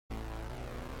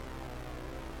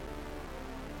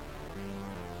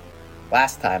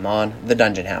Last time on The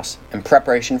Dungeon House. In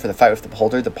preparation for the fight with the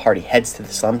Beholder, the party heads to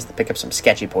the slums to pick up some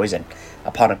sketchy poison.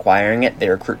 Upon acquiring it, they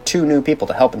recruit 2 new people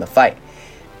to help in the fight.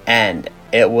 And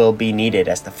it will be needed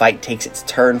as the fight takes its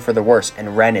turn for the worse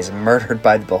and Ren is murdered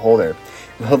by the Beholder.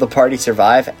 Will the party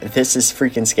survive? This is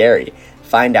freaking scary.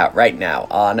 Find out right now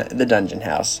on The Dungeon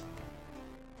House.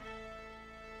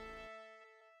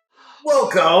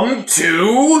 Welcome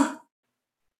to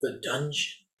the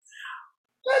dungeon.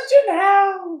 Dungeon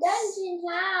House! Dungeon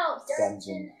House!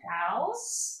 Dungeon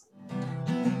House?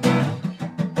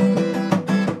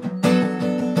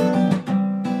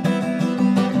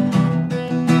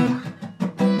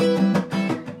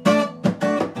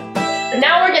 But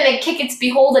now we're gonna kick its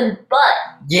beholden butt.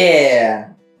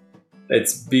 Yeah!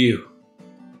 It's Bew.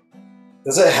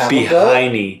 Does it have a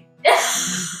Behiney. butt?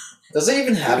 Does it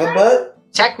even have a butt?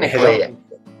 Technically,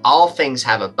 all things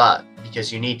have a butt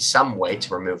because you need some way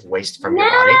to remove waste from your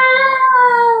body.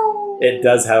 It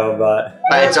does have a butt.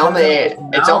 But it's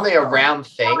only a round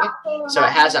thing, so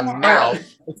it has a mouth.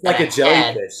 It's like a and a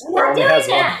head. jellyfish. It only has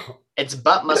one. Its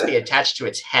butt must be attached to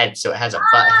its head, so it has a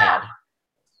butt head.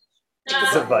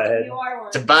 It's a butt head.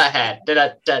 It's a butt head.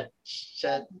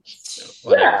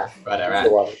 Whatever.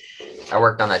 I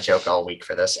worked on that joke all week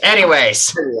for this.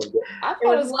 Anyways, I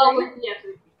thought it was well with the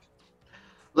effort.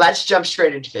 let's jump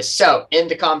straight into this. So,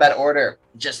 into combat order,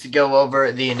 just to go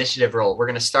over the initiative roll. We're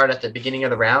going to start at the beginning of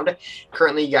the round.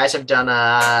 Currently, you guys have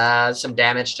done some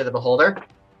damage to the Beholder.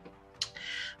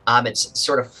 It's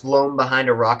sort of flown behind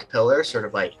a rock pillar, sort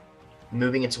of like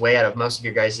moving its way out of most of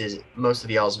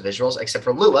y'all's visuals, except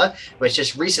for Lua, who has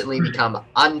just recently become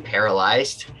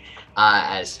unparalyzed,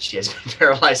 as she has been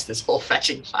paralyzed this whole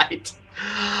fetching fight.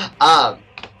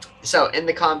 So, in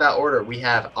the combat order, we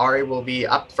have Ari will be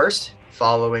up first.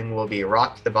 Following will be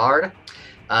Rock the Bard,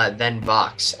 then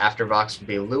Vox. After Vox will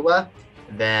be Lua,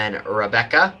 then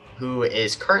Rebecca, who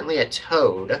is currently a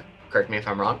toad. Correct me if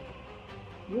I'm wrong.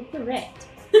 You're correct.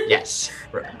 Yes,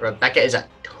 Rebecca is a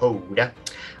toad.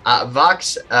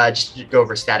 Vox, just to go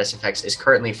over status effects, is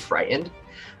currently frightened.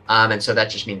 And so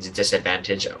that just means a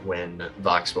disadvantage when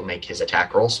Vox will make his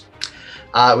attack rolls.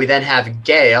 We then have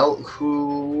Gale,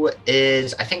 who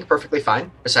is, I think, perfectly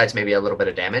fine, besides maybe a little bit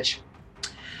of damage.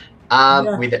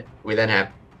 We then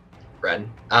have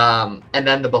Ren, and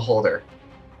then the Beholder.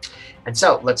 And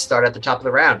so, let's start at the top of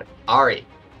the round. Ari,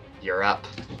 you're up.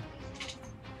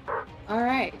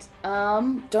 Alright,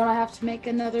 don't I have to make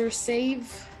another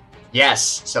save?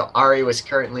 Yes, so Ari was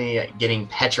currently getting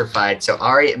petrified. So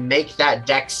Ari, make that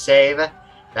dex save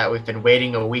that we've been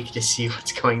waiting a week to see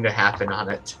what's going to happen on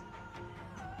it.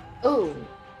 Oh.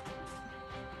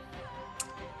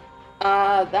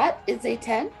 That is a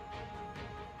 10.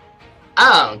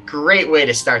 Oh, great way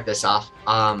to start this off.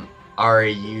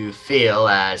 Ari, you feel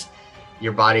as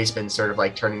your body's been sort of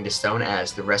like turning to stone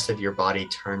as the rest of your body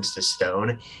turns to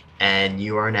stone, and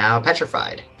you are now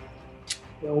petrified.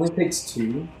 It only takes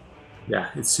 2. Yeah,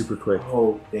 it's super quick.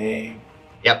 Oh, dang.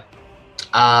 Yep.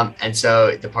 And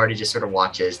so the party just sort of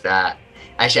watches that.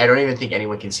 Actually, I don't even think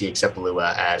anyone can see except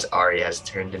Lua as Ari has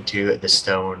turned into the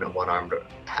stone one-armed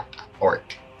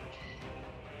orc.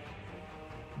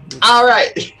 All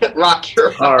right, Rock, you're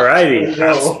up. Alrighty,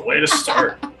 that's the way to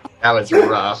start. That was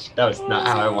rough. That was not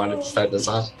how I wanted to start this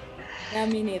off. Yeah,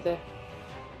 me neither.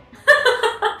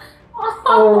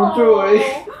 Oh,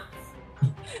 joy.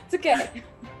 It's okay.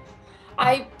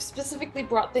 I specifically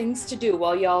brought things to do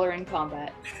while y'all are in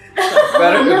combat.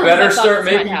 Better I thought start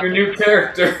this might making your new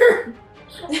character.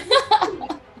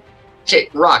 Okay,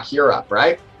 Rock, you're up,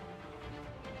 right?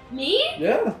 Me?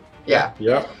 Yeah. Yeah.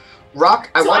 Yep.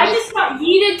 Rock, I So want I just got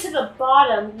yeeted to the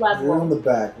bottom You're on level. the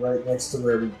back, right next to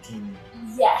where we came.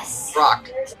 Yes. Rock.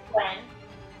 There's Gwen.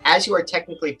 as you are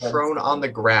technically prone on the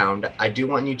ground, I do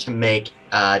want you to make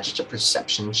just a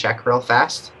perception check real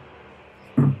fast.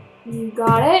 You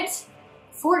got it.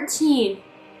 14.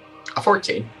 A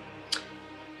 14.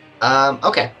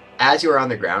 Okay. As you are on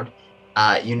the ground,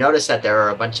 you notice that there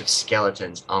are a bunch of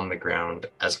skeletons on the ground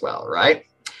as well, right?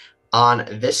 On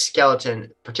this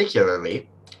skeleton particularly,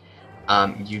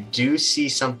 you do see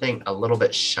something a little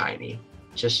bit shiny,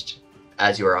 just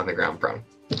as you are on the ground prone.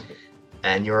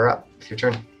 And you're up. It's your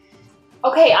turn.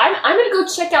 Okay, I'm gonna go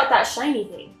check out that shiny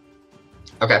thing.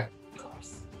 Okay. Of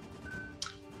course.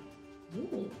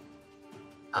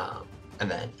 And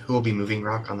then who will be moving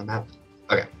rock on the map?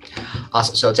 Okay.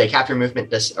 Awesome. So take half your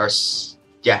movement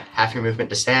half your movement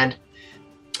to stand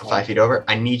 5 feet over.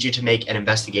 I need you to make an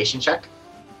investigation check.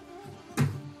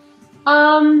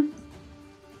 I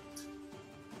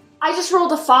just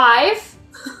rolled a 5.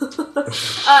 So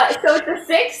it's a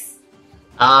 6.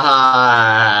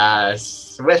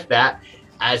 With that,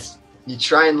 as You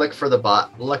try and look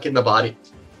in the body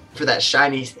for that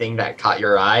shiny thing that caught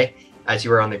your eye. As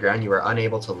you were on the ground, you were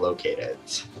unable to locate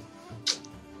it.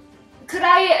 Could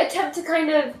I attempt to kind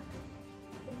of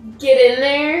get in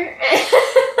there?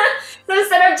 So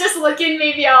instead of just looking,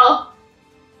 maybe I'll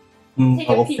take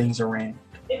a All peek things around.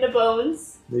 in the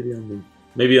bones.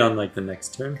 Maybe on like the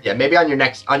next turn. Yeah, maybe on your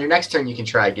next turn you can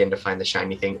try again to find the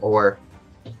shiny thing, or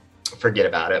forget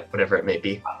about it, whatever it may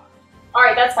be.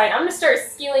 Alright, that's fine. I'm gonna start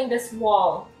scaling this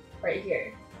wall right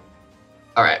here.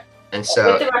 All right, and With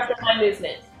so the rest of my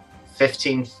movement.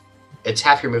 15. It's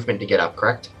half your movement to get up,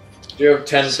 correct? You have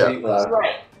 10 So- feet left.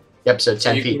 Right. Yep. So So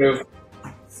 10 you feet. can move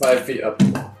 5 feet up.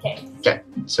 Okay.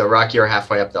 So Rocky, you're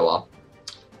halfway up the wall.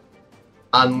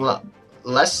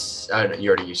 Unless no, you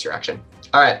already used your action.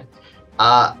 All right.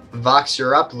 Vox,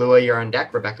 you're up. Lua, you're on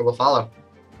deck. Rebecca will follow.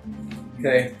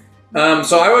 Okay.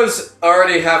 So I was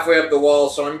already halfway up the wall,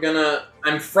 so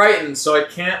I'm frightened, so I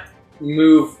can't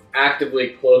move actively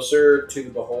closer to the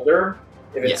beholder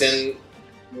if it's Yes. in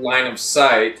line of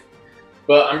sight.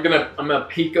 But I'm gonna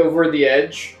peek over the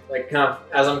edge, like kind of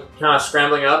as I'm kind of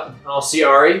scrambling up, and I'll see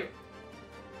Ari.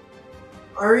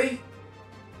 Ari?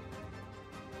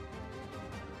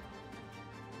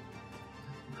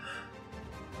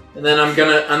 And then I'm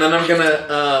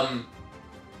gonna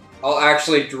I'll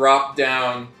actually drop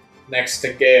down next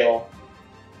to Gale.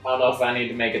 I don't know if I need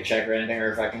to make a check or anything,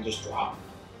 or if I can just drop.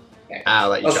 Okay. I'll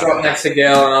let you I'll drop next to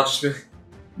Gale, and I'll just be.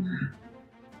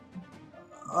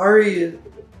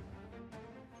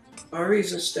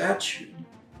 Ari's a statue.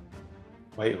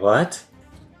 Wait, what?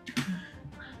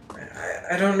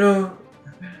 I don't know.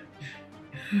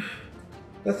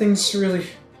 Nothing's really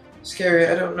scary.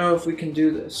 I don't know if we can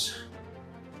do this.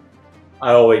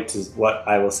 I'll wait to what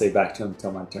I will say back to him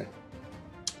until my turn.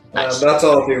 Nice. That's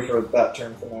all I'll do for that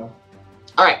turn for now.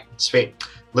 All right. Sweet.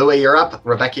 Lua, you're up.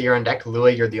 Rebecca, you're on deck.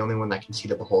 Lua, you're the only one that can see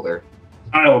the beholder.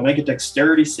 I will make a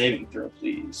dexterity saving throw,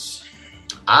 please.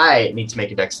 I need to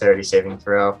make a dexterity saving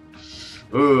throw.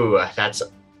 Ooh, that's.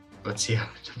 Let's see how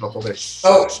the beholder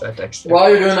sucks at dexterity. While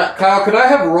you're doing that, Kyle, could I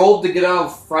have rolled to get out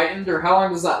of frightened, or how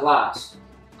long does that last?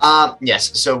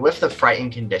 Yes. So with the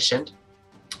frightened condition,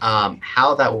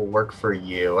 how that will work for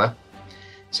you.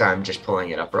 Sorry, I'm just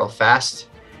pulling it up real fast.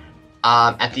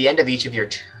 At the end of each of your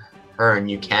turn,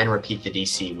 you can repeat the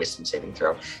DC Wisdom saving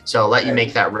throw. So I'll let you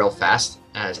make that real fast.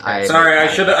 Sorry, I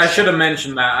should have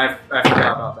mentioned that. I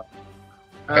forgot about that.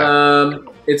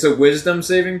 Okay. It's a Wisdom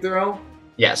saving throw.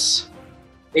 Yes.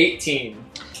 18.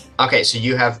 Okay, so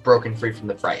you have broken free from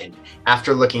the frightened.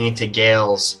 After looking into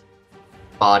Gale's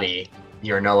body,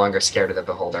 you're no longer scared of the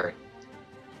beholder.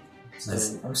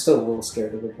 I'm still a little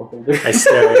scared of the beholder. I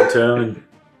stare into him and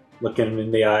look him in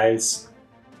the eyes.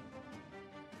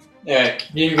 Yeah,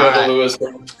 you can go to Lewis.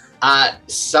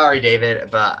 Sorry, David,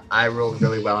 but I rolled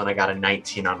really well and I got a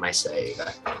 19 on my save.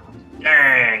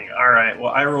 Dang. All right.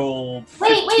 Well, I rolled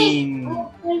 15.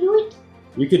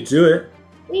 You could do it.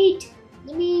 Wait,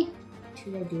 let me.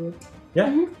 Should I do it?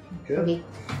 Yeah. Okay.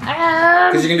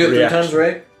 Because you can do it 3 Reaction. times,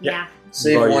 right? Yeah.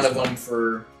 Save Or one use of them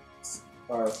for.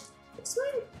 This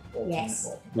one?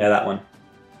 Yes. Yeah, that one.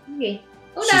 Okay.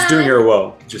 Hold She's on. doing her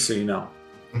whoa, just so you know.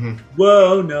 Mhm.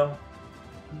 Whoa, no.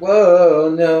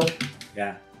 Whoa, no.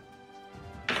 Yeah.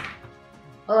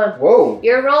 Hold on. Whoa.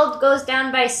 Your roll goes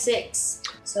down by 6.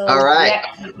 So All right. you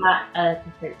actually got a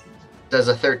 13. Does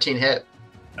a 13 hit?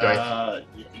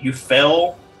 You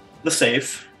fail the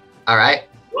save. All right.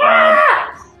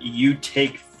 You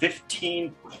take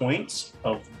 15 points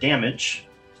of damage.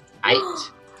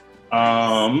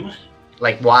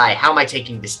 Like, why? How am I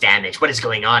taking this damage? What is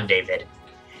going on, David?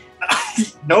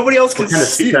 Nobody else can What kind of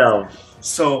see it. spell?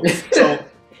 So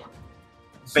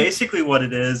basically what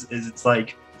it is it's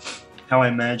like how I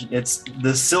imagine it's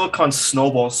the silicon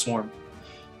snowball swarm.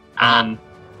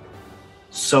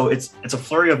 So it's a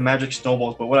flurry of magic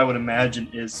snowballs, but what I would imagine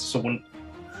is, so when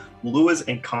Lua's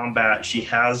in combat, she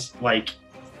has like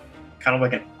kind of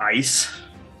like an ice,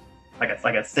 like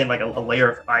a thin, like a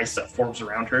layer of ice that forms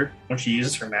around her when she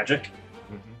uses her magic.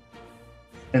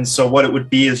 And so what it would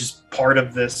be is just part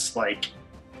of this like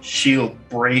shield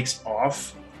breaks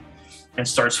off and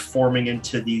starts forming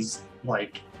into these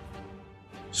like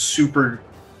super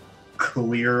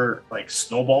clear like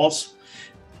snowballs,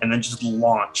 and then just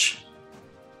launch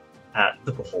at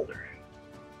the beholder.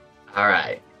 All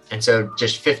right. And so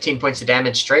just 15 points of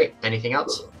damage straight. Anything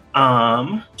else?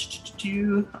 I'm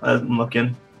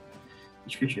looking.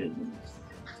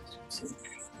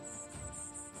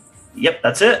 Yep,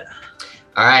 that's it.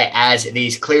 All right. As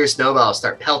these clear snowballs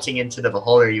start pelting into the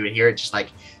beholder, you would hear it just like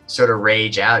sort of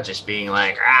rage out, just being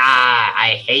like, "Ah,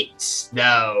 I hate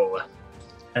snow."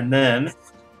 And then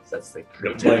That's the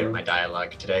creativity of my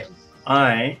dialogue today.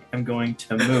 I am going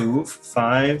to move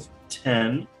 5,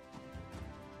 10,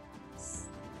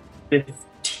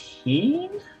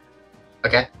 15.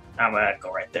 Okay. I'm gonna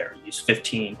go right there. Use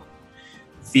 15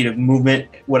 feet of movement.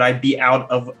 Would I be out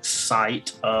of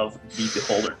sight of the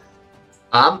beholder?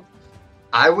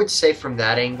 I would say from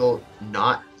that angle,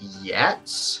 not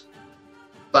yet.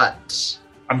 But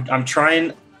I'm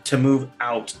trying to move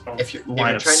out of if you're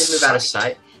line of trying to move out of sight.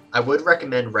 sight, I would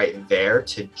recommend right there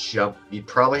to jump. You'd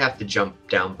probably have to jump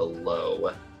down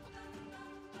below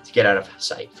to get out of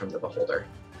sight from the beholder.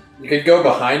 You could go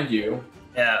behind you.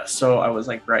 Yeah, so I was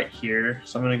like right here.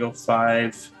 So I'm gonna go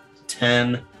 5,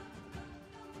 10,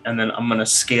 and then I'm gonna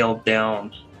scale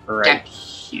down right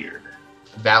here.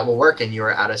 That will work, and you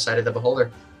are out of sight of the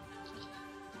beholder.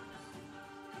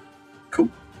 Cool.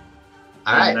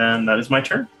 All right. And then that is my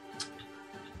turn.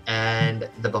 And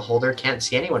the beholder can't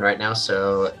see anyone right now,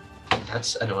 so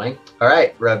that's annoying. All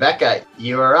right, Rebecca,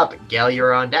 you are up. Gail,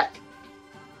 you're on deck.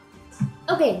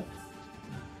 Okay.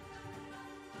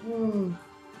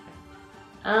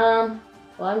 Well,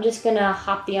 I'm just gonna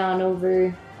hop on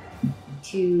over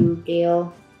to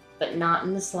Gale, but not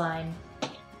in the slime.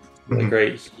 Like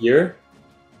right here?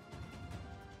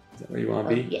 Is that where you want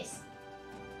to be? Yes.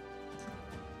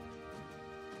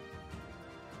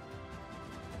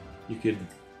 You could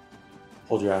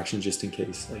hold your action just in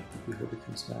case, like, the beholder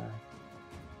comes back.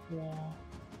 Yeah.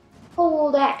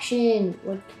 Hold action!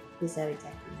 What does that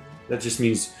exactly mean? That just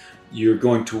means you're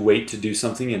going to wait to do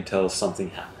something until something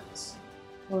happens.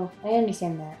 Well, I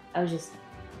understand that. I was just...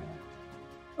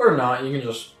 Or not, you can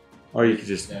just... Or you could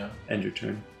just Yeah. end your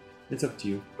turn. It's up to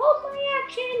you. Hold my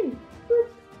action! Boop.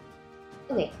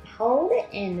 Okay, hold it,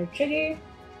 and the trigger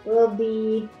will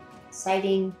be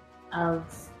sighting of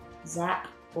zap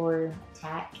or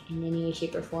attack in any way,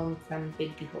 shape, or form from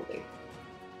Big Beholder.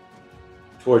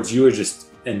 Towards you or just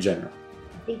in general?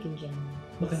 I think in general.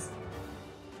 Okay.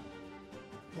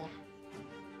 Yeah.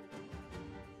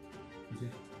 Okay.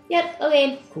 Yep,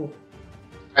 okay. Cool.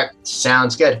 All right,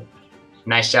 sounds good.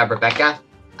 Nice job, Rebecca.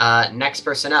 Next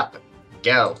person up.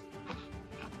 Go.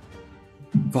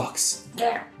 Vox.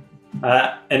 There.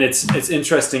 And it's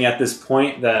interesting at this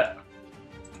point that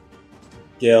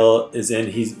Gale is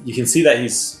in. You can see that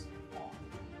he's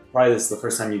probably this is the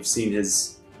first time you've seen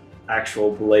his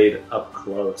actual blade up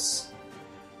close,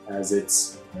 as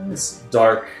it's this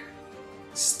dark,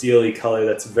 steely color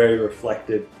that's very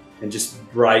reflected and just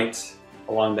bright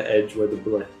along the edge where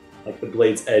the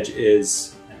blade's edge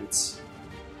is, and it's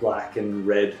black and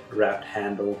red wrapped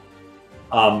handle.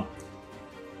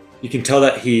 You can tell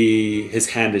that his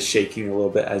hand is shaking a little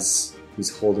bit as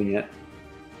he's holding it,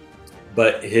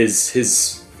 but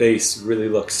his face really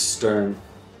looks stern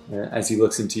as he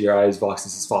looks into your eyes. Vox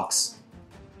says, "Vox,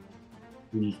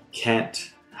 we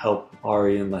can't help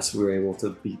Ari unless we're able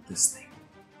to beat this thing.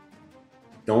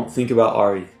 Don't think about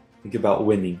Ari. Think about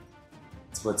winning.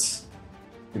 That's what's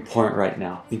important right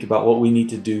now. Think about what we need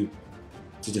to do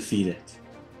to defeat it."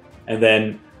 And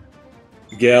then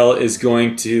Gale is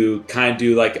going to kind of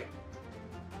do like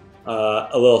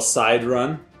a little side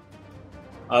run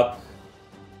up.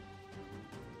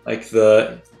 Like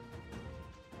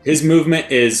his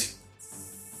movement is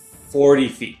 40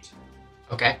 feet.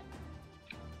 Okay.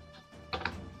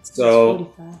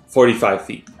 So 45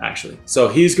 feet, actually. So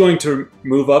he's going to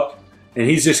move up, and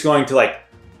he's just going to like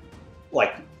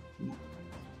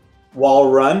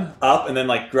wall run up, and then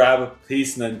like grab a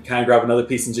piece, and then kind of grab another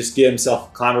piece, and just get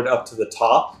himself clambered up to the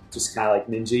top, just kind of like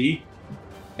ninja-y.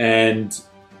 And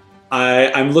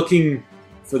I'm looking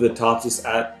for the top, just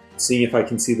at seeing if I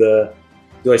can see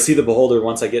do I see the beholder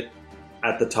once I get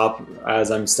at the top as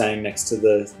I'm standing next to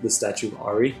the statue of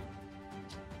Ari?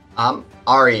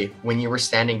 Ari, when you were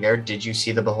standing there, did you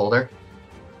see the beholder?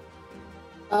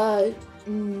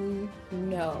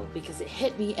 No, because it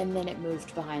hit me and then it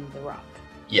moved behind the rock.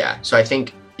 Yeah, so I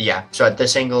think, so at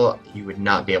this angle, you would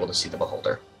not be able to see the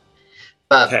beholder.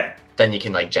 But Okay. then you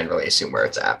can like generally assume where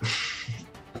it's at.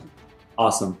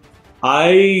 Awesome.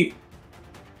 I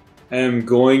am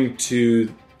going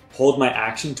to hold my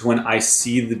action to when I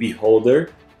see the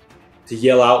beholder to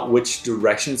yell out which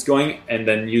direction it's going, and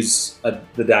then use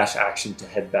the dash action to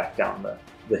head back down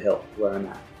the hill where I'm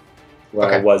at, where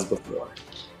I Okay. was before.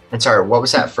 And sorry, what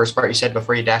was that first part you said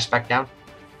before you dashed back down?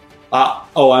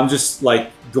 I'm just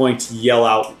like going to yell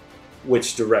out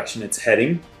which direction it's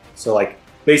heading. So like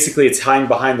basically it's hiding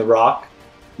behind the rock.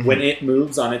 When it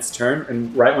moves on its turn,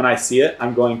 and right when I see it,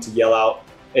 I'm going to yell out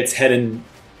it's heading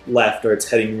left or it's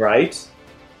heading right.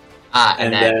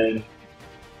 And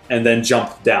then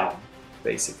jump down,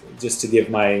 basically, just to give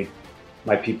my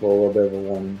people a little bit of a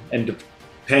warning. And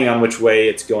depending on which way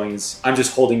it's going, I'm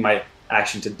just holding my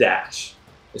action to dash,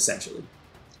 essentially.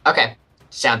 Okay,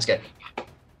 sounds good.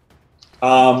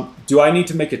 Do I need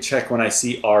to make a check when I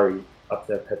see Ari up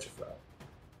there petrified?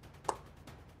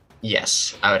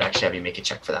 Yes, I would actually have you make a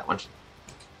check for that one.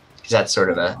 Because that's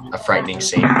sort of a frightening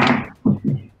scene.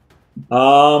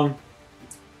 I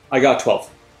got 12.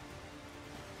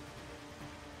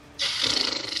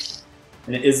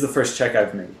 And it is the first check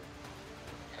I've made.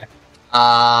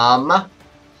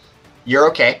 You're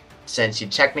okay. Since you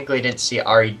technically didn't see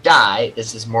Ari die,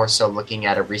 this is more so looking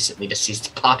at a recently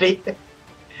deceased body.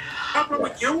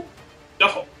 You?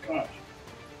 Oh,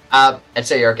 gosh. And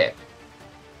so you're okay.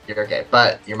 You're okay,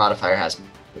 but your modifier has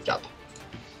moved up.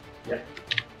 Yeah.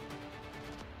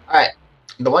 Alright.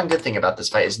 The one good thing about this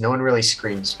fight is no one really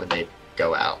screams when they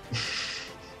go out.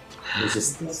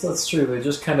 That's true. They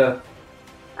just kind of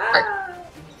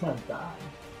die.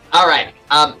 Alright.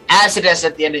 As it is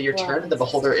at the end of your turn, the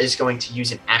Beholder is going to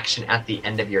use an action at the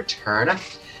end of your turn.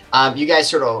 You guys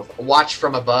sort of watch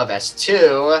from above as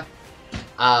two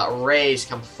rays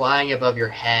come flying above your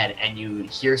head, and you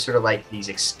hear sort of like these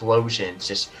explosions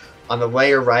just on the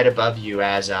layer right above you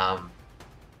as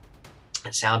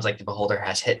it sounds like the Beholder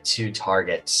has hit 2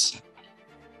 targets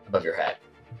above your head.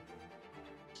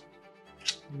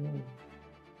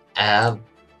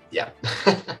 Yeah.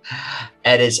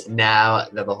 It is now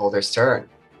the Beholder's turn.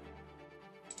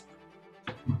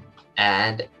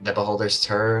 And the Beholder's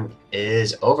turn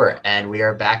is over, and we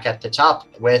are back at the top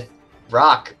with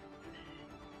Rock.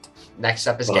 Next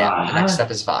up is Gam. Next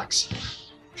up is Vox.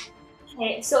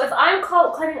 Okay, so if I'm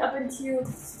climbing up into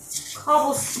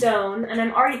cobblestone and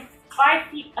I'm already 5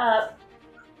 feet up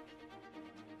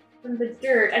from the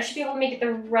dirt, I should be able to make it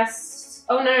the rest.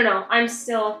 Oh, no. I'm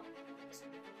still.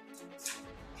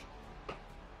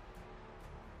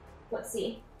 Let's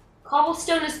see.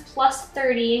 Cobblestone is plus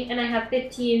 30, and I have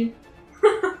 15.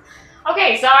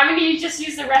 Okay, so I'm going to just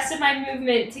use the rest of my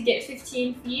movement to get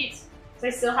 15 feet. So I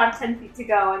still have 10 feet to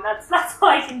go, and that's all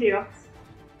I can do.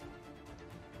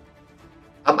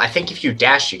 I think if you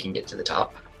dash, you can get to the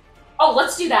top. Oh,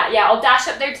 let's do that. Yeah, I'll dash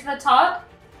up there to the top.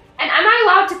 And am I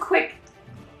allowed to quick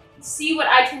see what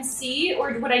I can see,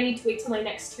 or would I need to wait till my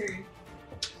next turn?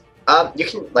 You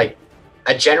can, like,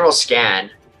 a general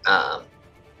scan.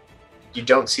 You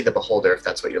don't see the Beholder if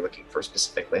that's what you're looking for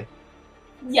specifically.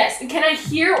 Yes. Can I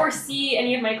hear or see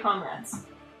any of my comrades?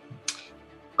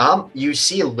 You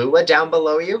see Lua down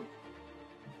below you.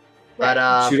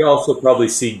 But You'd also probably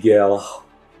see Gale a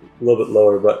little bit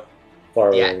lower, but far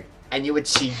away. And you would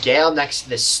see Gale next to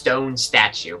the stone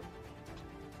statue.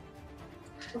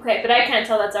 Okay, but I can't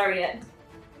tell that's Ari yet.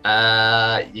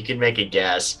 You can make a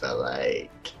guess, but like...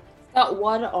 Got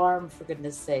one arm, for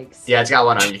goodness sakes. Yeah, it's got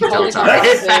one arm. You can tell it's Ari.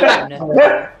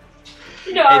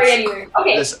 You know Ari anywhere.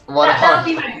 Okay, This one that'll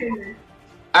be my turn then.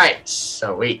 Alright,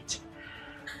 sweet.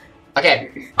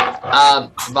 Okay,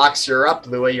 Vox, you're up.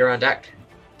 Lua, you're on deck.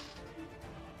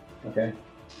 Okay.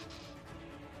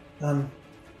 I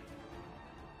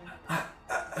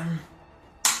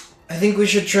think we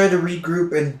should try to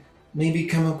regroup and maybe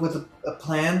come up with a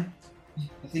plan.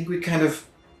 I think we kind of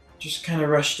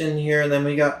rushed in here and then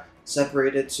we got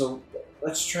separated, so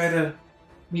let's try to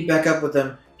meet back up with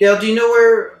them. Gail, do you know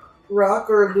where Rock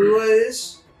or Lua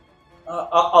is?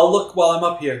 I'll look while I'm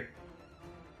up here.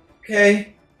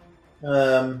 Okay.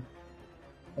 And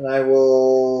I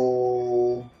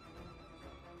will...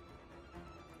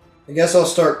 I guess I'll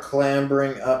start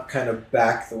clambering up kind of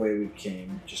back the way we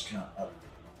came, just kind of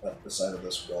up the side of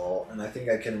this wall. And I think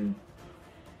I can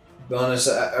bonus...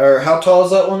 Or how tall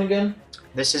is that one again?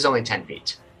 This is only 10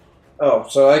 feet. Oh,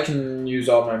 so I can use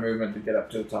all my movement to get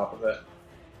up to the top of it.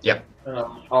 Yep. And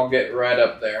I'll get right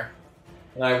up there.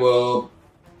 And I will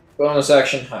bonus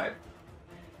action hide.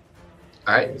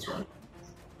 Alright.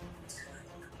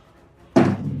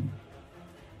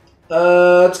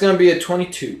 It's going to be a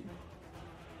 22.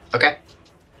 Okay.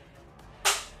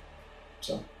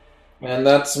 So, and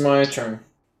that's my turn.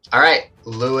 Alright,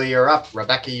 Lua, you're up.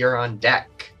 Rebecca, you're on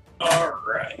deck.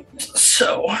 Alright,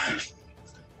 so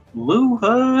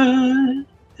Lua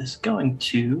is going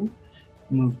to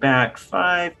move back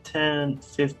 5, 10,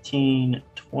 15,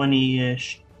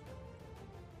 20-ish,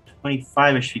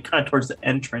 25-ish feet, kind of towards the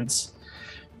entrance.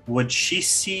 Would she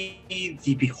see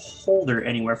the Beholder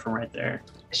anywhere from right there?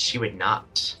 She would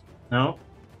not. No?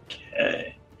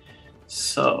 Okay.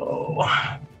 So,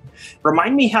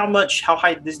 remind me how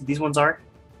high these ones are?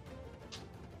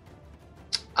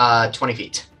 20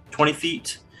 feet. 20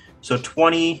 feet. So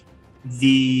 20,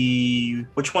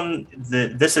 which one?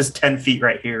 This is 10 feet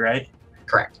right here, right?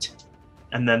 Correct.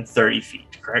 And then 30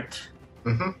 feet, correct?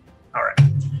 Mm-hmm. All right.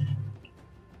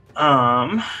 How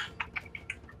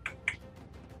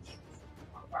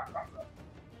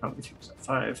many was that?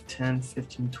 5, 10,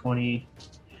 15, 20.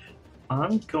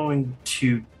 I'm going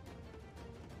to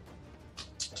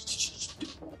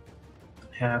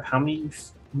have how many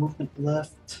movement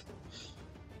left?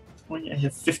 20. I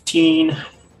have 15.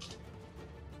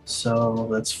 So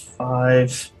that's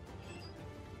 5.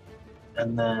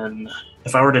 And then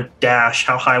if I were to dash,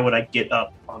 how high would I get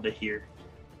up onto here?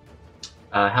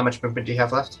 How much movement do you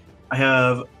have left? I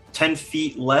have 10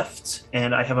 feet left,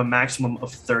 and I have a maximum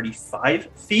of 35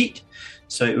 feet.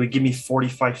 So it would give me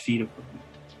 45 feet of movement.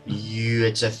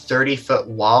 It's a 30-foot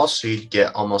wall, so you'd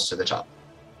get almost to the top.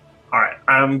 All right,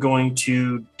 I'm going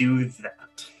to do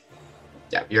that.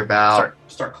 Yeah, you're about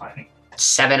Start climbing.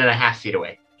 7.5 feet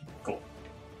away. Cool.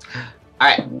 All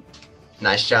right.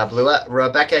 Nice job, Lua.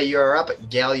 Rebecca, you're up.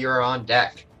 Gale, you're on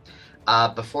deck.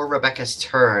 Before Rebecca's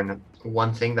turn,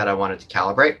 one thing that I wanted to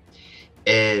calibrate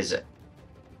is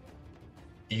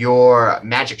your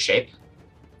magic shape,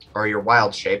 or your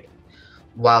wild shape.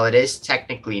 While it is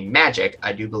technically magic,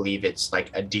 I do believe it's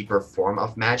like a deeper form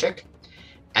of magic.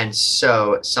 And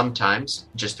so sometimes,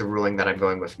 just the ruling that I'm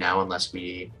going with now, unless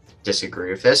we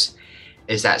disagree with this,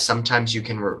 is that sometimes you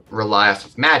can rely off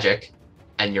of magic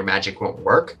and your magic won't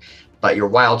work, but your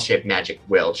wild shape magic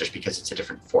will, just because it's a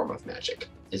different form of magic.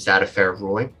 Is that a fair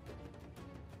ruling?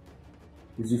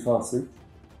 Did you fall asleep?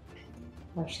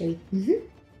 Actually.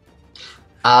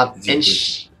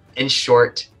 In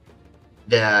short,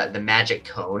 the magic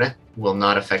cone will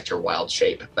not affect your wild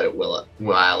shape, but it will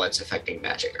while it's affecting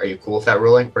magic. Are you cool with that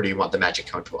ruling, or do you want the magic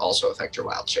cone to also affect your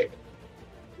wild shape?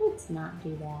 Let's not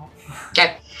do that.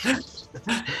 Okay.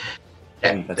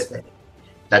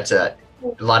 That's a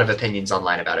lot of opinions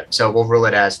online about it. So we'll rule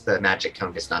it as the magic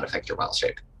cone does not affect your wild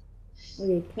shape.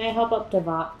 Okay, can I help up to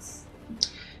Vox?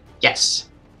 Yes,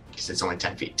 because it's only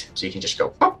 10 feet, so you can just go.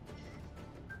 Pop.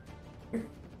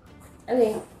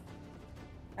 Okay.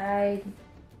 I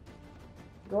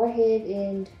go ahead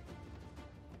and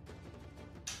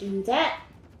do that.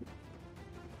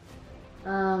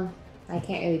 I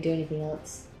can't really do anything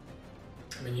else.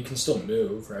 I mean, you can still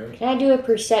move, right? Can I do a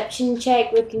perception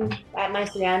check looking at my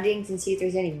surroundings and see if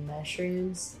there's any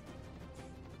mushrooms?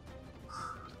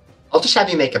 I'll just have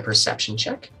you make a perception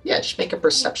check. Yeah, just make a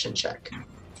perception check.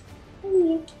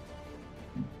 That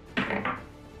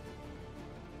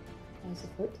was a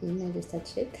 14, I just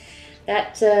touched it.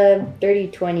 That's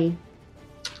 30-20.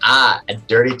 Ah, a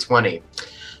dirty 20.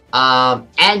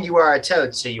 And you are a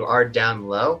toad, so you are down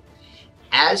low.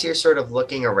 As you're sort of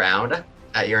looking around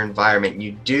at your environment,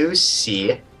 you do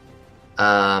see,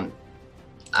 I'm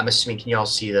assuming, can you all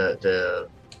see the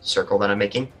circle that I'm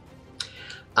making?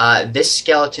 This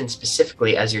skeleton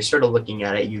specifically, as you're sort of looking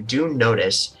at it, you do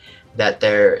notice that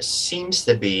there seems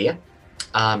to be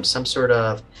some sort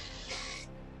of,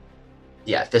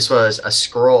 this was a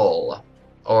scroll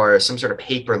or some sort of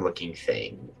paper-looking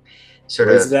thing. What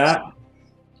is that?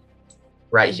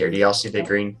 Right here. Do y'all see the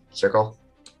green circle?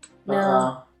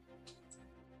 No.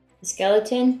 The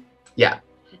skeleton? Yeah.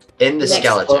 In the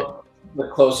skeleton. The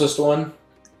closest one?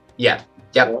 Yeah.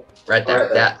 Yep. Right there. Right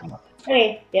there. That.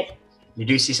 Okay, yep. You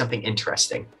do see something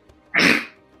interesting. Can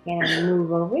I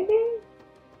move over there?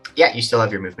 Yeah, you still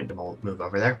have your movement to move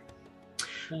over there.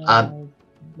 Yeah.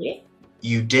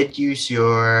 You did use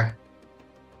your...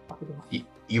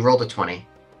 You rolled a 20.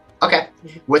 Okay.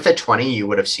 With a 20, you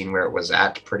would have seen where it was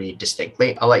at pretty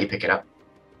distinctly. I'll let you pick it up.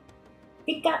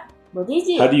 Pick up. What is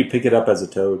it? How do you pick it up as a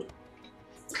toad?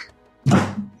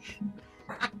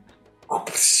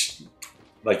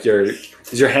 Like is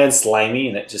your hand slimy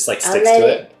and it just like I'll sticks let to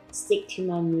it? Stick to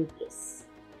my mucus.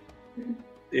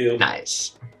 Ew.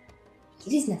 Nice.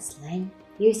 It is not slime.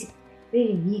 It's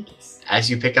really mucus. As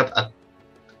you pick up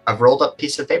a rolled up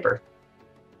piece of paper.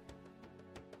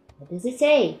 What does it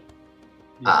say?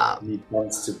 You need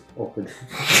hands to open it.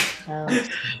 Oh.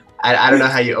 I don't know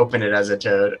how you open it as a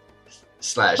toad.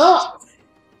 Slash. Box!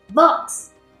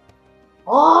 Box!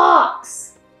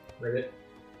 Box! Ribbit.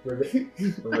 Ribbit.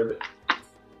 Ribbit.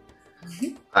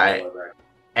 Alright.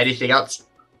 Anything else?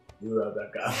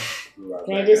 Rebecca.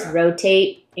 Can I just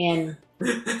rotate and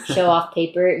show off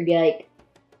paper and be like,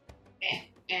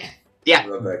 Yeah.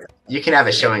 Rebecca. You can have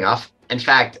it showing off. In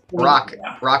fact, Rock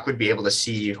Yeah. would be able to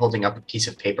see you holding up a piece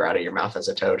of paper out of your mouth as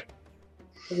a toad.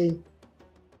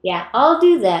 yeah, I'll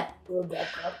do that.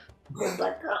 Rebecca.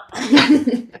 Rebecca.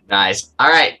 Nice.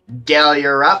 Alright, Gale,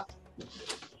 you're up.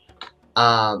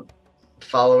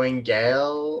 Following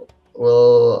Gale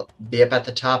will be up at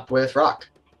the top with Rock.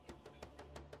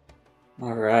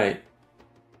 All right.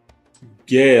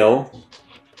 Gale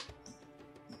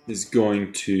is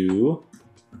going to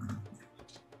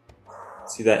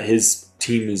See that his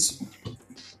team is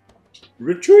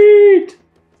retreat.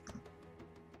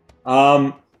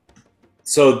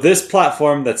 So this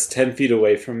platform that's 10 feet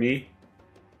away from me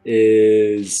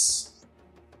is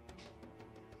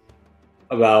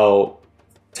about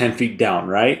 10 feet down,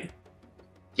 right?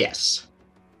 Yes.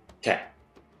 Okay.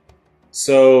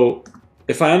 So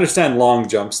if I understand long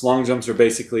jumps are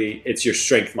basically, it's your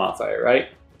strength modifier, right?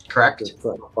 Correct. That's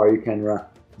how far you can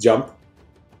jump.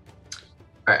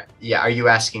 All right. Yeah. Are you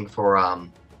asking for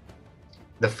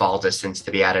the fall distance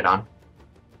to be added on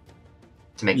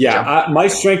to make the jump? Yeah, my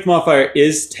strength modifier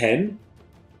is 10.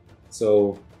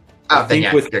 So I Then think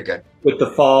yeah, with you're good.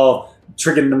 the fall,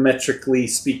 trigonometrically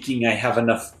speaking, I have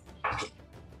enough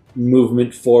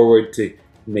movement forward to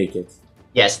make it.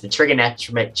 Yes, the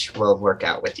trigonometric will work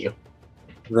out with you.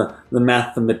 The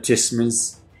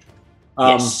mathematisms.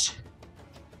 Yes.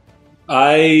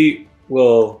 I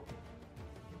will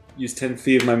use 10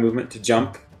 feet of my movement to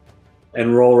jump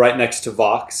and roll right next to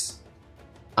Vox.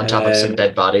 On top of some and-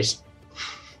 dead bodies.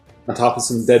 On top of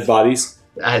some dead bodies.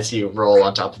 As you roll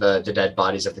on top of the dead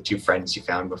bodies of the two friends you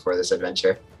found before this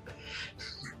adventure.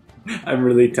 I'm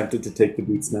really tempted to take the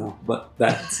boots now, but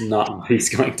that's not what he's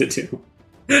going to do.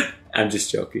 I'm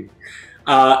just joking.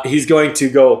 He's going to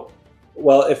go,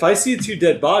 well, if I see two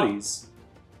dead bodies,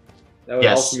 that would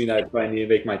Yes. also mean I probably need to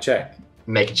make my check.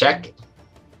 Make a check.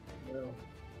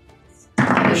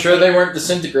 You sure they weren't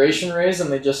disintegration rays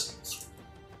and they just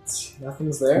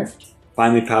nothing's there?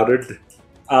 Finely powdered.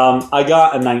 I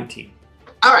got a 19.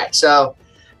 All right, so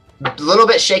a little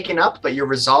bit shaken up, but your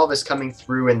resolve is coming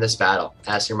through in this battle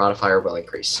as your modifier will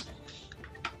increase.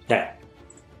 Okay.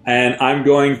 And I'm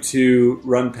going to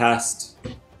run past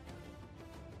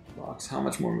Vox. How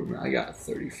much more movement? I got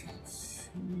 35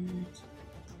 feet.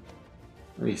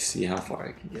 Let me see how far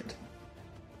I can get.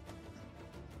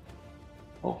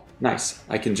 Oh, nice.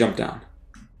 I can jump down.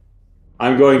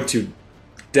 I'm going to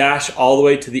dash all the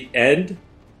way to the end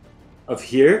of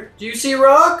here. Do you see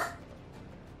rock?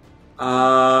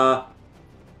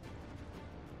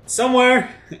 Somewhere.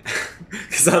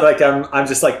 Because I'm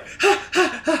just like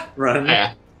running.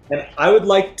 Yeah. And I would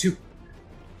like to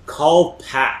call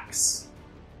Pax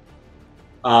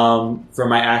for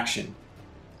my action.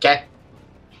 Okay.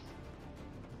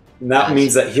 And that Nice.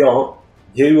 means that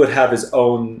he would have his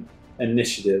own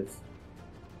initiative.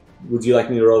 Would you like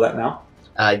me to roll that now?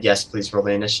 Yes, please roll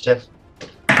the initiative.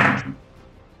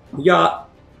 He got.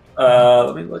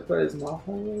 Let me look what his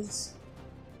modifier is.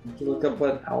 Need to look up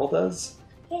what an owl does.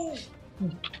 Oh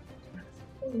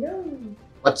no.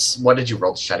 What did you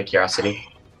roll, just out of curiosity?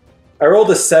 I rolled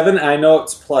a 7. And I know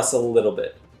it's plus a little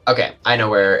bit. Okay, I know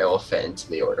where it will fit into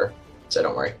the order, so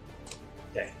don't worry.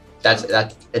 Okay.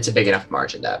 It's a big enough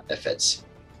margin that it fits.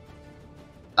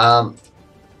 Let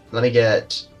me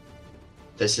get.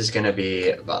 This is gonna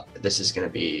be.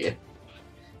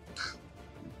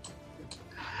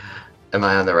 Am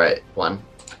I on the right one?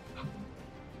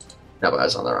 No, I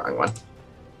was on the wrong one.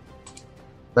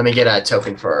 Let me get a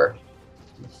token for.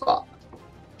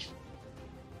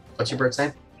 What's your bird's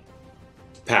name?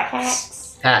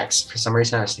 Pax. Pax. For some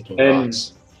reason, I was thinking And-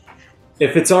 Vox.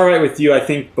 If it's all right with you, I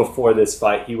think before this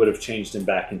fight, he would have changed him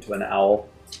back into an owl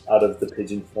out of the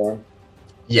pigeon form.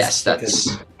 Yes,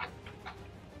 that's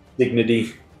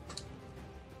Dignity.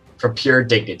 for pure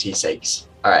dignity's sakes.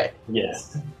 All right,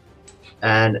 Yes.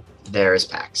 and there's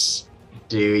Pax.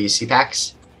 Do you see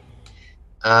Pax?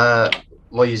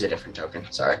 We'll use a different token.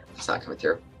 Sorry, it's not coming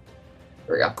through.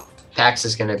 There we go. Pax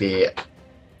is going to be.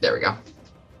 There we go.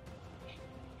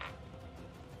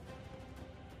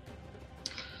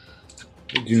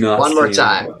 I do not One more see him.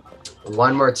 time.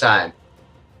 One more time.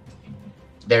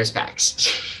 There's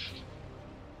Pax.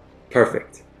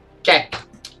 Perfect. Okay.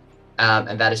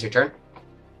 And that is your turn.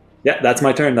 Yeah, that's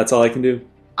my turn. That's all I can do.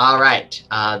 All right.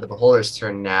 The Beholder's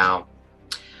turn now.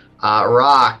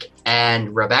 Rock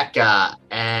and Rebecca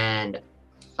and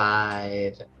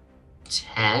 5,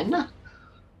 10.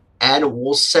 And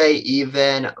we'll say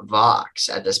even Vox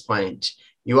at this point.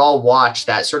 You all watch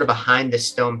that sort of behind the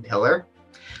stone pillar.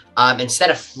 Instead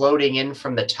of floating in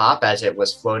from the top as it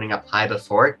was floating up high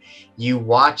before, you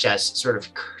watch as sort of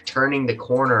turning the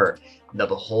corner, the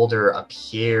Beholder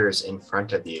appears in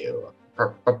front of you.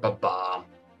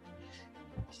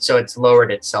 So it's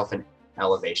lowered itself in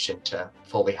elevation to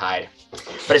fully hide.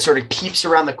 But it sort of peeps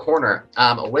around the corner.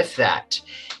 With that,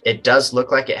 it does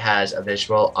look like it has a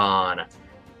visual on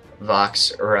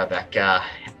Vox, Rebecca,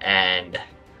 and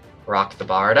Rock the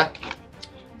Bard,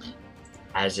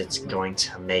 as it's going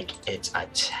to make its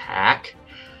attack.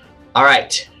 All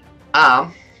right.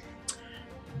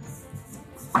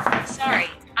 Sorry,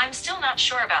 I'm still not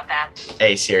sure about that.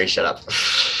 Hey Siri, shut up.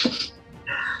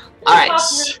 All right.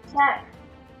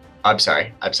 I'm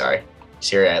sorry.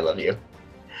 Siri, I love you.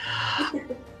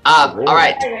 All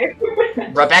right.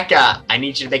 Rebecca, I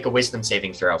need you to make a wisdom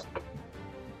saving throw.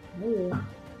 Ooh.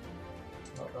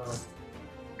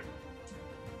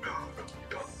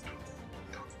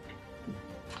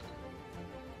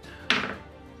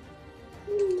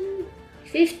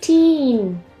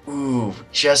 15. Ooh,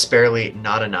 just barely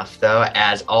not enough though,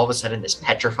 as all of a sudden this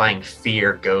petrifying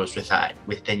fear goes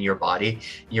within your body.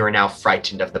 You are now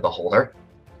frightened of the beholder.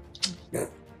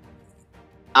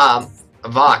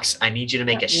 Vox, I need you to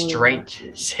make a strength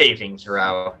saving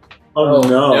throw. Oh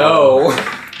no.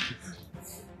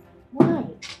 Why?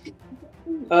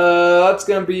 That's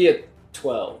gonna be a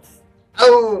 12.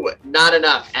 Oh, not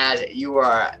enough, as you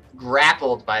are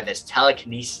grappled by this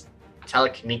telekinesis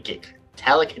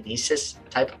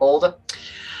type hold.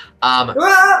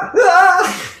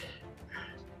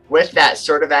 With that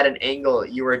sort of at an angle,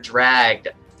 you were dragged,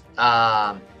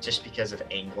 just because of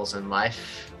angles in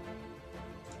life.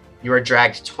 You are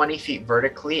dragged 20 feet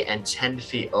vertically and 10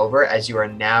 feet over as you are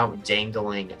now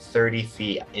dangling 30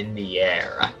 feet in the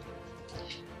air.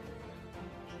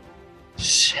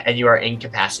 And you are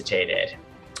incapacitated.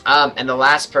 And the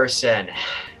last person,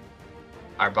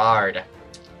 our bard.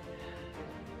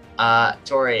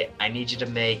 Tori, I need you to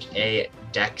make a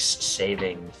dex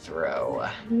saving throw.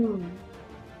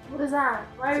 What is that?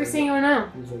 Why are we saying oh no?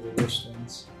 These are the worst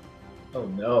ones. Oh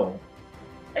no.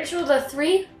 I rolled a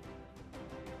 3,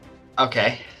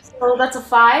 Okay. so that's a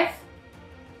 5.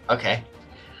 Okay.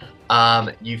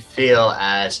 You feel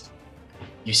as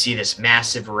you see this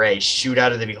massive ray shoot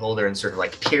out of the beholder and sort of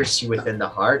like pierce you within the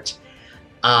heart.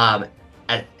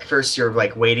 At first you're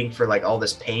like waiting for like all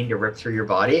this pain to rip through your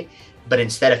body, but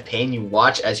instead of pain, you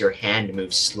watch as your hand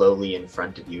moves slowly in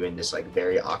front of you in this like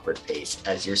very awkward pace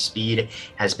as your speed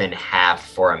has been halved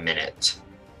for a minute.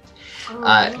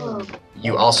 No.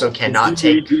 You also cannot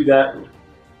Did you take... do that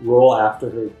roll after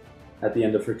her at the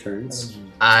end of her turns?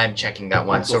 I'm checking that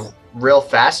one. So real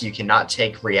fast, you cannot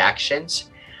take reactions.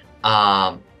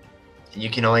 You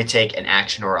can only take an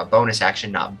action or a bonus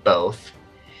action, not both.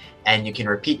 And you can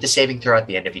repeat the saving throw at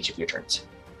the end of each of your turns.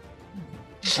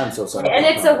 I'm so sorry. And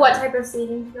it's a what type of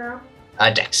saving throw?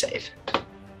 A dex save.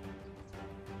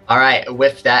 All right,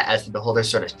 with that, as the beholder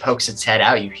sort of pokes its head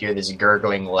out, you hear this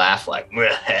gurgling laugh like,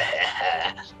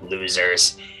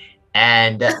 losers.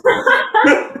 And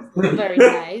Very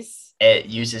nice. it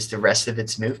uses the rest of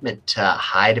its movement to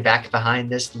hide back behind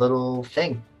this little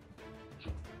thing.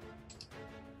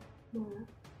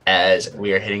 As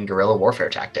we are hitting guerrilla warfare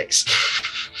tactics.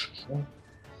 All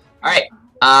right,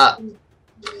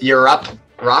 you're up.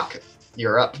 Rock,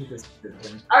 you're up.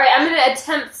 Alright, I'm gonna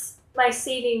attempt my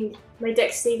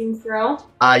dex saving throw.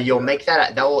 You'll make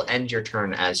that will end your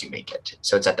turn as you make it.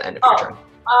 So it's at the end of your turn.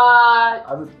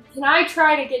 Can I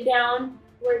try to get down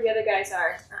where the other guys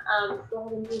are? Go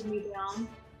ahead and move me down.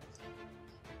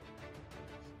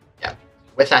 Yeah.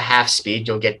 With a half speed,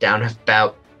 you'll get down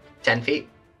about 10 feet.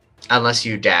 Unless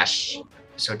you dash,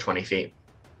 so 20 feet.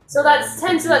 So that's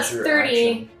 10, so that's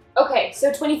 30. Okay,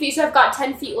 so 20 feet, so I've got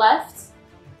 10 feet left.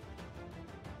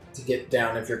 To get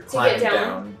down, if you're get climbing down.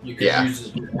 down, you can Yeah.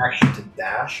 use your action to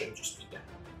dash and just be down.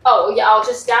 Oh, yeah, I'll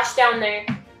just dash down there.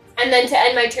 And then to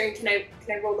end my turn, can I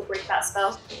roll to break that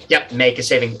spell? Yep, make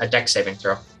a dex saving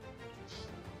throw.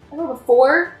 I rolled a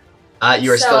 4.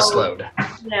 You are still So- slowed.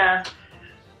 Yeah.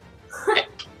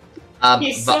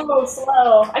 He's Vo- so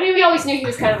slow. I mean, we always knew he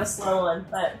was kind of a slow one,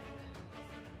 but...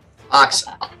 Ox,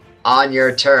 on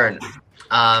your turn,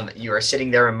 you are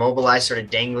sitting there immobilized, sort of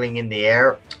dangling in the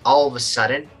air. All of a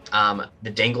sudden,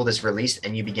 the dangle is released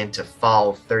and you begin to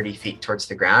fall 30 feet towards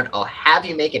the ground. I'll have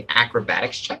you make an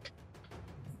acrobatics check.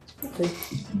 Can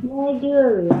I do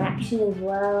a reaction as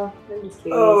well? I'm just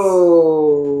curious.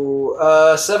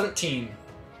 Oh, 17.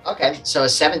 Okay, so a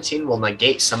 17 will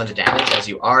negate some of the damage as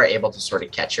you are able to sort of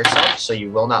catch yourself, so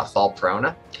you will not fall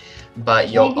prone. But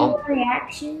Can you'll... I do a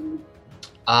reaction?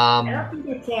 I don't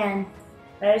think I can,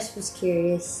 but I just was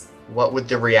curious. What would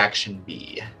the reaction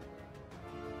be?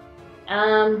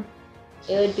 It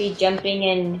would be jumping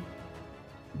and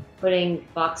putting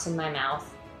box in my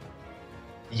mouth.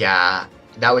 Yeah,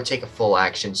 that would take a full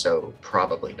action, so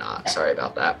probably not. Sorry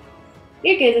about that.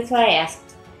 You're good, that's why I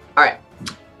asked. Alright,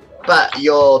 but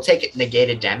you'll take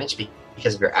negated damage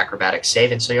because of your acrobatic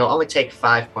save, and so you'll only take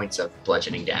 5 points of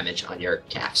bludgeoning damage on your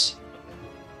calves.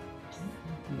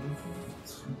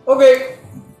 Okay.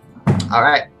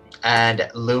 Alright, and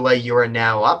Lua, you are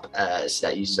now up, as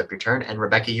that uses up your turn, and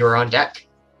Rebecca, you are on deck.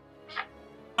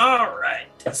 All right,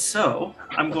 so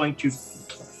I'm going to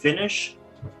finish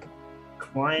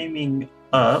climbing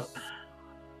up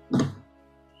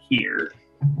here.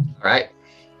 All right.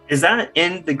 Is that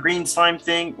in the green slime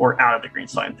thing or out of the green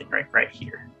slime thing? Right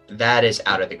here. That is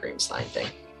out of the green slime thing.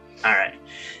 All right.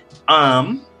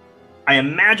 I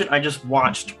imagine I just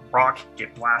watched Rock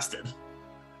get blasted.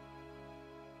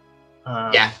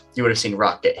 Yeah, you would have seen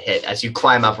Rock get hit as you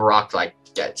climb up. Rock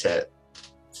gets hit.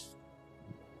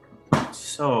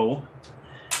 So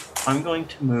I'm going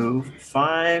to move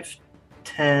 5,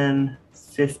 10,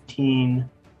 15,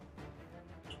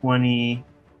 20,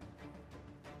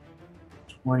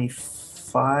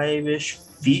 25-ish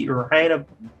feet right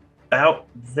about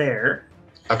there.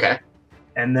 Okay.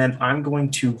 And then I'm going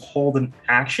to hold an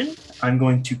action. I'm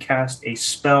going to cast a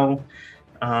spell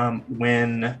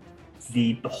when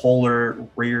the beholder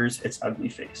rears its ugly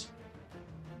face.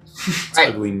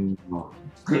 Right. Ugly.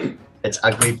 It's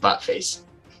ugly butt face.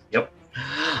 Yep.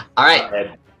 All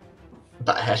right.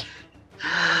 Butthead.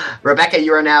 Rebecca,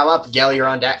 you are now up. Gail, you're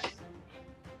on deck.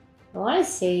 I want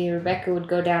to say Rebecca would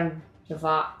go down to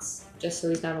Vox, just so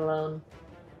he's not alone.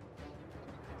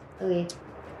 Okay.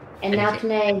 And now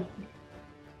can I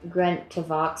grunt to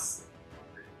Vox?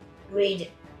 Read.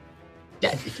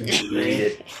 Yeah, you can read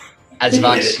it. As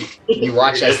Vox, you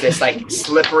watch as this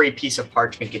slippery piece of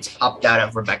parchment gets popped out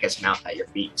of Rebecca's mouth at your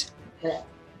feet.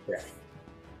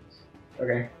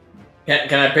 Okay.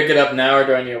 Can I pick it up now, or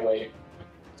do I need to wait?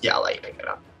 Yeah, I'll let you pick it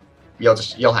up.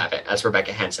 You'll have it as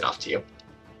Rebecca hands it off to you.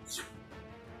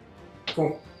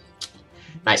 Cool.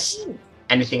 Nice.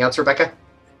 Anything else, Rebecca?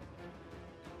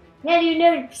 Yeah, do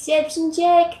another perception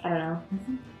check? I don't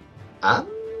know.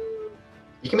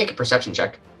 You can make a perception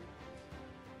check.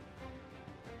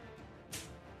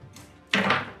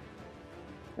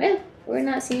 Well, we're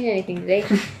not seeing anything today.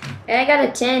 And I got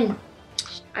a 10.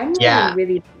 I'm Yeah.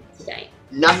 really bad today.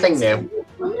 Nothing new.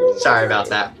 Sorry about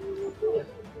that.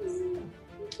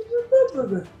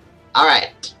 All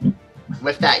right.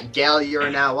 With that, Gail, you're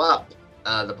now up.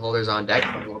 The beholder's on deck.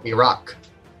 It will be Rock.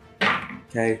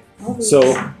 Okay.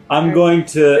 So I'm going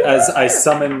to, as I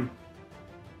summon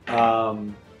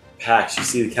Pax, you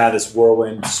see kind of this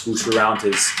whirlwind swoosh around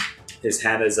his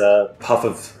hand as a puff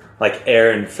of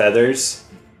air and feathers.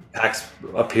 Pax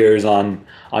appears on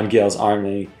Gail's arm,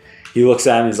 and he looks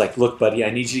at him and is like, "Look, buddy, I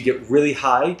need you to get really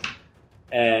high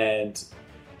and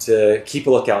to keep a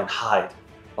lookout and hide,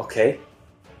 okay?"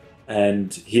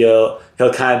 And he'll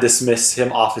kind of dismiss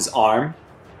him off his arm,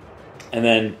 and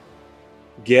then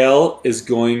Gail is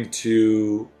going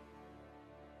to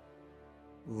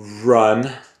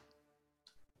run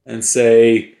and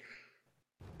say,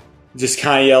 just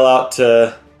kind of yell out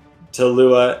to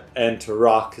Lua and to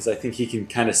Rock, because I think he can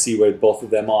kind of see where both of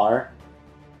them are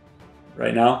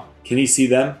right now. Can he see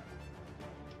them?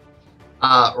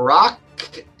 Rock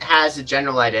has a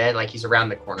general idea, he's around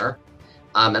the corner.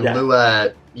 And yeah.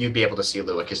 Lua, you'd be able to see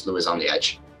Lua because Lua's on the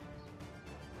edge.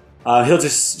 He'll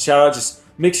just shout out, just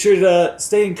make sure to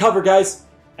stay in cover, guys.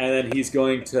 And then he's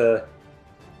going to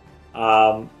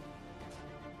run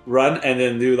and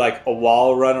then do a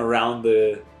wall run around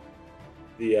the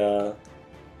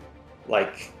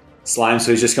slime.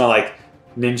 So he's just going to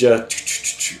ninja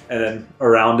and then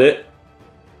around it.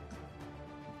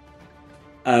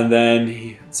 And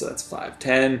then so that's 5,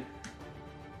 10,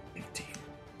 15,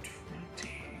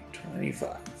 20,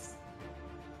 25.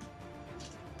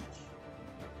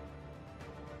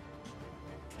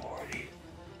 40,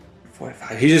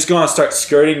 45. He's just going to start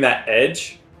skirting that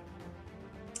edge.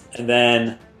 And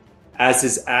then as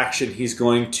his action, he's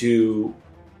going to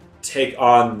take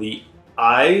on the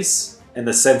eyes and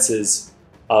the senses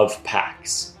of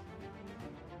Pax.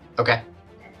 Okay.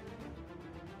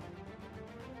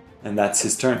 And that's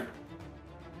his turn.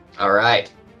 All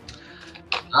right.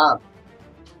 It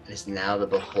is now the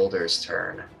beholder's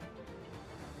turn.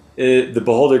 The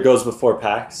beholder goes before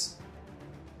Pax.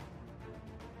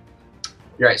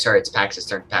 You're right. Sorry, it's Pax's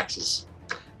turn. Pax's.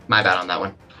 My bad on that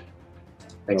one.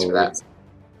 Thanks for that.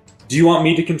 Do you want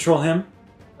me to control him?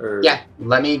 Or? Yeah.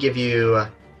 Let me give you.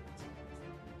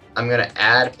 I'm going to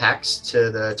add Pax to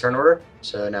the turn order.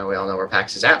 So now we all know where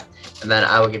Pax is at. And then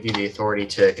I will give you the authority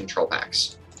to control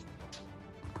Pax.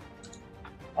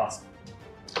 Awesome.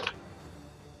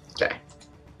 Okay.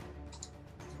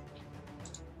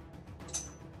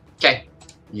 Okay.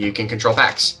 You can control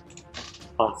Pax.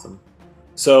 Awesome.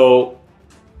 So,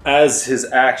 as his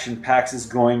action, Pax is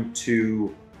going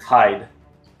to hide.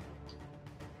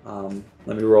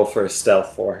 Let me roll for a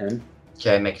stealth for him.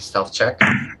 Okay, make a stealth check.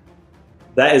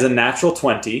 That is a natural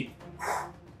 20.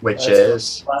 Which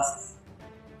is? Plus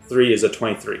 3 is a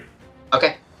 23.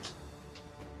 Okay.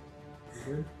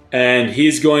 And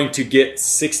he's going to get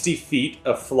 60 feet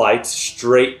of flight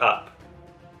straight up.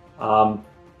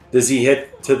 Does he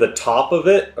hit to the top of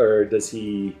it, or does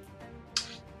he...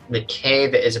 The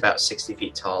cave is about 60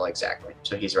 feet tall, exactly.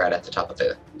 So he's right at the top of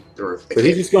the roof. Of the But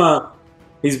cave.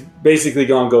 he's basically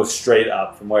going to go straight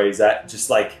up from where he's at, just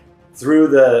like through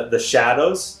the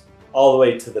shadows all the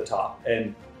way to the top.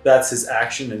 And that's his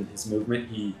action and his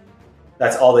movement.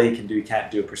 That's all that he can do. He can't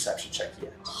do a perception check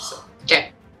yet. So.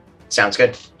 Okay, sounds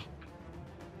good.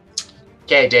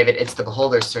 Okay, David, it's the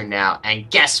Beholder's turn now. And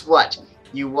guess what?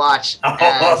 You watch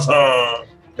as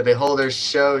the Beholder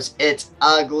shows its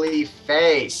ugly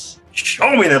face.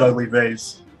 Show me that ugly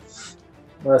face.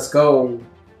 Let's go.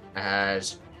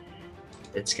 As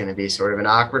it's going to be sort of an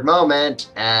awkward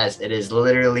moment, as it is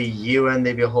literally you and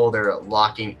the Beholder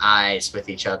locking eyes with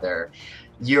each other.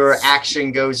 Your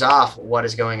action goes off. What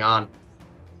is going on?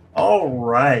 All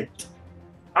right.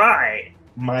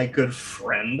 My good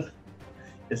friend.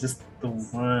 Is this the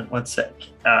one? One sec.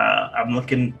 I'm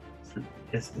looking.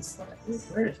 Is this?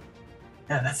 Where is it?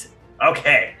 Yeah, that's it.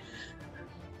 Okay.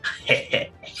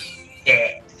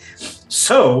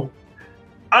 So,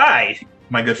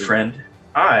 my good friend,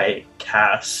 I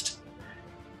cast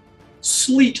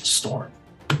Sleet Storm.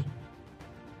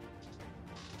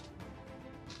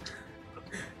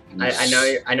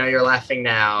 I know you're laughing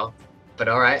now, but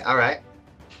all right.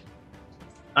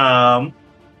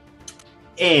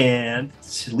 And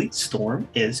Sleet Storm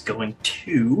is going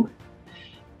to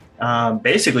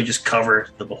basically just cover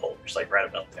the Beholders, like right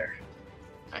about there.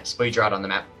 Nice. Will you draw it on the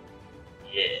map?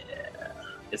 Yeah.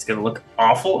 It's going to look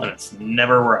awful, and it's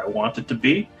never where I want it to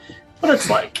be, but it's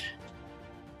like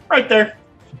right there.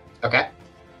 Okay.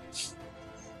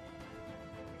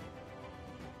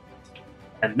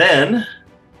 And then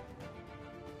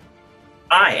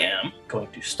I am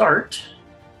going to start.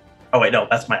 Oh, wait, no,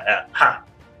 that's my.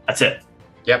 That's it.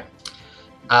 Yep.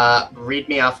 Read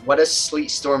me off. What does Sleet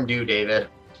Storm do, David?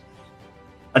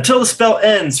 Until the spell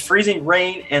ends, freezing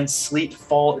rain and sleet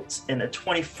fall in a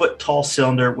 20-foot tall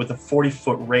cylinder with a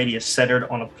 40-foot radius centered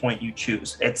on a point you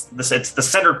choose. It's the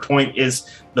center point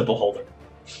is the Beholder.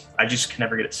 I just can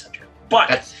never get it centered. But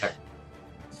That's fair.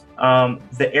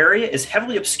 the area is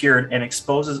heavily obscured and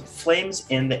exposes flames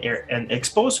in the air. An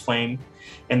exposed flame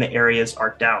in the areas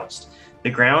are doused. The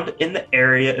ground in the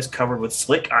area is covered with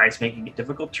slick ice, making it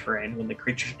difficult terrain. When the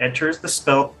creature enters the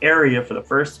spell area for the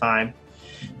first time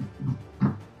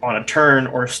on a turn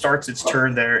or starts its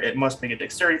turn there, it must make a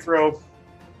dexterity throw.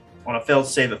 On a failed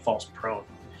save, it falls prone.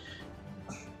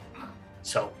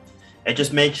 So it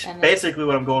just makes, basically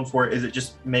what I'm going for is it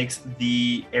just makes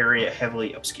the area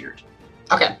heavily obscured.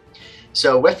 Okay.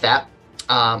 So with that,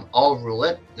 I'll rule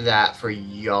it that for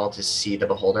y'all to see the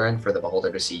Beholder and for the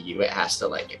Beholder to see you, it has to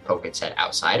like poke its head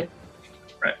outside.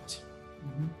 Right.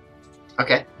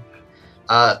 Okay.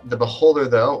 The Beholder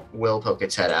though will poke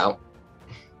its head out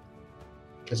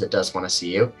because it does want to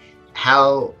see you.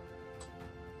 How?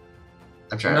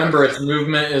 I'm trying. Remember, its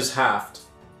movement is halved.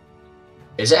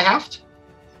 Is it halved?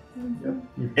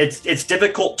 It's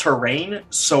difficult terrain,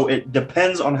 so it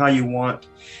depends on how you want.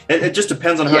 It just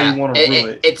depends on how you want to rule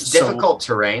it. It's difficult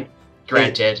terrain,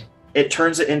 granted. It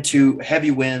turns it into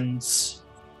heavy winds,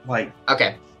 like.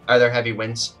 Okay. Are there heavy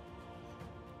winds?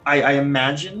 I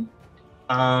imagine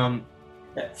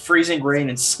that freezing rain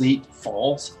and sleet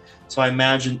falls, so I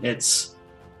imagine it's.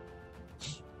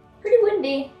 Pretty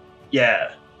windy.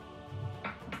 Yeah.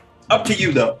 Up to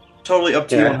you, though. Totally up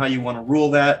to you on how you want to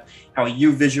rule that, how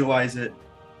you visualize it.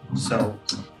 So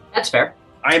that's fair.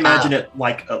 I imagine it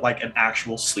like an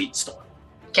actual sleet storm.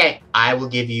 Okay, I will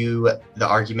give you the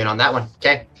argument on that one.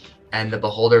 Okay, and the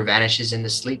Beholder vanishes in the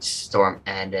sleet storm,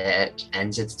 and it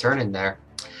ends its turn in there.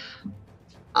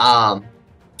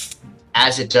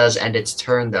 As it does end its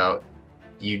turn, though,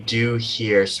 you do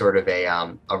hear sort of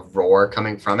a roar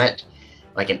coming from it,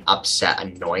 like an upset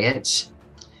annoyance.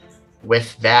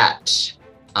 With that,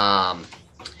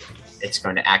 it's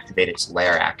going to activate its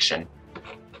lair action,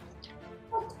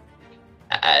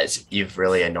 as you've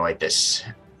really annoyed this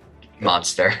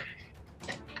monster.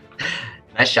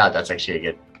 Nice shot. That's actually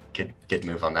a good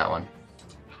move on that one.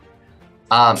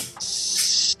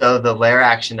 So the lair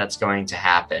action that's going to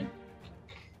happen.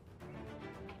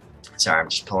 Sorry, I'm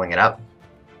just pulling it up.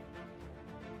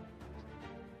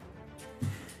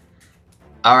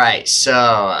 All right,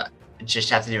 so just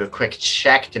have to do a quick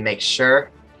check to make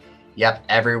sure. Yep,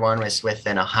 everyone was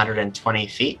within 120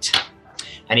 feet.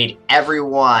 I need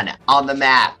everyone on the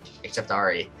map, except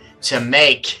Ari, to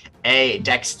make a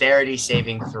dexterity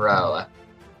saving throw.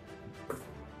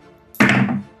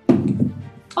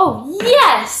 Oh,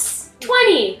 yes!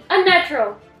 20!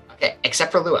 Unnatural. Okay,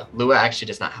 except for Lua. Lua actually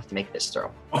does not have to make this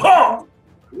throw. Oh!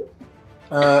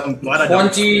 I'm glad I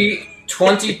don't.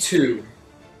 22.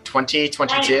 20,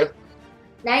 22.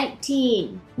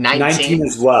 19. 19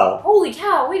 as well. Holy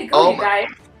cow! Way to go, Oh you my- guys.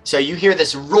 So you hear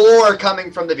this roar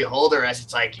coming from the beholder as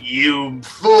it's like, you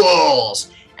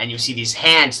fools! And you see these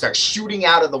hands start shooting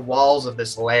out of the walls of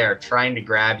this lair, trying to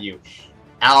grab you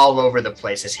all over the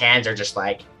place. His hands are just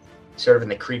like, sort of in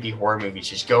the creepy horror movies,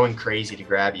 just going crazy to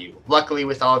grab you. Luckily,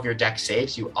 with all of your deck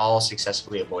saves, you all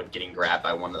successfully avoid getting grabbed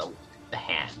by one of the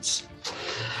hands.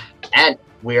 And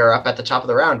we are up at the top of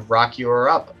the round. Rock, you are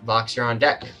up. Vox, you're on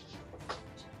deck.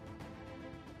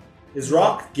 Is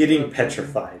Rock getting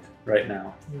petrified right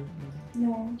now?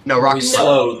 No. No, Rock He's is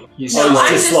slow. slowed. He's No, he's I'm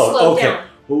just slow. slowed Okay. down.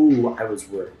 Ooh, I was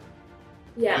worried.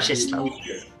 Yeah. He's just slow.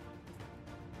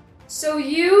 So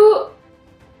you,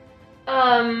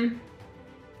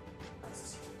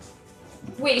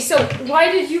 wait. So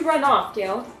why did you run off,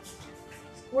 Gail?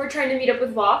 We're trying to meet up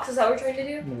with Vox. Is that what we're trying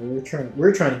to do? No,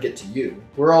 we're trying to get to you.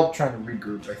 We're all trying to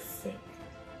regroup, I think.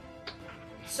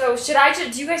 So should I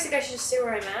just? Do you guys think I should just stay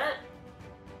where I'm at?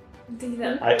 I'm thinking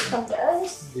that. Come to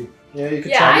us. Yeah, you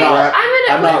could Yeah, try to wrap.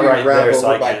 I'm not right wrap there, so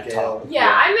over I by can't Gale. talk. Yeah,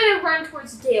 I'm gonna run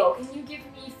towards Gale. Can you give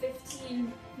me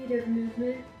 15 feet of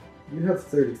movement? You have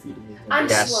 30 feet of movement. I'm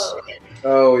Yes. slow.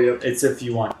 Oh, yep. It's if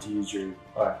you want to use your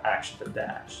action to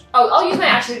dash. Oh, I'll use my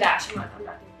action dash. I'm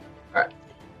not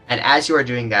And as you are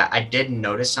doing that, I did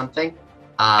notice something.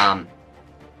 Now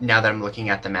that I'm looking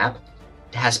at the map,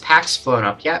 has Pax flown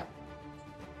up yet?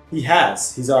 He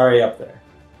has. He's already up there.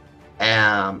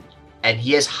 And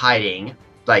he is hiding.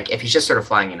 Like if he's just sort of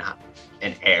flying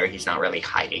in air, he's not really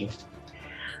hiding.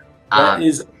 That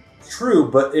is true,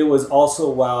 but it was also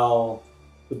while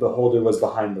the beholder was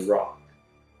behind the rock.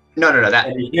 No. That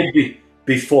And he hid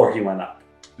before he went up.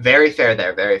 very fair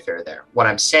there. Very fair there. What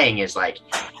I'm saying is like,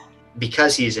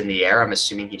 because he's in the air, I'm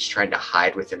assuming he's trying to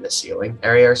hide within the ceiling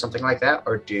area or something like that.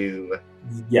 Or do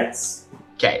Yes.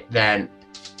 okay, then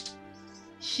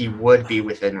he would be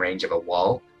within range of a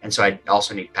wall, and so I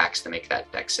also need Pax to make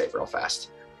that deck save real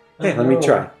fast. Okay, let me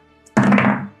try.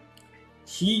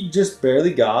 He just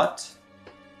barely got.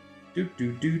 Do.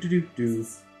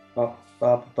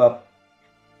 Up.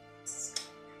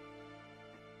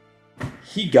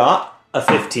 He got a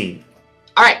 15.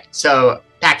 All right, so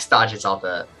Pax dodges all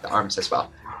the arms as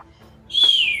well.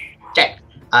 Okay,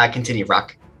 continue,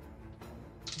 Rock.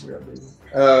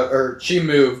 Or she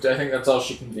moved. I think that's all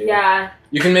she can do. Yeah.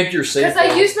 You can make your save. Because I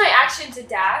though. used my action to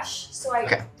dash, so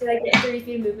Okay. did I get 30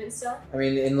 feet of movement still? I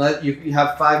mean, unless you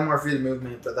have 5 more feet of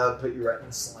movement, but that would put you right in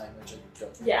the slam, which I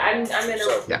jump. Yeah, I'm gonna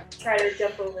So, Yeah. try to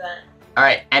jump over that. All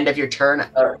right, end of your turn.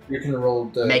 you can roll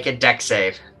the Make a deck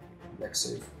save. deck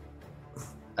save.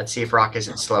 Let's see if Rock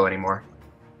isn't slow anymore.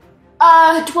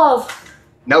 12.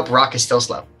 Nope, Rock is still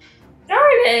slow. Darn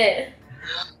it.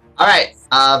 All right,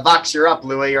 Vox, you're up.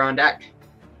 Lua, you're on deck.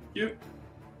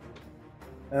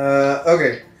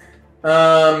 Okay.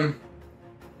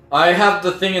 I have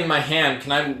the thing in my hand.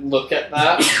 Can I look at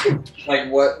that? Like,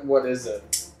 what is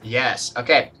it? Yes.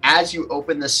 Okay. As you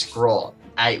open the scroll,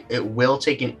 it will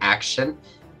take an action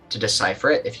to decipher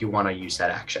it if you want to use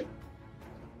that action.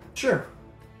 Sure.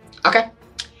 Okay.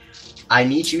 I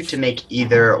need you to make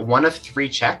either one of 3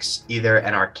 checks, either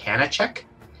an Arcana check,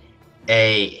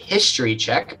 a History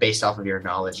check based off of your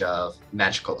knowledge of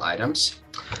magical items.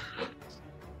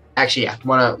 Actually,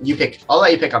 yeah. You pick. I'll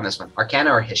let you pick on this one: Arcana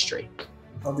or History,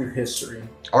 I'll do history.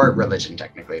 or Religion,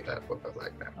 technically, but we'll go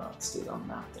like that. Let's do it on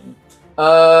that thing.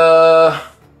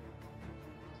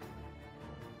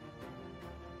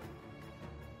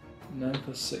 9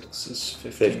 plus 6 is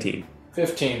 15.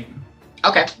 15.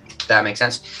 Okay, that makes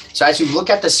sense. So as you look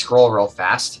at the scroll real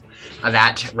fast,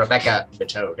 that Rebecca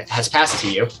Betode has passed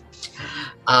to you,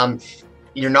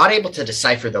 you're not able to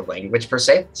decipher the language per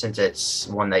se, since it's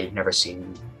one that you've never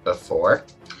seen before.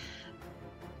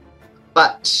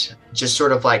 But just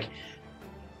sort of like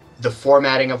the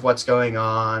formatting of what's going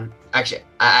on. Actually,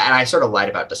 I sort of lied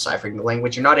about deciphering the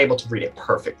language. You're not able to read it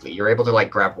perfectly. You're able to like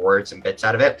grab words and bits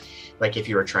out of it, like if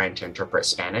you were trying to interpret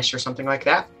Spanish or something like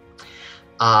that.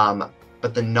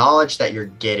 But the knowledge that you're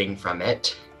getting from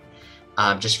it,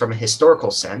 just from a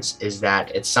historical sense, is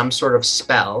that it's some sort of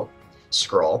spell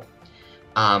scroll,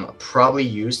 probably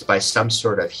used by some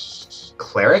sort of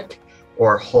cleric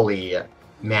or holy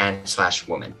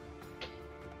man/woman.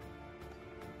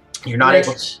 You're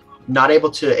not able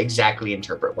to exactly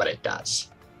interpret what it does.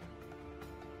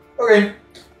 Okay.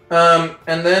 And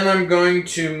then I'm going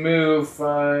to move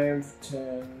 5,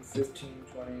 10, 15,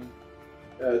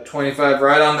 20, 25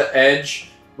 right on the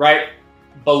edge, right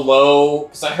below.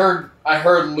 Because I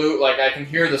heard loot, like I can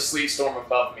hear the sleet storm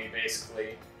above me,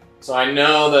 basically. So I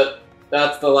know that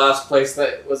that's the last place that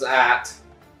it was at.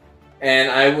 And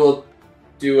I will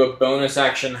do a bonus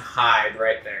action hide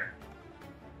right there.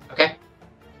 Okay.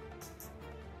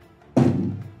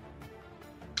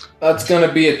 That's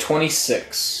gonna be a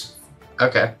 26.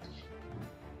 Okay.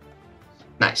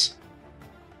 Nice.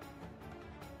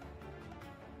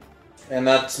 And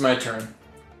that's my turn.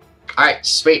 All right,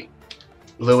 sweet.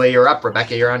 Louis, you're up.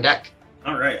 Rebecca, you're on deck.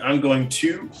 All right, I'm going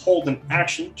to hold an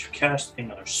action to cast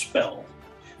another spell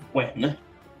when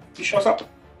he shows up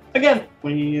again.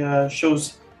 When he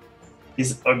shows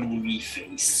his ugly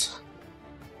face.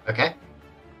 Okay.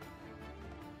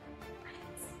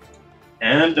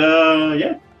 And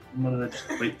yeah, I'm gonna just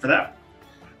wait for that.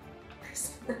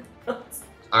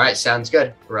 All right, sounds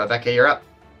good. Rebecca, you're up.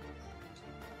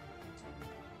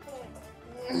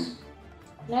 Can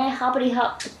I hoppity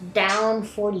hop down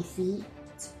 40 feet?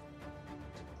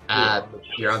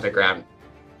 You're on the ground.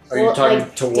 Are you talking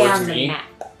towards down me? the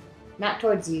map. Not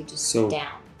towards you, just So-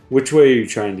 down. Which way are you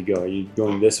trying to go? Are you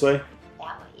going this way?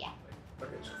 That way, yeah.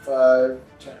 Okay, so 5,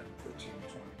 10, 15,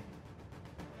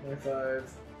 20,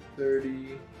 25,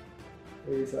 30,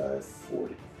 35,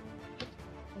 40.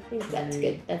 I think that's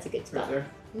good. That's a good Right spot. there.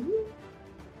 Mhm.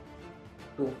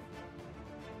 Cool.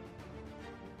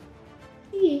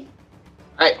 Yeah.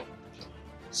 All right.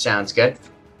 Sounds good.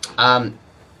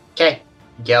 Okay.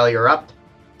 Gail, you're up.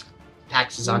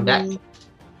 Pax is on deck.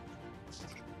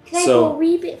 Can I So- go a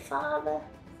wee bit farther?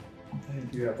 I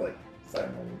think you have like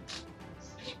 5 more.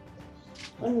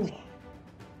 One more.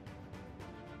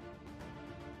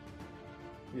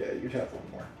 Yeah, you'd have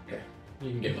one more. Okay.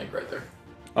 You can get like right there.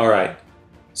 All right.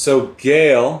 So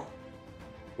Gale,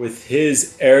 with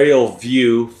his aerial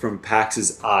view from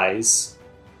Pax's eyes,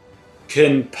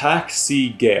 can Pax see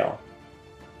Gale?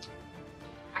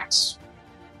 Pax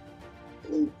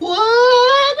would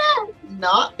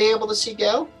not be able to see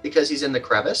Gail because he's in the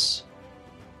crevice.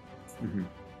 Mhm.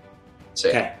 So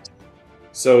yeah. Okay.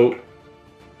 So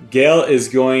Gale is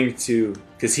going to,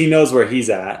 because he knows where he's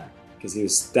at, because he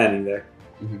was standing there,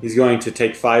 Mhm. he's going to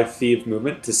take 5 feet of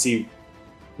movement to see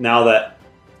now that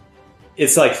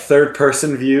it's like third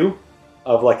person view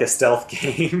of like a stealth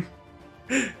game.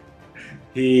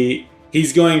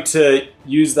 He's going to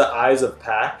use the eyes of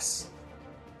Pax.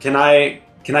 Can I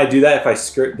do that if I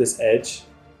skirt this edge?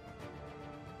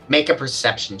 Make a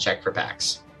perception check for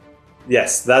Pax.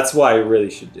 Yes, that's what I really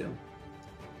should do.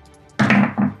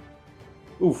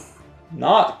 Oof,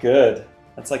 not good.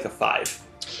 That's like a 5.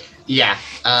 Yeah.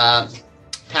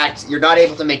 Pax, you're not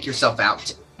able to make yourself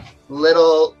out.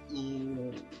 Little.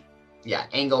 Yeah,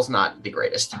 angle's not the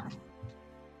greatest.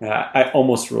 I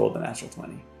almost rolled a natural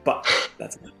 20, but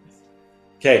that's it.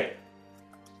 Okay.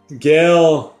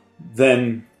 Gale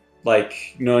then,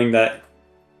 like, knowing that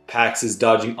Pax is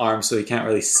dodging arms so he can't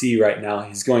really see right now,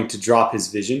 he's going to drop his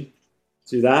vision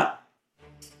through that,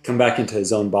 come back into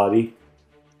his own body.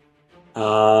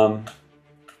 And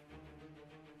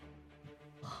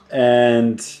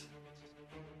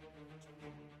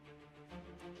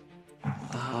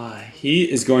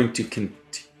he is going to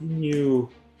continue.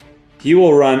 He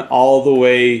will run all the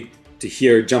way to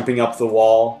here, jumping up the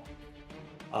wall,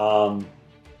 and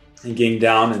getting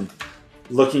down and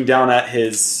looking down at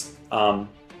his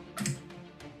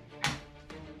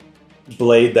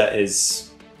blade that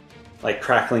is like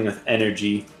crackling with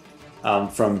energy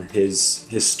from his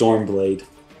storm blade,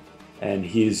 and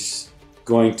he's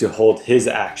going to hold his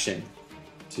action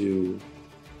to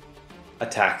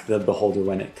attack the beholder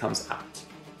when it comes out.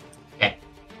 Okay.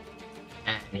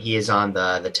 And he is on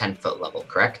the 10-foot level,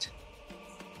 correct?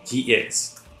 He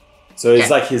is. So it's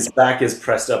Okay. like his back is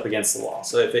pressed up against the wall.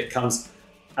 So if it comes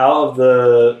out of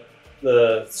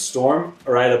the storm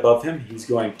right above him, he's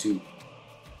going to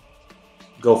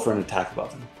go for an attack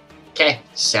above him. Okay,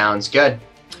 sounds good.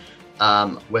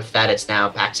 With that, it's now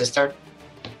Pax's turn.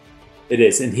 It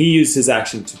is, and he used his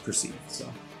action to perceive. So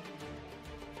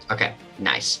Okay,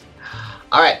 nice.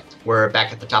 All right, we're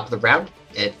back at the top of the round.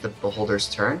 It's the beholder's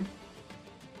turn.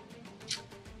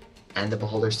 And the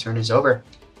beholder's turn is over.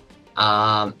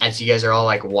 As you guys are all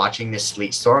like watching this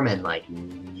sleet storm and like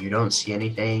you don't see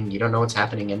anything, you don't know what's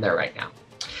happening in there right now.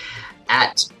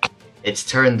 At its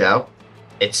turn though,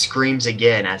 it screams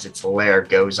again as its lair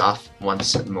goes off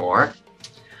once more.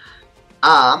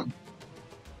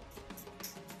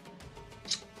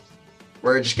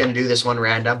 We're just gonna do this one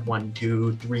random. 1,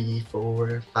 2, 3,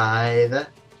 4, 5.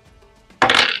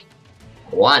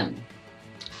 1.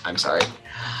 I'm sorry.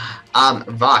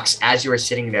 Vox, as you are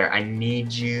sitting there, I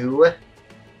need you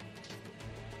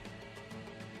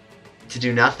to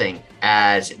do nothing,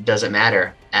 as it doesn't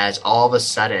matter, as all of a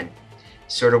sudden,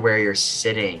 sort of where you're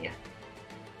sitting,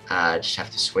 just have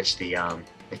to switch the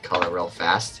color real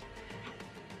fast.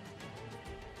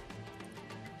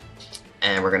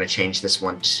 And we're going to change this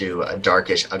one to a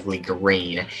darkish, ugly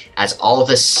green, as all of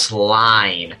this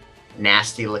slime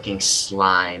nasty looking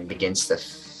slime begins to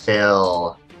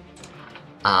fill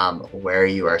where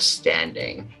you are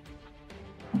standing.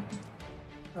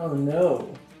 Oh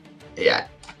no. Yeah,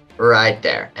 right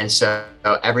there. And so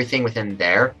everything within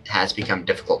there has become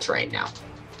difficult terrain now.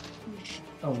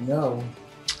 Oh no.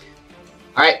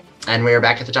 All right, and we are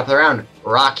back at the top of the round.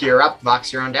 Rock, you're up.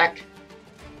 Vox, you're on deck.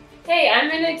 Okay, I'm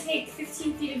gonna take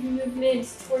 15 feet of movement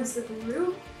towards the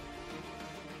group.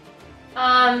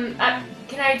 Can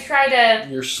I try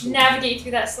to navigate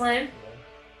through that slime?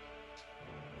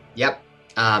 Yep.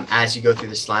 As you go through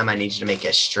the slime, I need you to make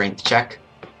a strength check.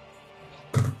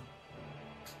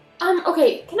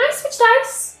 Okay, can I switch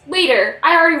dice? Later.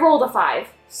 I already rolled a 5,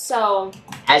 so...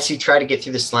 As you try to get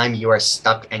through the slime, you are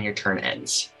stuck and your turn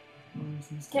ends.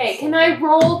 Okay, can I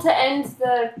roll to end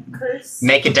the curse?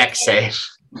 Make a dex save.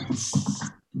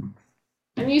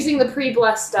 I'm using the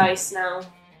pre-blessed dice now.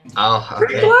 Oh,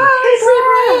 okay.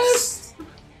 Pre-blessed!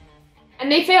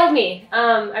 And they failed me.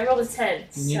 I rolled a 10.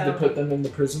 You need to put them in the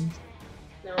prison?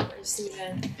 No, I just need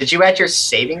to... Did you add your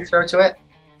saving throw to it?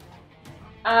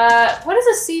 What is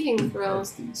a saving throw?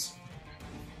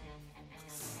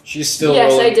 She's still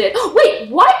Yes, rolling. I did. Wait,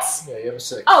 what? Yeah, you have a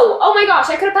 6. Oh my gosh,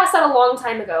 I could have passed that a long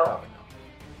time ago. Probably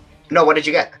not. No, what did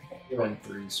you get? You're in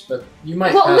 3s, but you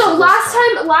might Well, pass no,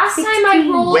 it last time I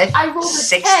rolled With I rolled a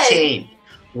 16.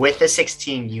 With the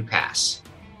 16, you pass.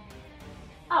 10.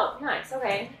 Oh, nice,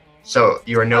 okay. So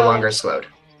you are no Oh. longer slowed.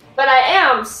 But I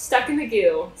am stuck in the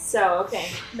goo, so okay,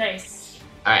 nice.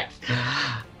 All right.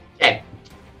 Okay.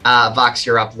 Vox,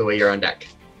 you're up the way you're on deck.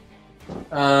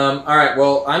 Alright,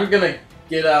 well, I'm gonna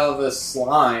get out of this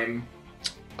slime.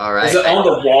 All right. Is it on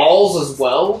the walls as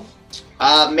well?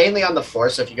 Mainly on the floor,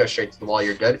 so if you go straight to the wall,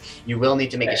 you're good. You will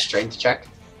need to make a Okay. strength check.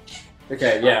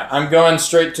 Okay, yeah, I'm going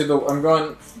straight to I'm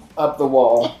going up the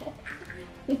wall.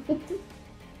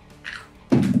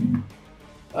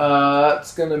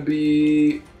 It's gonna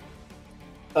be,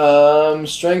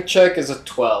 strength check is a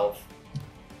 12.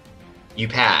 You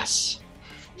pass.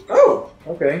 Oh,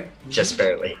 okay. Just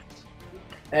barely.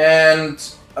 And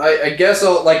I guess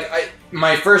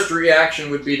my first reaction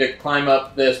would be to climb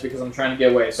up this because I'm trying to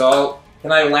get away. So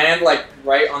can I land like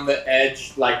right on the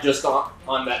edge, like just on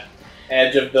the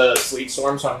edge of the sleet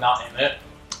storm, so I'm not in it?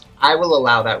 I will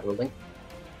allow that ruling.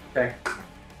 Okay.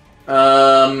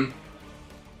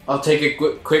 I'll take a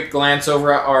quick glance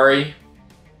over at Ari,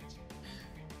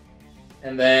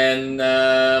 and then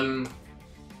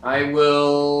I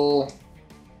will.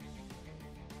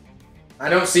 I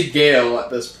don't see Gale at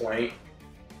this point.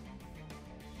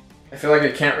 I feel like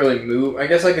I can't really move. I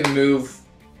guess I can move.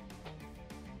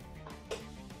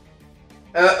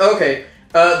 Okay.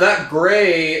 That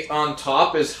gray on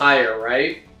top is higher,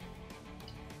 right?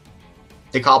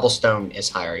 The cobblestone is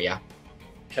higher, yeah.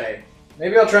 Okay.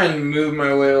 Maybe I'll try and move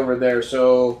my way over there.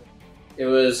 So it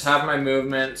was half my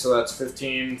movement, so that's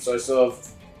 15. So I still have.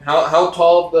 How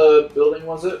tall of the building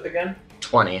was it again?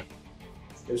 20.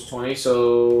 It was 20,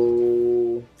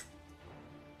 so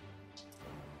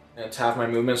it's half my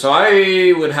movement. So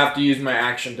I would have to use my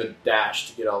action to dash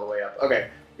to get all the way up. Okay,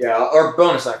 yeah, or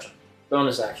bonus action.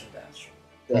 Bonus action dash.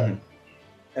 Mhm.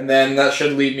 And then that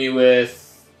should leave me with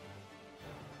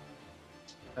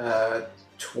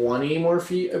 20 more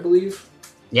feet, I believe.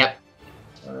 Yep.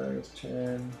 5,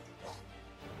 10.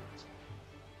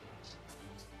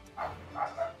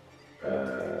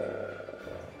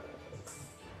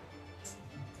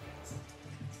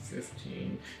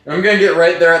 15. I'm gonna get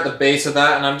right there at the base of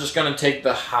that, and I'm just gonna take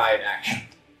the hide action.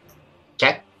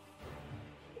 Okay.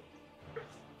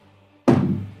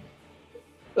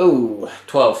 Oh,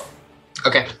 12.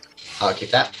 Okay. I'll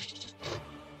keep that.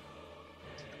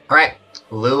 All right.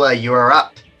 Lua, you are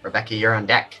up. Rebecca, you're on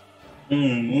deck.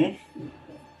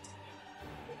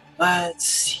 Let's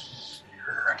see.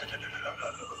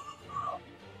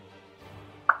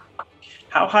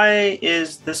 How high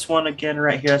is this one again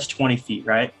right here? That's 20 feet,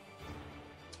 right?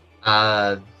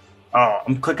 Uh, Oh,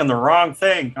 I'm clicking the wrong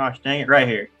thing. Gosh dang it, right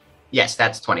here. yes,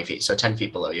 that's 20 feet, so 10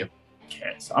 feet below you.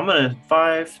 Okay, so I'm going to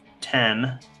 5,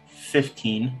 10,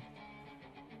 15,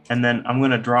 and then I'm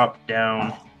going to drop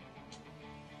down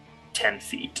 10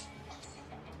 feet.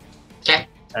 Okay.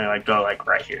 And I go like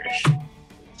right here.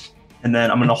 And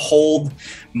then I'm going to hold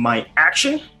my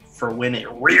action for when it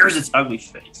rears its ugly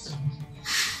face.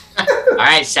 All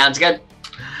right, sounds good.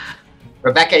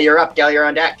 Rebecca, you're up. Gal, you're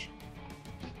on deck.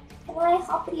 Can I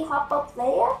hoppity hop up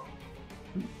there?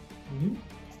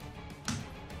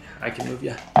 I can move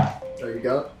you. There you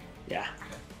go. Yeah.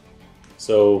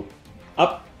 So,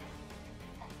 up.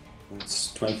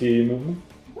 That's 20 feet of movement.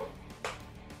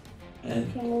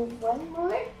 And Can I move one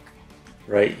more?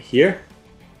 right here.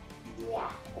 Yeah.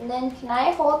 And then can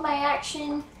I hold my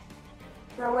action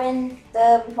for when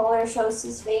the beholder shows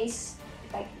his face?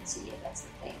 If I can see it, that's the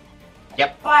thing.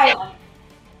 Yep. Bite.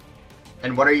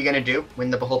 And what are you gonna do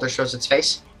when the beholder shows its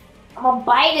face? I'm gonna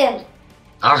bite him.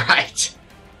 All right.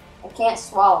 I can't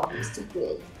swallow. He's too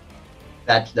big.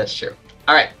 That's true.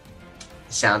 All right.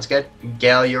 Sounds good.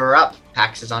 Gale, you're up.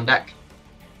 Pax is on deck.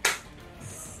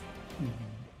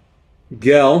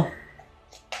 Gel,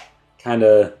 kind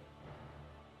of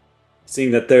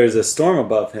seeing that there's a storm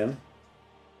above him,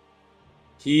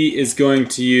 he is going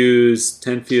to use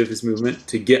 10 feet of his movement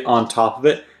to get on top of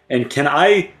it. And can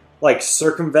I, like,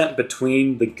 circumvent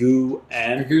between the goo The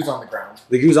and... goo's on the ground.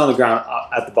 The goo's on the ground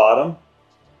at the bottom?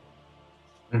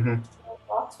 Mm-hmm.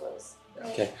 Box was.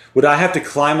 Okay. Would I have to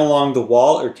climb along the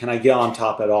wall, or can I get on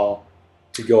top at all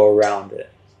to go around it?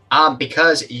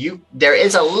 Because there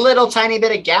is a little tiny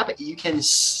bit of gap, you can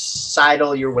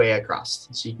sidle your way across,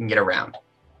 so you can get around.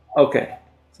 Okay.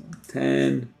 So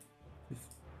 10,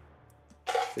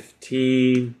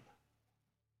 15,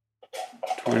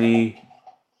 20,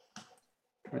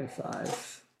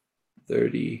 25,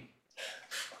 30.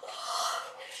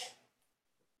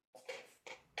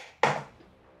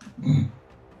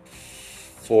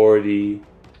 $40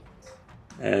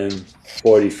 and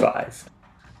 $45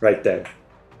 right there.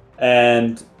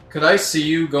 And Could I see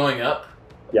you going up?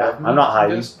 yeah, above me, I'm not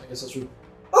hiding. I guess that's true.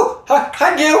 Oh,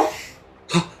 hi, Gil.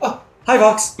 Oh, hi,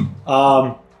 Vox.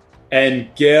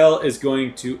 And Gale is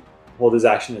going to hold his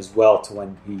action as well to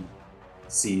when he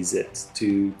sees it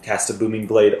to cast a booming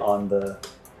blade on the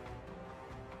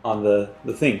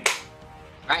thing.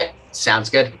 All right, sounds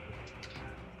good.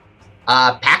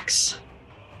 Pax.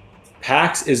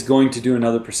 Pax is going to do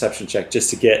another perception check just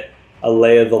to get a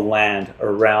lay of the land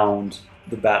around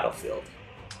the battlefield.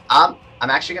 I'm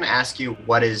actually going to ask you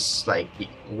what is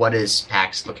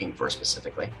Pax looking for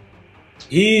specifically?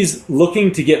 He's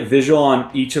looking to get visual on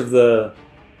each of the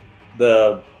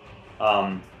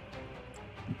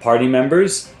party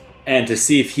members and to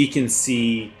see if he can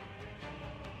see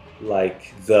where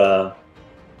the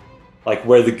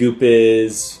goop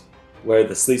is, where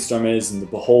the sleet storm is, and the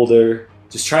beholder.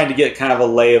 Just trying to get kind of a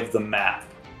lay of the map.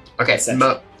 Okay,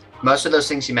 most of those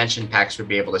things you mentioned, Pax would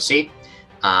be able to see.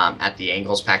 At the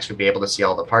angles, Pax would be able to see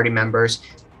all the party members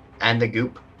and the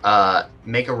goop.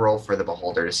 Make a roll for the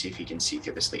beholder to see if he can see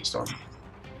through the sleet storm.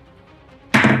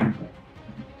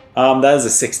 That is a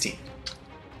 16.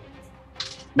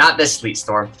 Not this sleet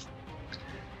storm.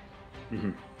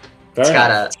 Mm-hmm.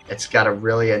 It's got a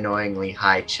really annoyingly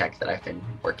high check that I've been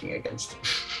working against.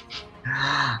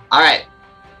 All right.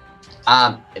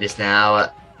 It is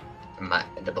now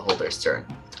the beholder's turn.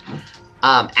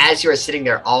 As you are sitting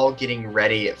there, all getting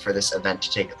ready for this event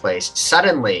to take place,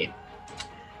 suddenly,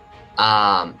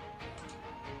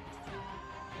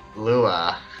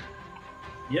 Lua,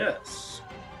 Yes.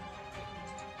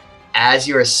 as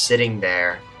you are sitting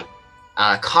there,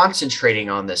 concentrating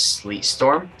on this sleet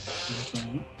storm,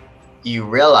 you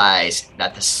realize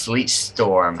that the sleet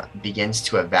storm begins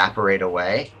to evaporate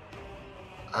away.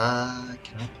 Can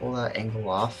I pull that angle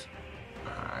off?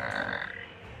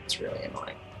 It's really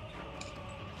annoying.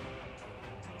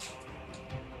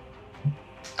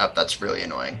 Oh, that's really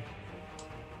annoying.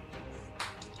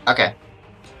 Okay.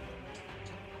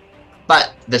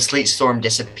 But the sleet storm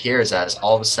disappears as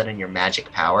all of a sudden your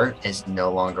magic power is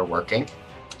no longer working.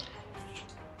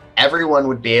 Everyone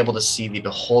would be able to see the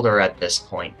beholder at this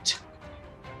point,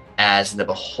 as the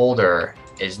beholder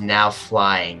is now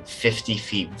flying 50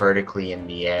 feet vertically in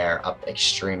the air up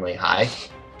extremely high,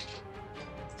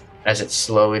 as it's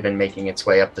slowly been making its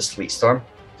way up the sleet storm.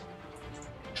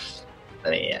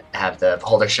 Let me have the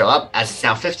beholder show up. As it's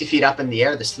now 50 feet up in the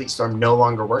air, the sleet storm no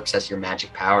longer works as your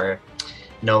magic power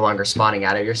no longer spawning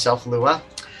out of yourself, Lua.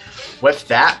 With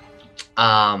that,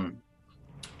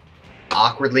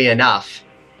 awkwardly enough,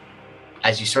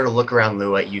 as you sort of look around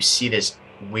Lua, you see this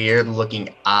weird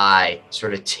looking eye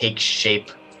sort of take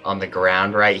shape on the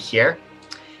ground right here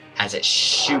as it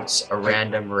shoots a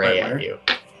random ray at you.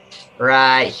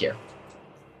 Right here.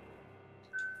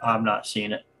 I'm not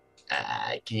seeing it.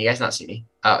 Can you guys not see me?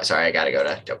 Oh, sorry, I gotta go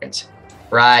to tokens.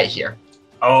 Right here.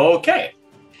 Okay.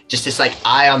 Just this like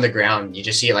eye on the ground. You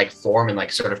just see it like form and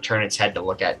like sort of turn its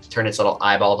little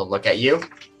eyeball to look at you.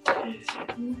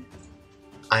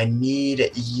 I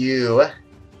need you.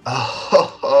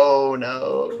 Oh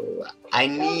no. I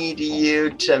need you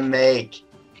to make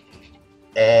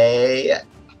a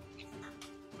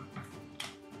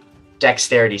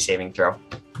dexterity saving throw.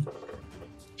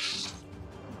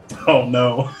 Oh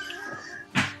no.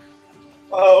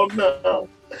 Oh no.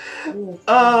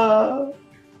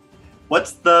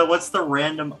 What's the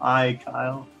random eye,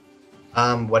 Kyle?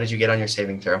 What did you get on your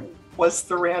saving throw? What's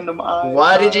the random eye?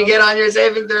 What did you get on your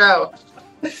saving throw?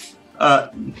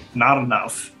 Not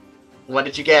enough. What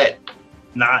did you get?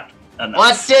 Not enough.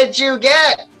 What did you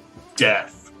get?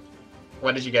 Death.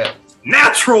 What did you get?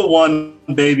 Natural 1,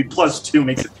 baby. +2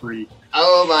 makes it 3.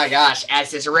 Oh my gosh,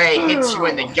 as this ray hits you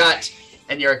in the gut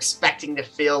and you're expecting to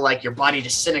feel like your body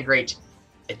disintegrate,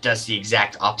 it does the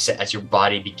exact opposite as your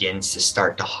body begins to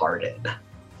start to harden.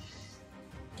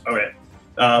 Okay.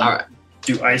 All right.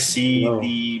 Do I see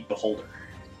the beholder?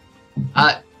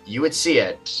 You would see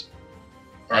it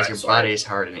All as right, your sorry. body is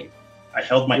hardening. I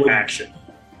held my action.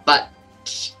 But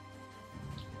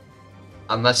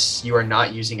unless you are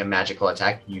not using a magical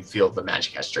attack, you feel the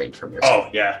magic has drained from your Oh,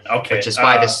 yeah. Okay. which is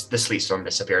why the sleet storm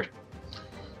disappeared.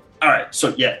 All right.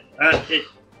 So, yeah. Okay.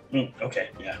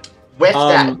 Yeah. With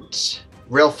that,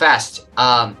 real fast,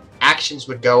 actions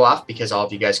would go off because all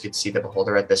of you guys could see the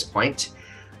beholder at this point.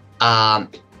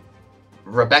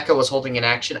 Rebecca was holding an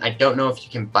action. I don't know if you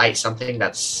can bite something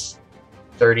that's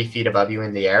 30 feet above you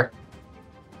in the air.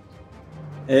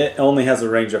 It only has a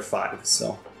range of 5,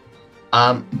 so.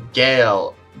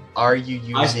 Gale, are you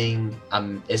using,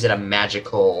 is it a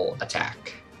magical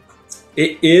attack?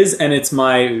 It is, and it's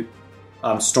my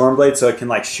Stormblade, so it can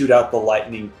like shoot out the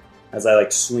lightning as I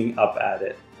like swing up at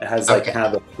it. It has like Okay.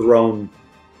 kind of a thrown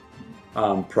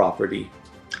property.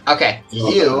 Okay,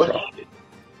 you,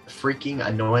 freaking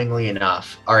annoyingly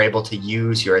enough, are able to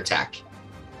use your attack.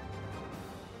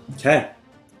 Okay.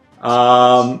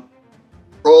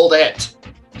 Rolled it.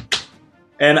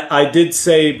 And I did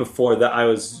say before that I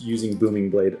was using Booming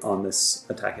Blade on this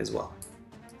attack as well.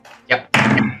 Yep.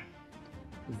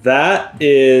 That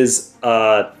is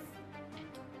a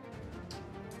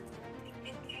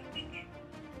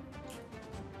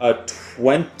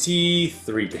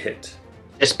 23 to hit.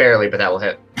 Just barely, but that will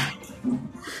hit.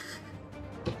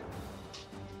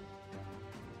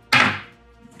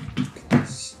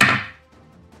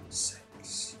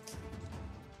 Six.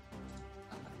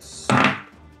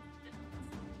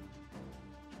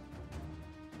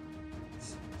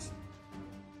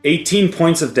 18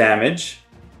 points of damage.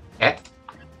 Okay.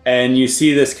 And you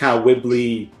see this kind of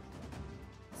wibbly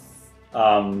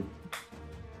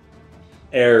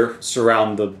air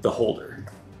surround the holder.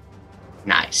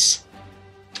 Nice.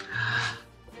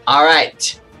 All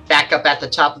right. Back up at the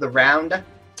top of the round.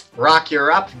 Rock,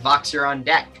 you're up. Vox, you're on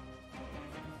deck.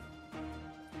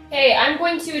 Hey, I'm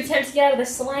going to attempt to get out of the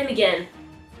slime again.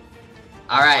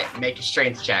 All right. Make a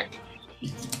strength check.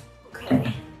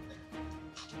 Okay.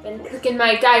 Been cooking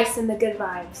my dice and the good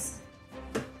vibes.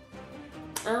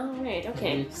 Alright,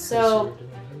 okay. So,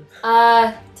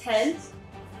 10?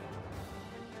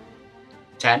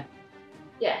 10.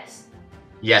 Yes.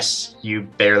 Yes, you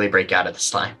barely break out of the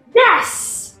slime.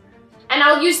 Yes! And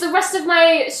I'll use the rest of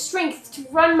my strength to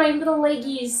run my little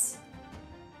leggies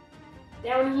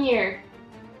down here.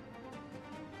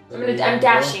 I'm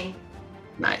dashing.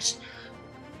 Nice.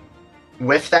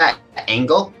 With that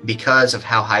angle, because of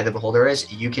how high the beholder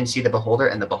is, you can see the beholder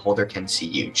and the beholder can see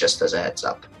you, just as a heads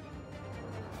up.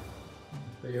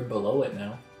 But you're below it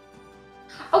now.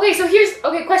 Okay, so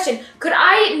question. Could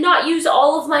I not use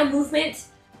all of my movement?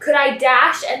 Could I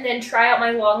dash and then try out my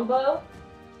longbow?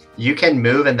 You can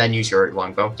move and then use your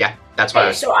longbow. Yeah, that's why I Okay,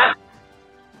 was... so I'm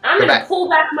Go gonna back. pull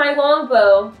back my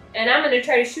longbow and I'm gonna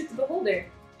try to shoot the beholder.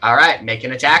 All right, make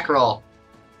an attack roll.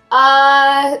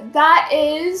 That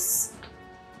is...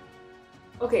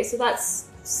 Okay, so that's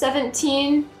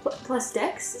 17 plus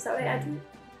dex, is that what I add to it?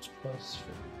 Plus,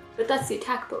 But that's the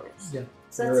attack bonus. Yeah.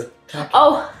 So you're that's... attacking.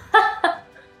 Oh!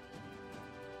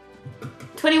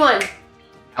 21. That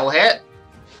will hit.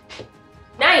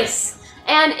 Nice!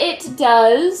 And it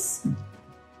does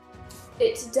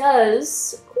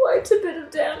quite a bit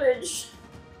of damage.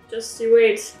 Just you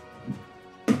wait.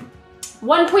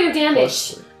 1 point of damage.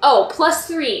 Plus 3. Oh, plus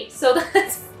 3. So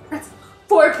that's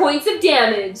 4 points of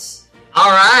damage. All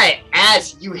right,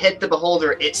 as you hit the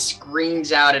beholder, it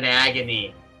screams out in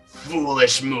agony.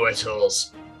 Foolish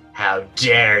mortals, how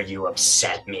dare you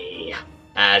upset me?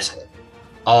 As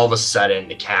all of a sudden,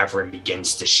 the cavern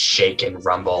begins to shake and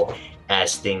rumble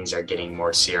as things are getting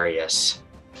more serious.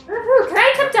 Woohoo, can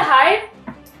I attempt to hide?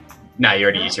 No, you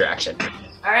already used your action.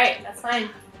 Alright, that's fine.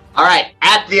 All right,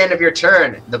 at the end of your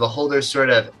turn, the beholder sort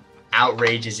of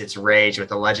outrages its rage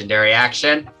with a legendary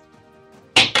action.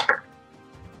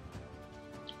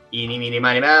 Eeny, meeny,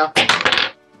 miny, moe.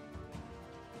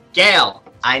 Gale,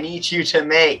 I need you to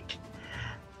make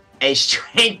a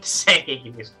strength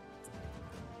save.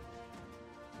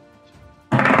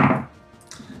 That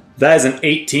is an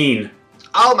 18.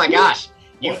 Oh my gosh.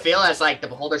 You feel as like the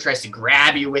beholder tries to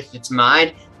grab you with its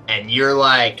mind, and you're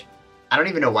like I don't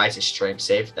even know why it's a strength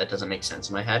save. That doesn't make sense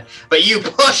in my head. But you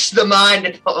push the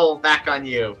mind pull back on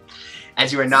you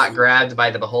as you are not grabbed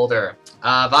by the beholder.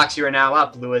 Vox, you are now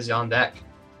up. Lua is on deck.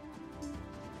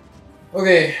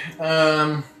 Okay,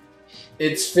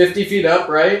 it's 50 feet up,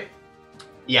 right?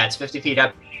 Yeah, it's 50 feet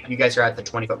up. You guys are at the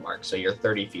 20-foot mark, so you're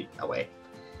 30 feet away.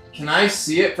 Can I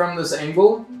see it from this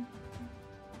angle?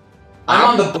 I'm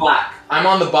on the black. I'm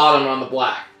on the bottom on the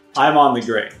black. I'm on the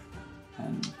gray.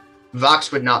 And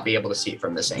Vox would not be able to see it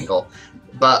from this angle,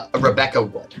 but Rebecca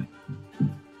would.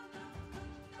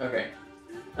 Okay.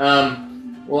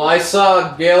 Well, I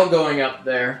saw Gale going up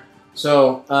there,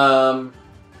 so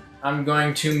I'm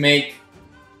going to make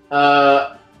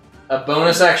a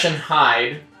bonus action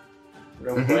hide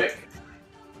real quick.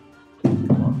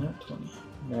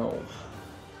 No.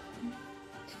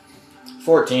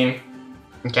 14.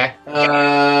 Okay.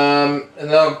 And then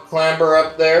I'll clamber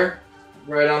up there,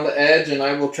 right on the edge, and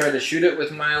I will try to shoot it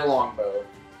with my longbow.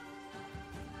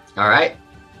 All right.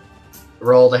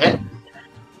 Roll the hit.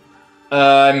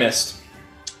 I missed.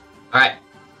 All right.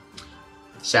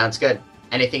 Sounds good.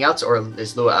 Anything else, or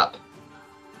is Lua up?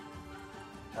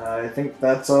 I think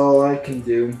that's all I can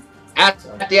do.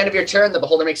 At the end of your turn, the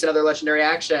beholder makes another legendary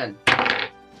action.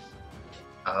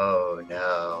 Oh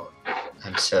no.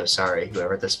 I'm so sorry,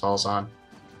 whoever this falls on.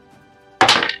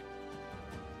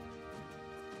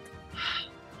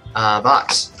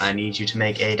 Vox, I need you to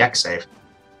make a dex save.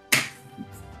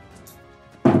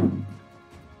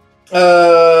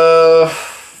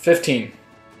 15.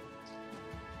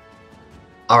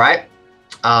 Alright.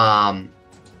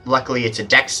 Luckily it's a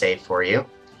dex save for you.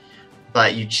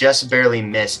 But you just barely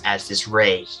miss as this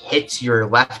ray hits your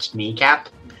left kneecap,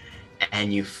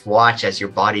 and you watch as your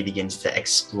body begins to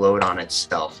explode on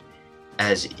itself.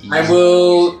 As you... I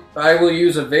will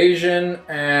use evasion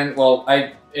and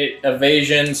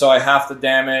evasion, so I half the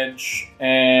damage,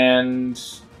 and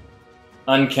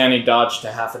uncanny dodge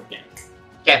to half again.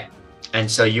 Okay,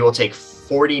 and so you will take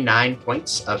 49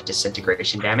 points of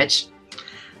disintegration damage.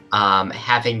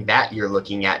 Having that, you're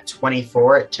looking at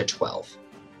 24 to 12.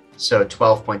 So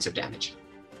 12 points of damage.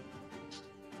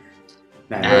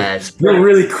 Man, you're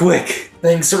really quick.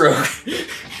 Thanks, Rogue.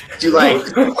 Do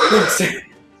like...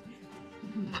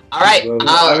 All right.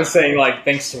 I was saying,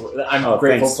 thanks to... I'm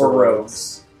grateful for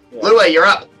rogues. Yeah. Lua, you're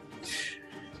up.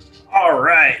 All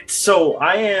right. So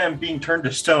I am being turned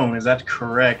to stone. Is that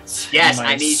correct? Yes,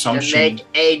 I need you to make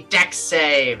a dex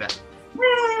save.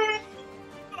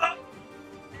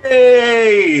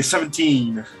 Hey,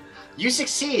 17. You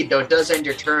succeed, though it does end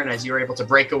your turn as you are able to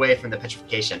break away from the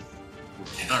petrification.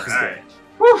 All right.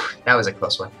 Whew, that was a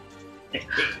close one.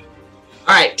 All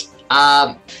right.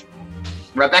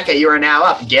 Rebecca, you are now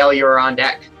up. Gale, you are on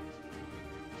deck.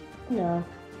 No.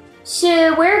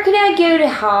 So where can I go to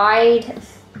hide?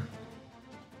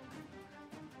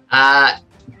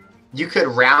 You could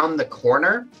round the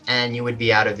corner, and you would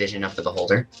be out of vision of the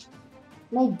beholder.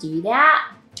 Can I do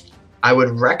that? I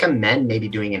would recommend maybe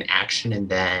doing an action and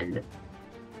then,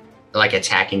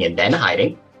 attacking and then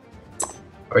hiding.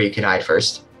 Or you could hide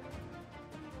first.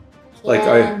 What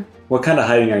kind of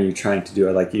hiding are you trying to do?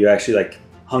 Are you actually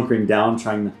hunkering down,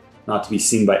 trying not to be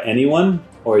seen by anyone,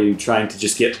 or are you trying to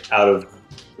just get out of?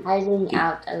 Hiding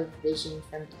out of vision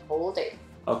from the beholder.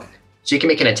 Okay. So you can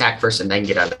make an attack first and then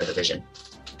get out of the vision.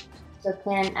 So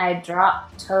can I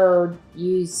drop Toad,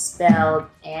 use spell,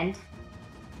 and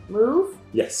move?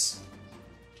 Yes.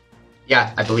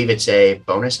 Yeah, I believe it's a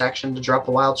bonus action to drop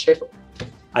a wild shape.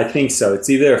 I think so. It's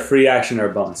either a free action or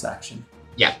a bonus action.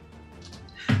 Yeah.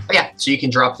 Oh, yeah, so you can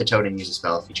drop the toad and use a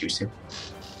spell if you choose to.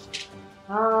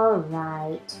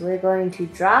 Alright, we're going to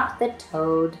drop the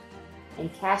Toad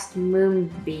and cast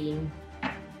Moonbeam.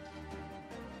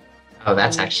 Oh,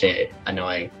 that's actually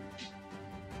annoying.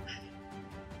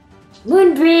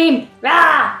 Moonbeam!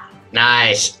 Ah!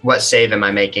 Nice. What save am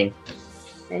I making?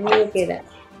 Let me look it up.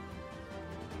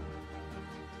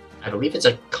 I believe it's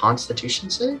a Constitution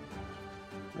save?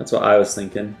 That's what I was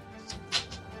thinking.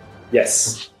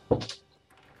 Yes.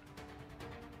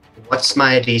 What's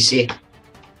my DC?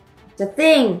 The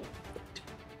thing!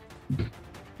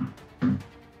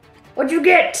 What'd you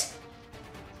get?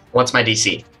 What's my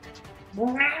DC?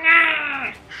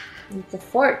 It's a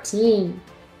 14.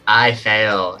 I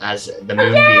fail as the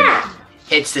moonbeam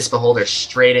hits this beholder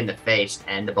straight in the face,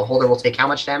 and the beholder will take how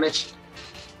much damage?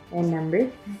 A number.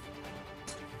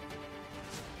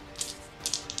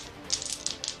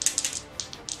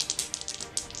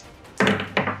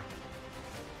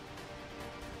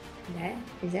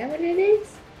 Is that what it is?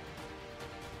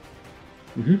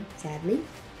 Mm-hmm. Sadly.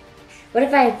 What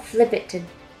if I flip it to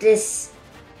this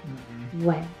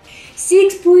one?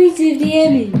 6 points of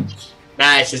damage.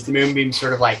 Nice, as the moonbeam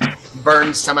sort of like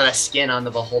burns some of the skin on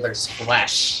the beholder's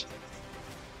flesh.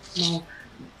 No.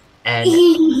 And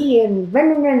And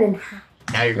run.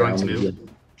 now you're going to move.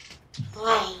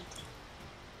 Hide.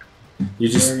 You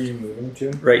just Where are you moving to?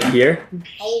 right here, I'm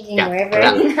hiding Yeah, wherever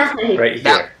I can hide. right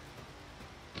That- here.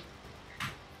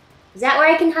 Is that where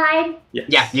I can hide?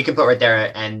 Yeah, you can put right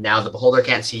there, and now the beholder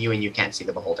can't see you, and you can't see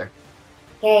the beholder.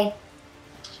 Okay.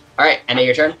 All right, end of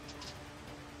your turn.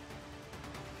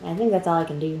 I think that's all I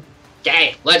can do.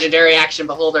 Okay, legendary action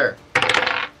beholder.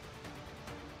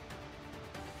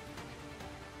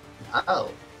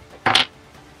 Oh.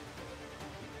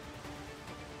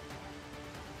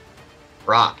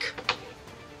 Rock,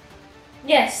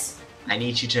 Yes. I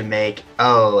need you to make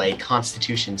a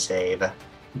Constitution save.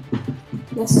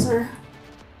 Yes, sir.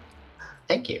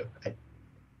 Thank you. Let's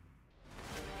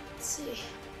see.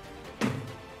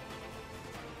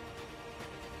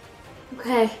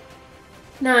 Okay.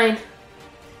 9.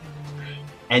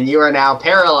 And you are now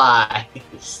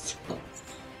paralyzed.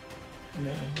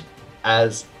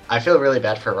 As I feel really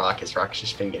bad for Rock, as Rock's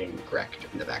just been getting wrecked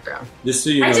in the background. Just so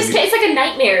you know, It's like a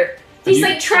nightmare. He's You-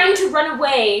 like trying to run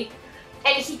away,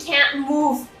 and he can't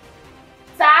move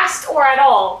fast or at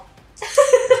all.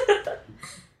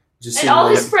 just so And you all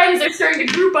know, his friends are starting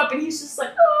to group up, and he's just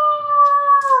like,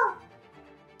 ah!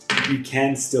 you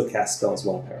can still cast spells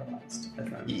while paralyzed. I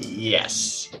don't know.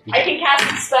 Yes. You I can- can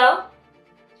cast a spell.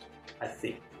 I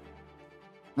think.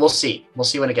 We'll see. We'll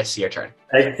see when it gets to your turn.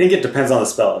 I think it depends on the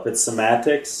spell. If it's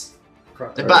semantics,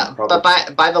 But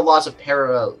by the laws of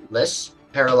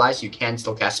paralyze, you can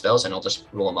still cast spells, and I'll just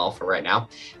rule them all for right now.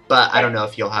 But I don't know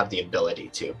if you'll have the ability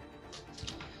to.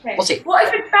 Okay. We'll see. Well,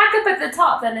 if it's back up at the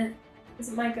top, then is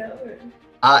it my go?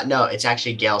 Or... No, it's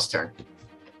actually Gale's turn.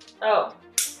 Oh.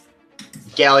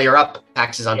 Gale, you're up.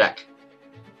 Pax is on deck.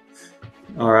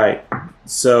 all right.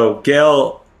 So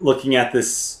Gale, looking at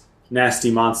this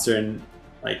nasty monster and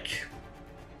like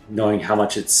knowing how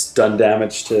much it's done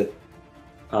damage to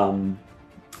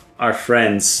our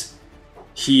friends,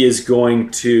 he is going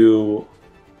to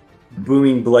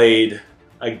booming blade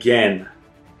again.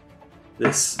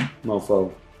 This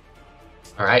mofo.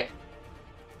 All right.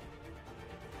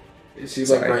 Is he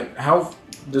like Sorry. right? How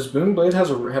does Boomblade have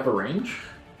a range?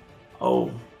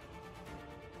 Oh,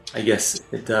 I guess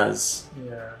it does.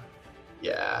 Yeah.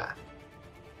 Yeah.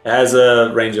 It has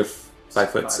a range of 5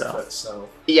 foot 5 south. foot south.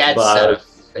 Yeah, But-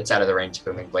 it's out of the range of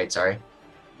booming blade. Sorry.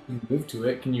 You move to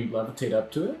it. Can you levitate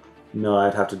up to it? No,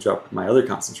 I'd have to drop my other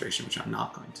concentration, which I'm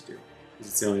not going to do.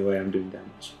 Because it's the only way I'm doing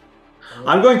damage.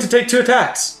 I'm going to take 2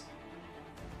 attacks.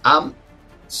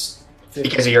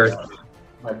 Because of your.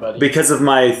 my buddy. Because of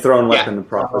my thrown Yeah. weapon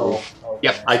property. Oh, okay.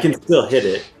 Yep. I can still hit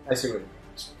it. I see what.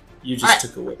 You just Alright.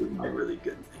 took away my really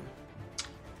good thing.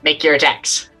 Make your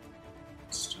attacks.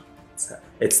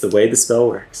 It's the way the spell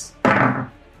works.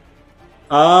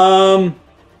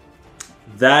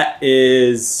 That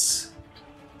is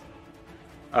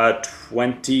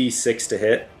 26 to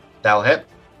hit. That'll hit.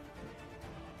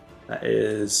 That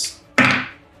is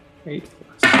 8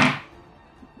 plus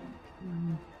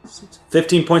 6.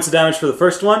 15 points of damage for the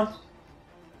first one.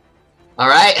 All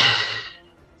right.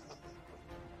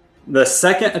 The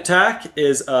second attack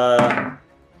is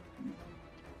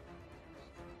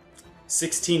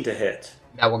 16 to hit.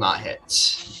 That will not hit,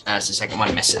 as the second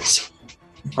one misses.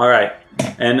 All right,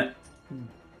 and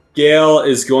Gale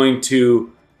is going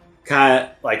to kind of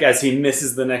like as he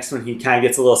misses the next one, he kind of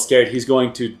gets a little scared. He's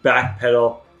going to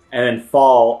backpedal and then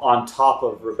fall on top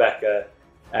of Rebecca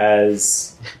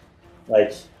as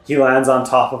like he lands on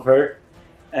top of her,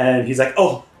 and he's like,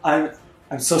 "Oh, I'm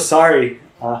so sorry."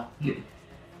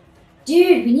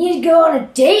 Dude, we need to go on a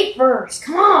date first.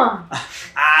 Come on.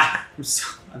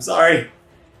 I'm sorry.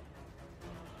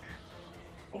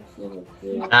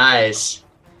 Nice.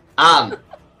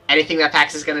 Anything that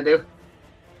Pax is gonna do?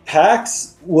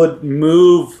 Pax would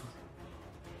move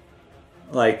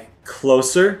like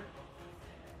closer.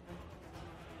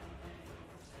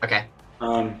 Okay.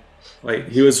 Wait,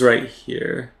 he was right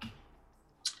here.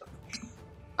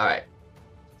 All right.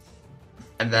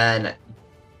 And then,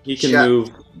 He can Shut- move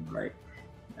right.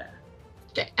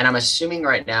 okay. And I'm assuming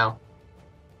right now,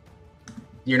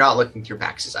 you're not looking through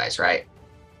Pax's eyes, right?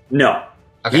 No.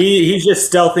 Okay. He's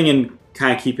just stealthing and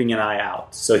kind of keeping an eye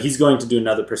out. So he's going to do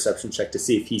another perception check to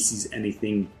see if he sees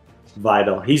anything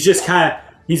vital. He's just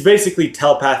he's basically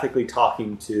telepathically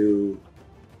talking to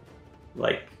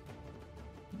like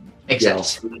Makes Gale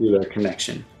sense. through their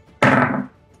connection.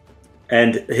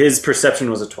 And his perception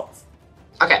was a 12.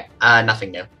 Okay.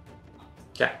 Nothing new.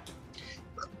 Okay.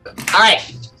 All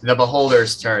right. The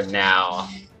beholder's turn now.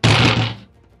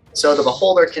 So the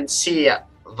beholder can see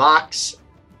Vox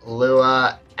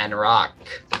Lua, and Rock.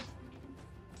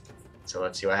 So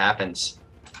let's see what happens.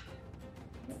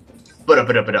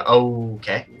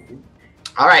 Okay.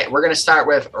 All right, we're gonna start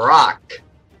with Rock.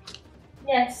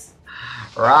 Yes.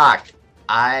 Rock,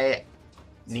 I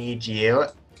need you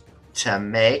to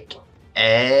make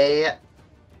a.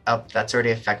 Oh, that's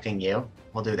already affecting you.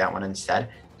 We'll do that one instead.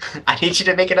 I need you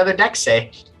to make another dex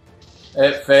save.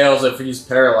 It fails if he's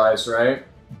paralyzed, right?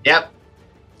 Yep.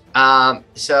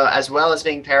 So as well as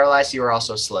being paralyzed, you are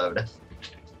also slowed.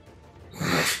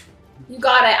 You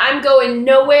got it. I'm going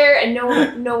nowhere and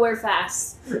nowhere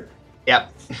fast.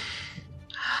 Yep.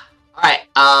 All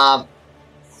right.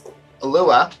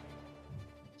 Lua,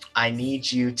 I need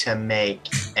you to make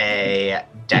a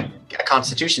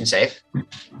Constitution save.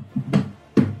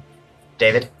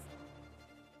 David.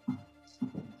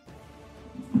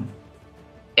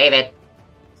 David.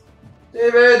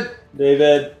 David!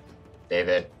 David.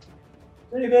 David.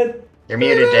 David. You're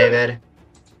muted, David.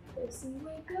 Let's see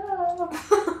where we go.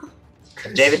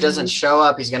 If David doesn't show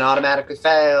up, he's gonna automatically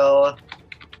fail.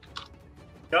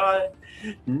 God,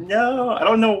 no, I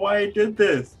don't know why I did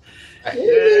this.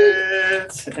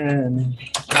 And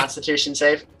Constitution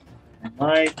save.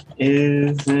 why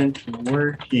isn't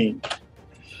working?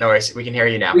 No worries, we can hear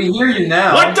you now. We hear you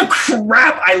now. What the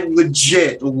crap? I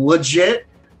legit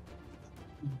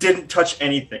didn't touch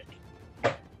anything.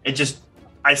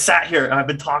 I sat here and I've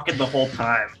been talking the whole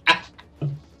time.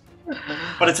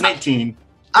 But it's an 18.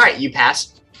 All right, you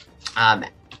pass.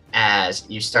 As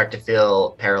you start to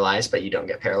feel paralyzed, but you don't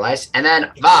get paralyzed. And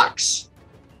then Vox,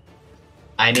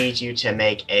 I need you to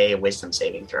make a Wisdom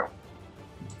saving throw.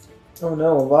 Oh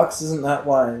no, Vox isn't that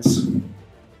wise.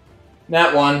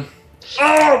 Nat 1.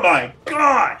 Oh my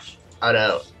gosh! Oh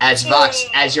no! As Vox,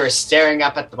 as you're staring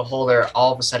up at the beholder,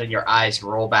 all of a sudden your eyes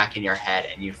roll back in your head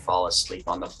and you fall asleep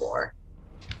on the floor.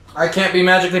 I can't be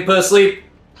magically put asleep.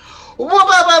 Whoa, whoa,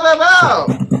 whoa, whoa,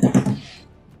 whoa!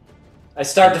 I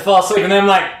start to fall asleep and then I'm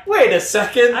like, wait a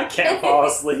second. I can't fall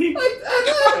asleep.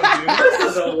 This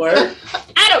doesn't work.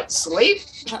 I don't sleep.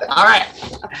 All right.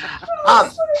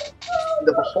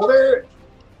 The beholder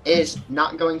is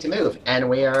not going to move, and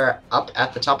we are up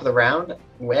at the top of the round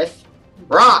with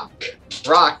Rock.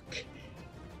 Rock,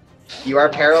 you are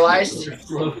paralyzed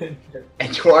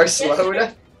and you are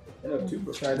slowed.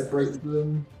 Try to break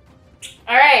them.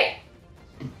 All right.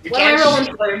 You What am I can't rolling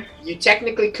shoot- for? You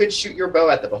technically could shoot your bow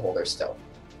at the beholder still.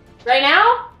 Right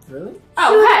now? Really?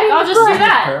 Oh heck, I'll just do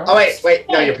that. Oh wait,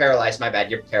 no, you're paralyzed. My bad,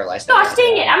 you're paralyzed. Gosh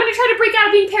dang it! I'm gonna try to break out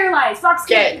of being paralyzed. Fox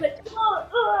Okay. can't.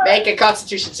 But, Make a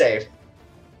Constitution save.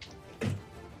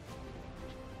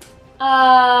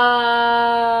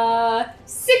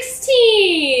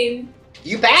 16.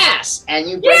 You pass, and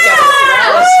you break Yeah!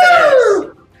 out of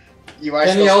paralysis. You are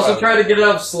Can still he also slowed. try to get it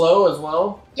up slow as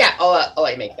well? Yeah, I'll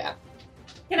let you make that.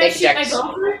 Can I Make shoot my dex.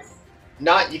 bow first?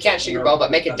 Not, you can't shoot your bow,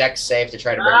 but make a dex save to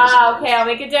try to break Ah, this. okay, I'll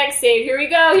make a dex save. Here we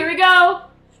go, here we go.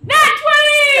 Nat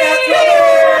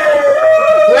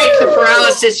 20! Break the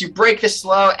paralysis, you break the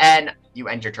slow, and you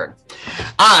end your turn.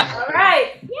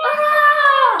 Alright.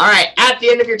 Yeah! Alright, at the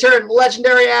end of your turn,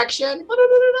 legendary action.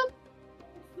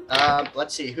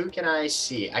 Let's see, who can I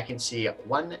see? I can see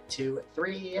 1, 2,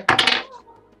 3.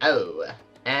 Oh,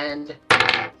 and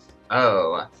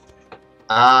oh.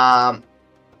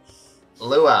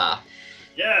 Lua,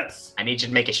 Yes. I need you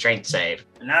to make a strength save.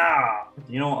 Nah.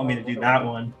 You don't want me to do that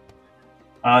one.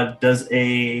 Does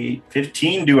a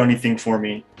 15 do anything for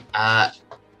me?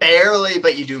 Barely,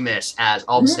 but you do miss, as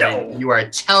all of a sudden you are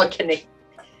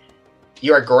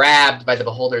you are grabbed by the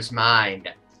beholder's mind,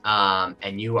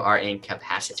 and you are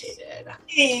incapacitated.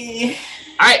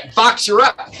 Alright, Fox, you're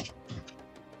up.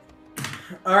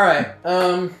 Alright,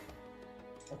 I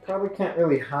probably can't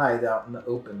really hide out in the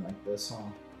open like this, huh?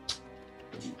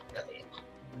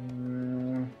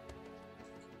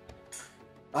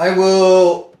 I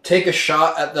will take a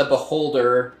shot at the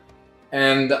beholder,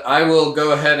 and I will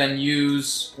go ahead and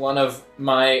use one of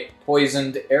my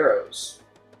poisoned arrows.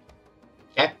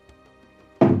 Okay.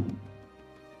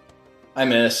 I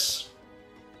miss.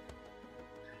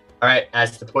 Alright,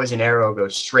 as the poison arrow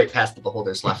goes straight past the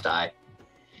beholder's left eye.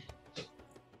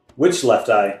 Which left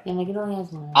eye? Yeah, like it only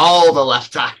has one. All the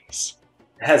left eyes.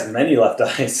 It has many left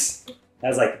eyes. It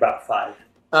has like about 5.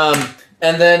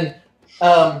 And then,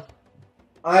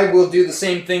 I will do the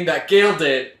same thing that Gale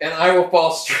did, and I will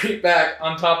fall straight back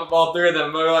on top of all three of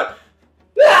them. They're like,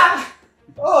 ah!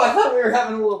 Oh, I thought we were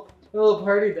having a little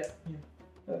party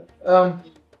there.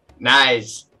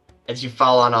 Nice. As you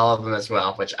fall on all of them as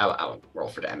well, which I won't roll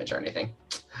for damage or anything.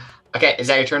 Okay, is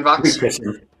that your turn, Vox?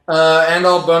 And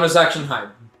I'll bonus action hide.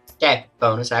 Okay,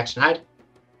 bonus action hide.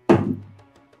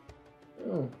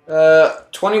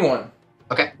 21.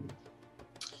 Okay.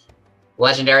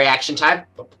 Legendary action time.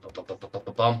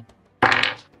 Boom.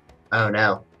 Oh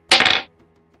no.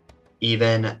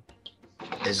 Even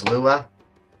is Lua.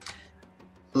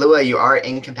 Lua, you are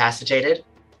incapacitated,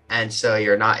 and so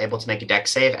you're not able to make a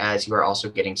dex save as you are also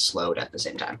getting slowed at the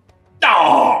same time.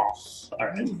 Oh!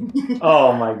 Alright.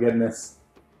 Oh my goodness.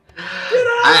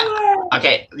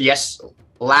 Okay, yes.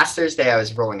 Last Thursday I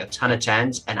was rolling a ton of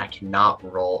 10s, and I cannot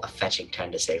roll a fetching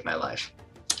 10 to save my life.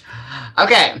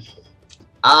 Okay.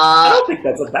 I don't think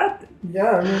that's a bad thing.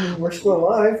 Yeah, I mean, we're still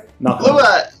alive. Not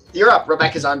Lua, you're up.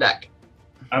 Rebecca's on deck.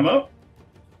 I'm up.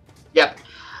 Yep.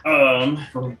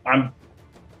 I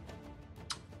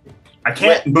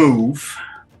can't move.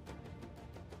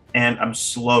 And I'm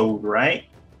slowed, right?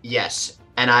 Yes.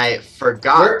 And I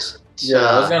forgot. I was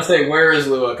gonna say, where is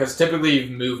Lua? Because typically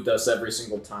you've moved us every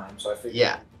single time, so I figured.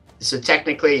 Yeah. So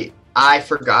technically, I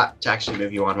forgot to actually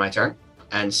move you on my turn,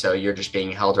 and so you're just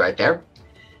being held right there.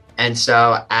 And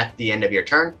so at the end of your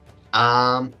turn,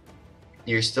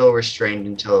 you're still restrained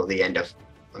until the end of.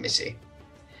 Let me see.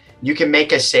 You can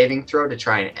make a saving throw to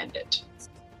try and end it.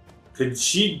 Could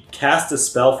she cast a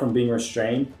spell from being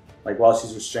restrained, like while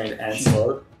she's restrained and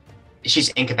slowed? She's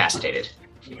incapacitated.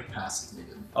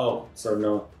 Incapacitated. Oh, so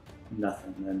no,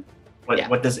 nothing then.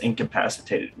 What does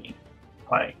incapacitated mean?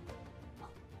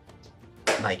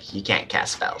 Like you can't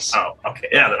cast spells. Oh, okay.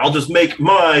 Yeah, then I'll just make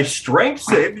my strength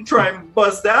save to try and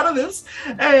bust out of this,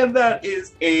 and that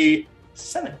is a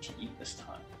 17 this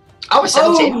time. Oh, a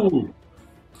 17. Oh!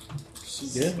 She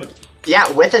did.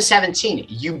 Yeah, with a 17,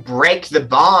 you break the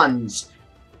bonds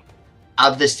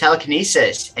of this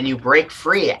telekinesis, and you break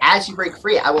free. As you break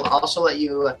free, I will also let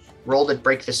you roll to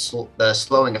break the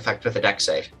slowing effect with a dex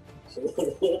save.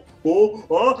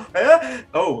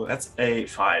 Oh, that's a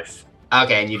 5.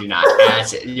 Okay, and you do not.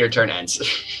 That's it. Your turn ends.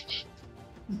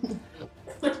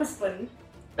 That's funny.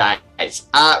 Nice.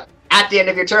 At the end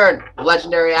of your turn,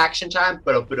 legendary action time.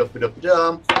 Oh,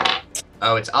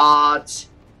 it's odds.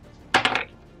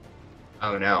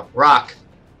 Oh no. Rock,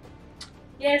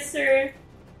 Yes, sir.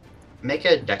 make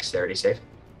a dexterity save.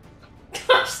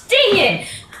 Gosh, dang it!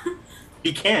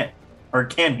 He can't. Or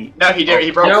can he? No, he did. He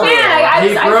broke. No. free. Man,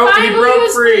 He I broke finally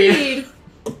used free.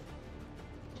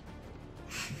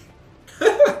 speed.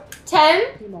 10?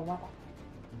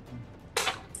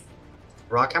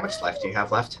 Rock, how much life do you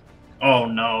have left? Oh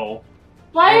no.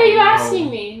 Why are you no. asking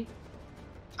me?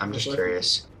 I'm just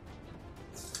curious.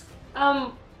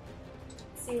 Let's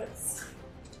see what's.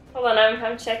 Hold on,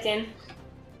 I'm checking.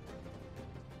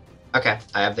 Okay,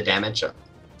 I have the damage.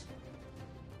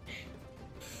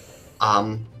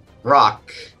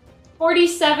 Rock.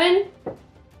 47?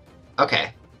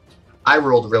 Okay. I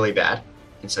rolled really bad,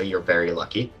 and so you're very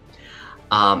lucky.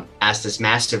 As this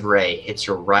massive ray hits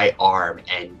your right arm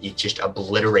and it just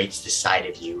obliterates the side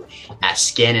of you as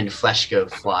skin and flesh go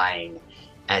flying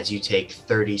as you take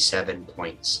 37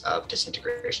 points of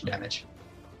disintegration damage.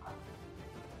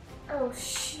 Oh,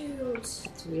 shoot. It's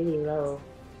really low.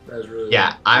 That's really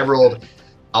Yeah, I rolled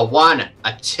a 1,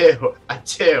 a 2, a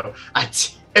 2, a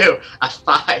 2, a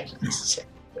 5, a 6.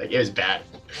 Like, it was bad.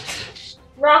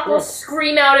 Rock will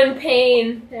scream out in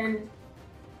pain and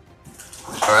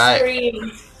All right.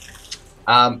 scream.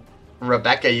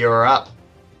 Rebecca, you're up.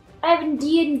 I have a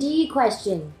D&D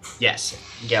question. Yes,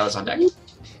 Gale is on deck.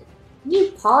 Can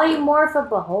you polymorph a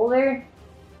beholder?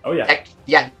 Oh yeah. Heck,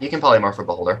 yeah, you can polymorph a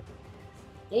beholder.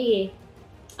 Hey.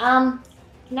 Can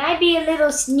I be a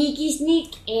little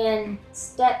sneak and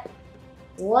step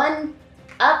 1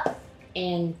 up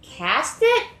and cast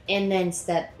it, and then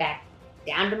step back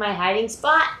down to my hiding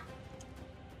spot?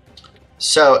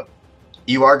 So,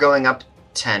 you are going up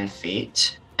 10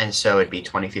 feet, and so it'd be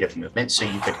 20 feet of movement. So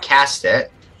you could cast it,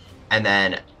 and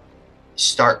then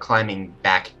start climbing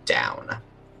back down.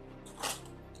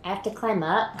 I have to climb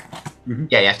up.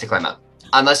 Yeah, you have to climb up.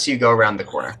 Unless you go around the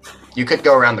corner. You could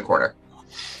go around the corner.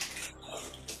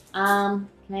 Can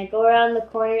I go around the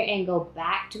corner and go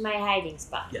back to my hiding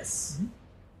spot? Yes.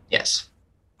 Yes.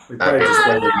 We probably just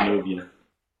let it move you.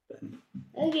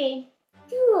 Okay.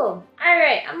 Cool.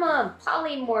 Alright, I'm gonna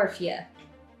polymorph ya.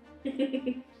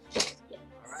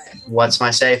 What's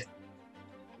my save?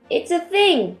 It's a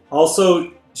thing.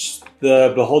 Also,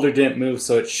 the beholder didn't move,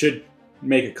 so it should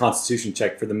make a constitution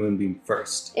check for the moonbeam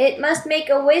first. It must make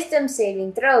a wisdom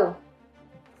saving throw.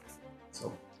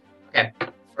 So,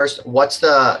 First, what's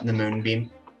the moonbeam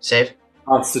save?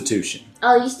 constitution.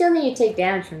 Oh, you still need to take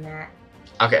damage from that.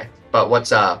 Okay, but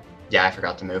what's yeah, I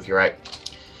forgot to move. You're right.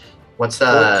 What's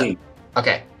the 14.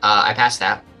 Okay, I passed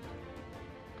that.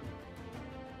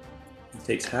 It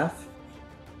takes half.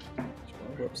 12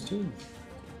 plus 2.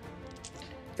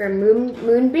 For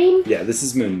moonbeam? Yeah, this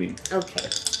is Moonbeam. Okay.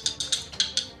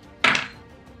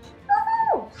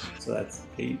 So that's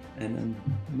 8 and then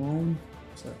 9.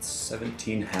 So that's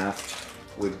 17 half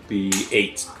would be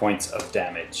 8 points of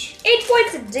damage. 8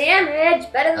 points of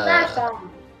damage! Better than last time.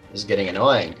 This is getting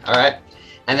annoying. All right.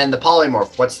 And then the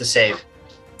polymorph, what's the save?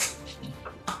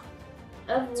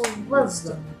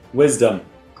 Wisdom. Wisdom.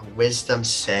 A wisdom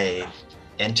save.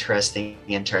 Interesting.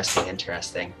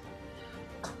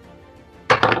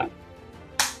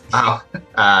 Wow.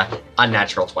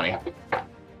 Unnatural 20.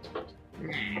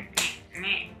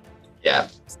 Yeah.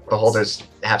 Beholders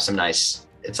have some nice.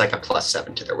 It's like a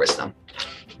 +7 to their wisdom.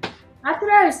 That's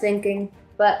what I was thinking,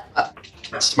 but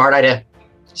Smart idea.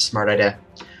 I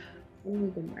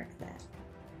need to mark that.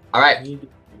 All right.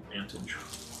 Advantage.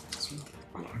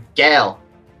 Gale,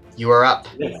 you are up.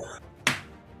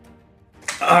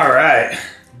 All right.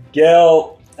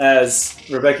 Gail, as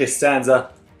Rebecca stands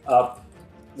up,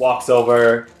 walks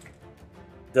over,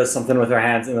 does something with her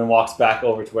hands, and then walks back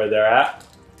over to where they're at.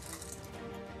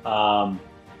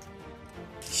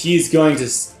 He's going to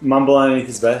mumble underneath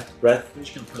his breath. We're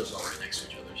just gonna put us all right next to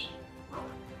each other's.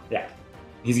 Yeah.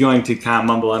 He's going to kind of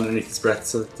mumble underneath his breath.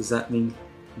 So does that mean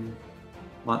you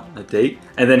want a date?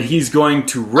 And then he's going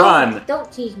to run. Oh,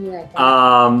 don't tease me like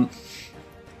that.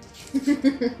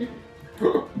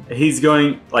 He's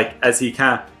going, like, as he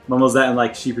kind of mumbles that and,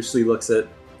 like, sheepishly looks at,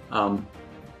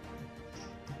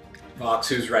 Vox,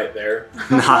 who's right there.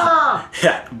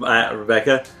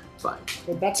 Rebecca. 5,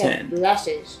 Rebecca 10,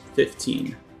 blushes.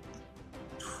 15,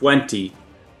 20.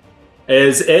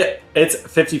 Is it? It's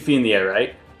 50 feet in the air,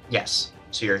 right? Yes.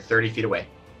 So you're 30 feet away.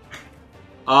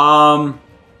 I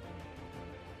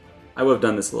would have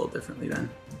done this a little differently then.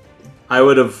 I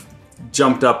would have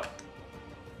jumped up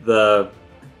then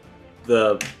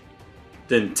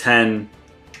 10,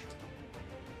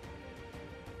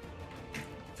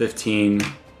 15,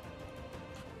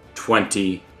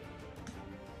 20.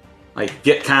 Like,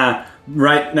 get kind of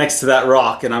right next to that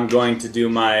rock, and I'm going to do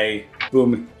my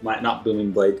not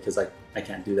booming blade, because I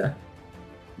can't do that.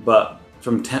 But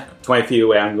from 20 feet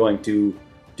away, I'm going to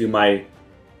do my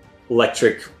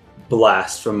electric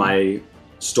blast from my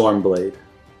storm blade.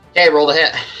 Okay, roll the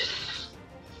hit.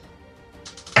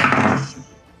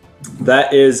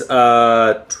 That is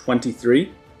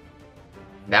 23.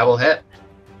 That will hit.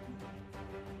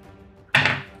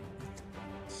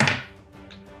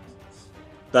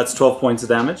 That's 12 points of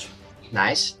damage.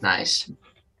 Nice.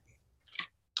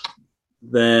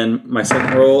 Then my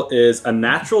second roll is a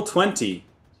natural 20.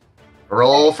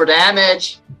 Roll for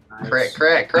damage. Nice.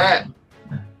 Crit.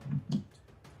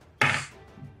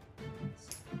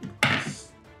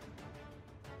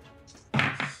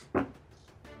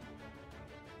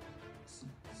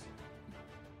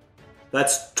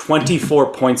 That's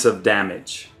 24 points of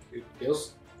damage. Dude,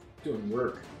 Gale's doing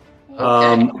work.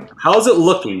 How's it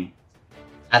looking?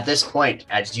 At this point,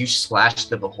 as you slash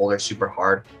the beholder super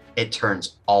hard, it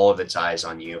turns all of its eyes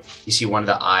on you. You see one of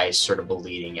the eyes sort of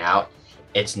bleeding out.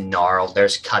 It's gnarled.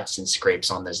 There's cuts and scrapes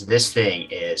on this. This thing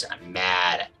is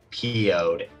mad,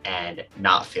 PO'd, and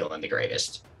not feeling the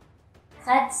greatest.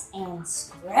 Cuts and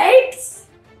scrapes?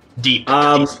 Deep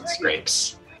cuts and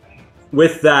scrapes.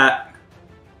 With that,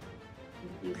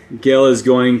 Gale is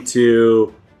going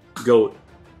to go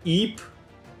eep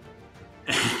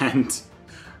and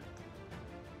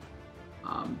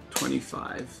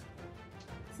 25,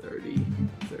 30,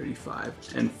 35,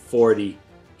 and 40.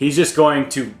 He's just going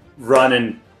to run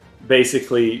and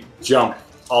basically jump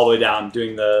all the way down,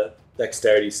 doing the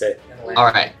dexterity save. All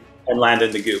right. And land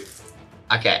in the goop.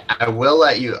 Okay, I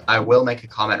will make a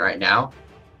comment right now.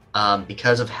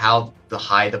 Because of how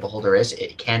high the beholder is,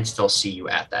 it can still see you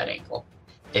at that angle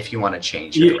if you want to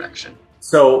change your direction.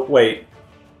 So wait,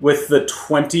 with the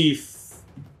 20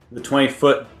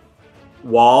 foot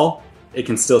wall, it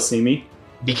can still see me?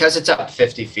 Because it's up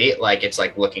 50 feet, like it's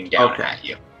like looking down at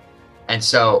you. And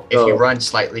so if you run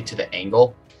slightly to the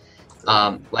angle,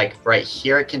 like right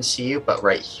here it can see you, but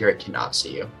right here it cannot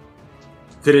see you.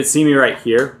 Could it see me right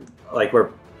here? Like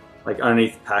where, like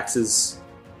underneath Pax's,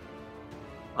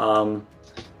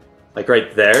 like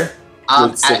right there?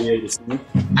 Would it be able to see me?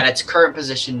 At its current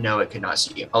position, no, it could not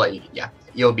see you. I'll let you,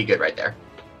 you'll be good right there.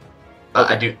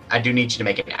 I do need you to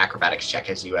make an acrobatics check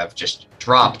as you have just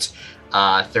dropped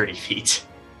 30 feet.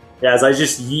 Yeah, as I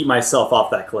just yeet myself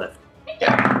off that cliff.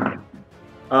 Yeah.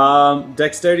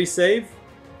 Dexterity save?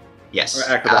 Yes. Or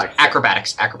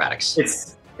acrobatics. Acrobatics.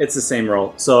 It's the same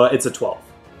roll, so it's a 12.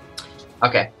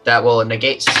 Okay, that will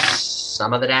negate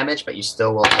some of the damage, but you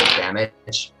still will take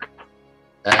damage.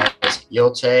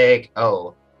 You'll take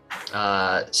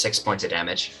 6 points of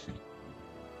damage.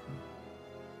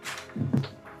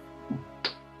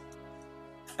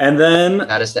 And then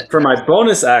That is for my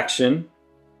bonus action,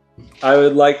 I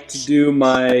would like to do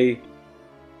my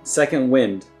second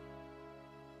wind.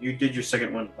 You did your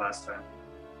second one last time.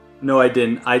 No, I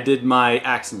didn't. I did my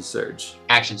action surge.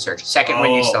 action surge. Second one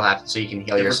you Oh. still have, so you can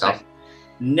heal Different yourself. thing.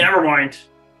 Never mind.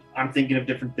 I'm thinking of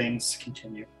different things.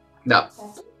 Continue. No, That's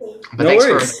okay. but No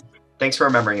worries. thanks for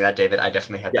remembering that, David. I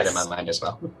definitely had that in Yes. my mind as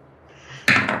well.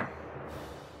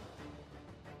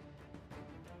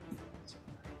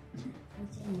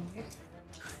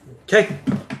 Okay.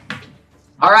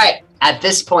 All right. At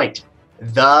this point,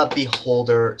 the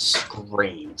beholder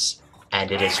screams,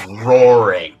 and it is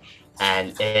roaring,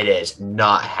 and it is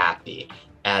not happy.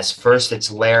 As first, its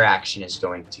lair action is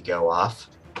going to go off,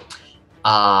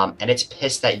 and it's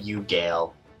pissed at you,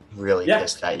 Gale. Really Yeah.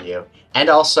 pissed at you, and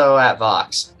also at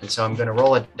Vox. And so I'm going to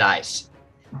roll a dice.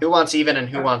 Who wants even and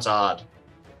who wants odd?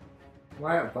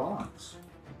 Why a box?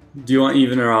 Do you want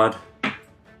even or odd?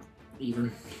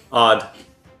 Even. Odd.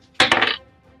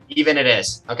 Even it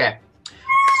is. Okay.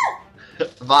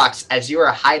 Vox, as you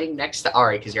are hiding next to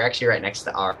Ari, because you're actually right next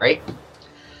to Ari,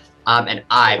 an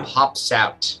eye pops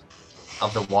out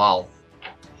of the wall,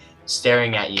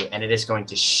 staring at you, and it is going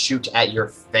to shoot at your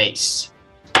face.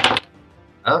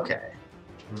 Okay.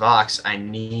 Vox, I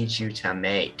need you to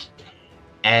make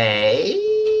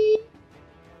a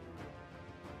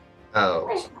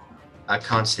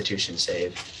Constitution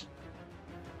save.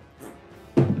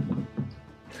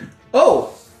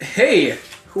 Oh, hey!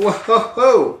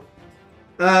 Whoa!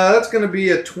 That's gonna be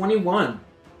a 21.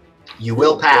 You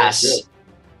will pass.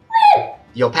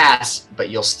 You'll pass, but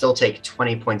you'll still take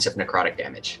 20 points of necrotic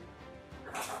damage.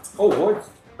 Oh, what?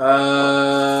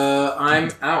 I'm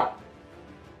out.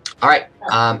 All right.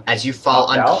 As you fall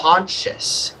Knocked out?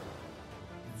 unconscious,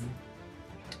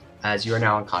 as you are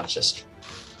now unconscious.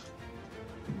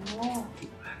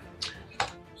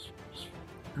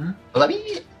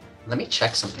 Let me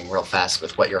check something real fast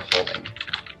with what you're holding.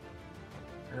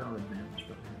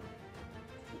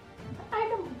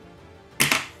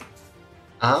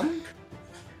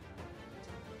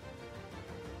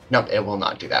 Nope, it will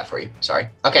not do that for you. Sorry.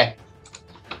 Okay.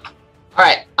 All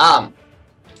right.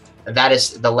 That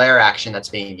is the lair action that's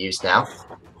being used now.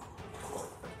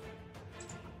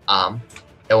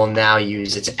 It will now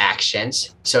use its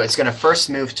actions. So it's going to first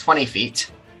move 20 feet.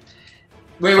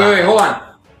 Wait, hold on.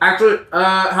 Actually,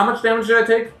 how much damage did I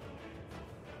take?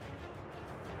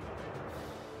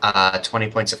 20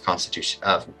 points of Constitution.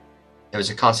 It was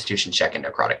a Constitution check and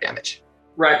necrotic damage.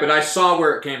 Right, but I saw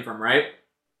where it came from, right?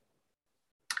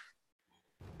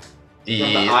 From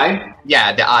the eye?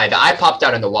 Yeah, the eye. The eye popped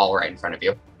out in the wall right in front of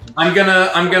you. I'm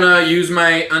gonna use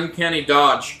my uncanny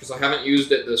dodge because I haven't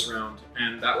used it this round,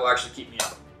 and that will actually keep me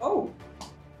up. Oh.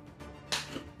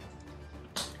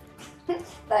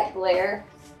 That glare.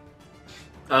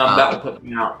 That will put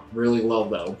me out really low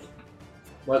though.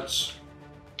 Let's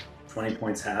 20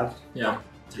 points halved yeah.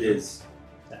 is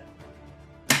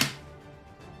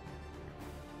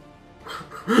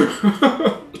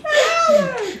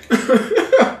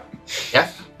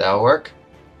Yeah, that'll work.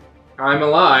 I'm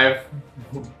alive.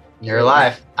 You're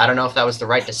alive. I don't know if that was the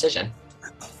right decision.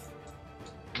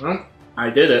 Well, I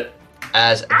did it.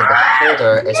 As the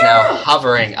beholder is now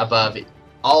hovering above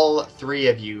all three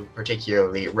of you,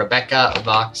 particularly Rebecca,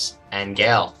 Vox, and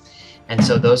Gale. And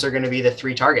so those are going to be the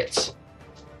three targets.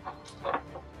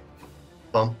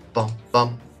 Bum, bum,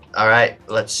 bum. All right,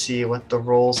 let's see what the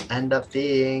rolls end up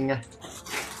being.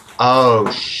 Oh,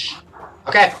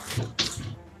 okay.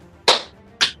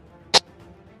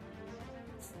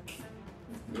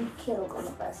 You killed one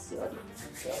of us, you're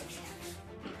dead.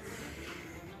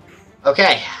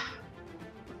 Okay.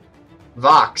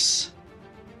 Vox.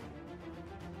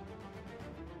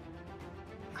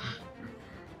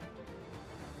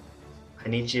 I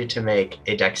need you to make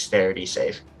a dexterity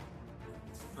save.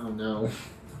 Oh no.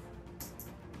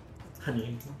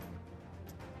 Honey.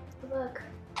 Look.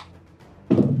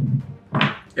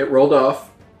 It rolled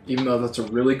off, even though that's a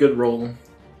really good roll.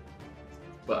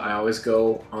 But I always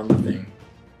go on the thing.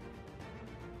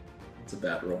 It's a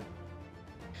bad roll.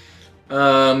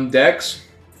 Dex,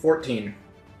 14.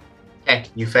 Okay,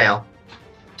 you fail.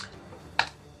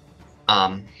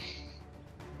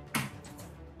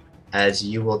 As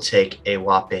you will take a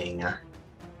whopping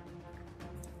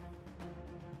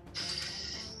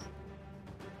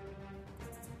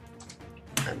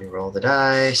let me roll the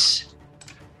dice.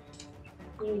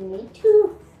 You need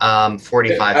to.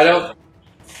 45.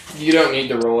 You don't need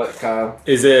to roll it, Kyle.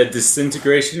 Is it a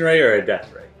disintegration ray or a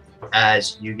death ray?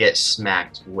 As you get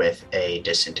smacked with a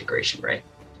disintegration ray.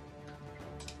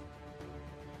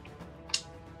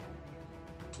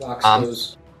 Box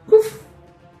goes.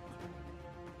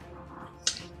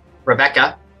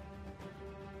 Rebecca,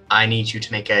 I need you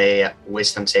to make a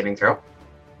wisdom saving throw.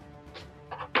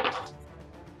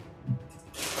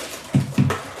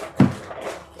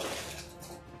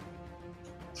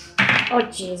 Oh,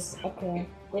 jeez. Okay.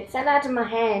 It fell out of my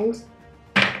hand.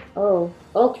 Oh,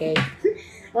 okay.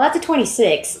 Well, that's a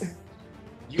 26.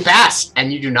 You pass,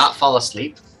 and you do not fall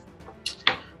asleep.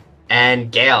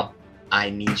 And Gale, I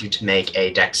need you to make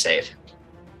a dex save.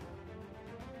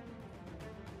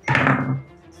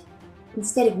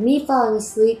 Instead of me falling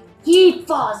asleep, he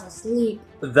falls asleep.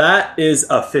 That is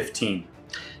a 15.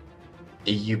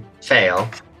 You fail,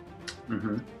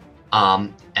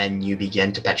 Mm-hmm. and you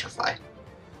begin to petrify.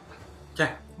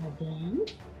 Again?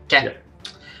 Okay.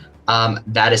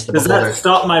 That is the Does beholder. that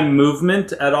stop my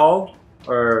movement at all?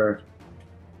 Or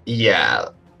Yeah.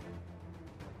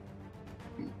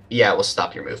 Yeah, it will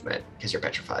stop your movement because you're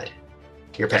petrified.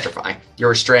 You're petrifying. You're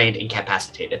restrained,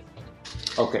 incapacitated.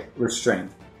 okay,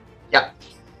 restrained.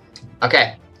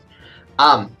 Okay.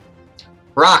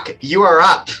 Rock, you are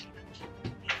up.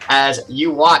 As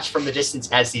you watch from the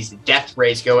distance as these death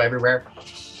rays go everywhere,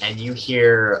 and you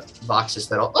hear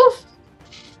Vox's little oof.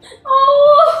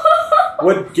 Oh!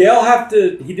 Would Gale have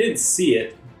to? He didn't see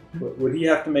it. Would he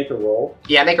have to make a roll?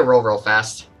 Yeah, make a roll real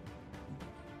fast.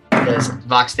 Because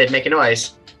Vox did make a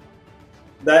noise.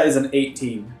 That is an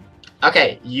 18.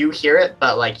 Okay, you hear it,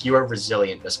 but like you are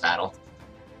resilient this battle.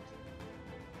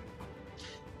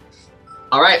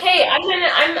 All right. Hey, I'm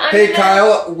Hey, gonna...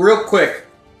 Kyle, real quick.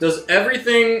 Does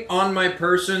everything on my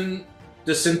person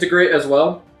disintegrate as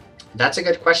well? That's a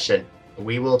good question.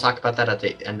 We will talk about that at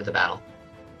the end of the battle.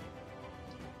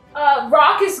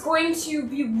 Rock is going to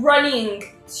be running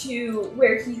to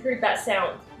where he heard that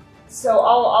sound. So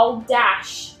I'll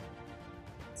dash.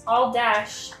 I'll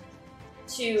dash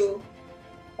to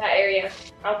that area.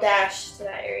 I'll dash to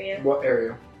that area. What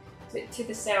area? To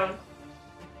the sound.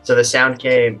 So the sound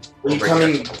came. Are you over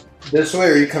coming here. this way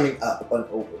or are you coming up and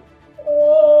over?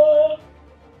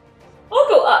 I'll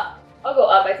go up. I'll go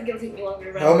up. I think it'll take me longer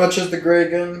to run. How much is the gray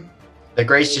again? The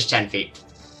gray's just 10 feet.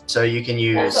 So you can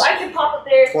use. So I can pop up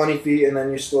there. 20 feet, and then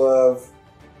you still have 5,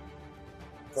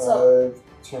 So-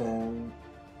 10.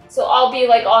 So I'll be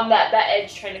like on that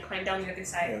edge trying to climb down the other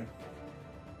side.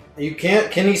 You can't.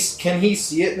 Can he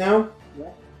see it now?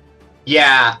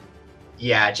 Yeah.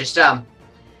 Yeah, just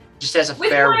as a With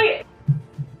fair my...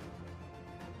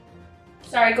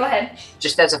 Sorry, go ahead.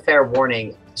 just as a fair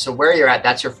warning, so where you're at,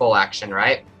 that's your full action,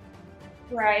 right?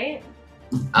 Right.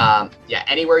 Yeah,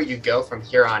 anywhere you go from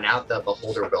here on out, the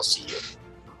beholder will see you.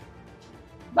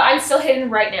 But I'm still hidden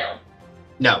right now.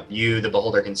 No, the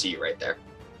beholder can see you right there.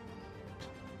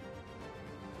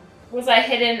 Was I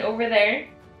hidden over there?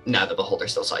 No, the beholder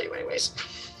still saw you anyways.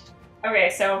 Okay,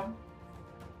 so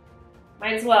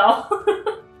might as well.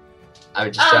 I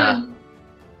would just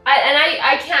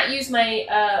I can't use my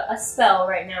a spell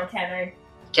right now, can I?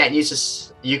 can't use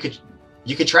this. You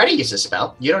could try to use a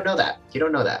spell. You don't know that. You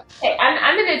don't know that. Okay,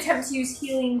 I'm gonna attempt to use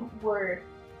healing word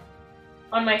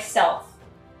on myself.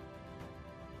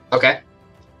 Okay.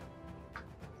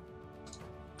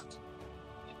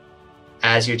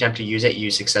 As you attempt to use it,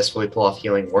 you successfully pull off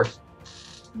healing word.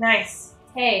 Nice.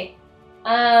 Hey,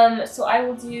 so I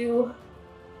will do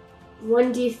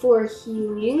 1d4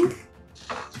 healing,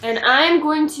 and I'm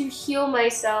going to heal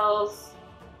myself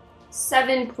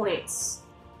 7 points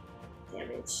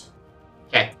damage.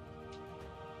 Okay.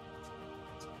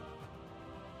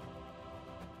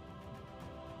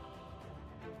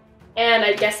 And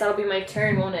I guess that'll be my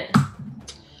turn, won't it?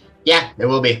 Yeah, it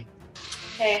will be.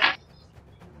 Okay.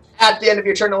 At the end of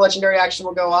your turn, a legendary action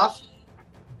will go off.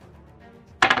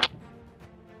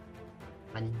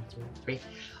 1, 2, 3.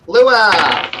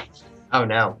 Lua! Oh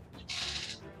no.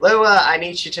 Lua, I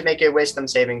need you to make a wisdom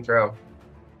saving throw.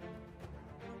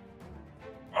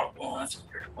 Oh, well, that's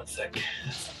weird. 1 sec.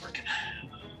 That's not working.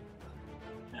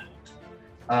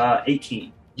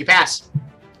 18. You pass.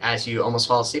 As you almost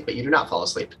fall asleep, but you do not fall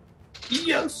asleep.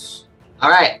 Yes.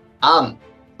 Alright.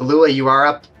 Lua, you are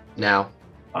up now.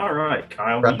 All right,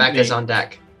 Kyle. will you Rebecca's make on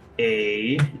deck.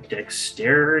 a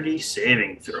dexterity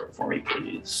saving throw for me,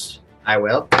 please. I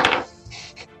will.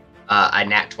 I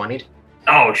nat 20'd.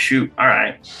 Oh, shoot. All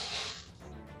right.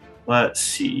 Let's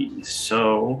see.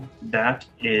 So that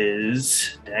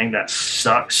is... Dang, that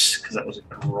sucks, because that was a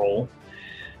good roll.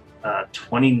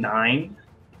 29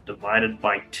 divided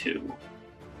by 2.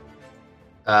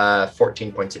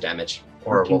 14 points of damage. 14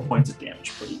 Horrible. points of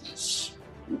damage, please.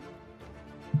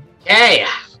 Okay,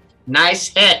 nice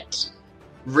hit.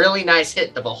 Really nice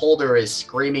hit. The beholder is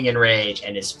screaming in rage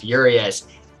and is furious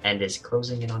and is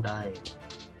closing in on dying.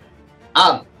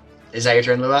 Is that your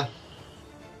turn, Lua?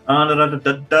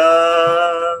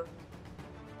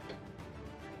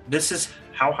 this is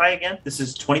how high again? This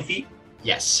is 20 feet?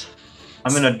 Yes.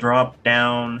 I'm going to drop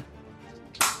down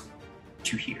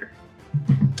to here.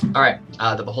 All right.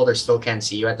 The beholder still can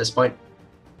see you at this point,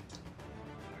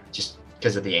 just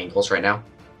because of the angles right now.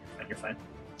 You're fine.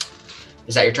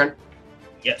 Is that your turn?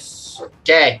 Yes.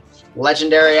 Okay.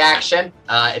 Legendary action.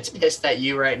 It's pissed at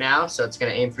you right now, so it's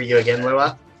going to aim for you again,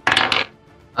 Lua.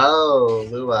 Oh,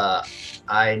 Lua,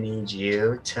 I need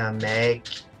you to make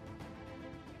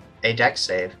a dex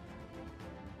save.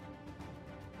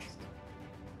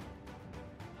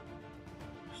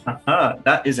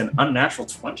 That is an unnatural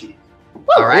 20.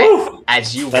 All right.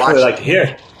 As you That's what I watch, like to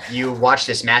hear. you watch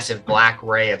this massive black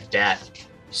ray of death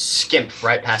skimp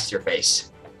right past your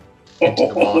face into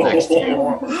the wall next to you.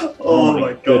 Oh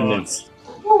my goodness.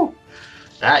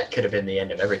 That could have been the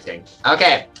end of everything.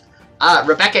 Okay.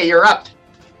 Rebecca, you're up.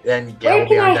 Then Gail Where will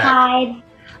be can on I deck. hide?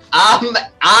 I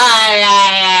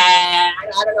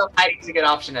don't know if hiding's a good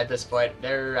option at this point.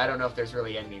 I don't know if there's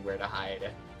really anywhere to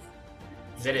hide.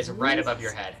 'Cause it is right above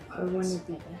your head. Or one of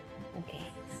the other. Okay.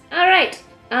 Alright.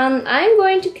 I'm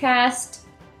going to cast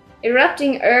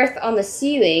Erupting Earth on the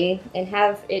ceiling and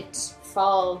have it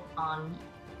fall on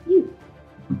you.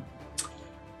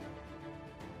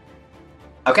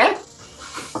 Okay.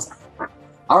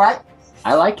 All right.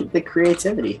 I like the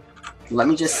creativity. Let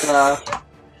me just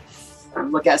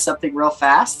look at something real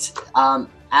fast.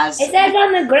 As It says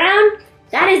on the ground.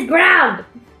 That is ground.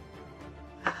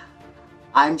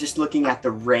 I'm just looking at the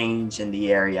range in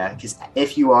the area, because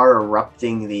if you are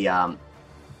erupting the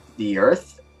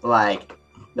earth, like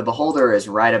the beholder is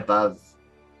right above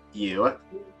you,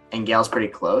 and Gale's pretty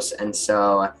close, and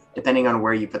so depending on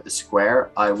where you put the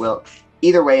square, I will.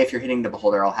 Either way, if you're hitting the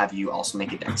beholder, I'll have you also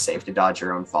make a dex save to dodge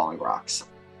your own falling rocks.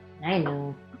 I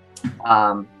know.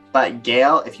 But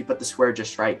Gale, if you put the square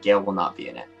just right, Gale will not be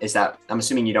in it. I'm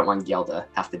assuming you don't want Gale to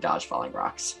have to dodge falling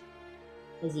rocks.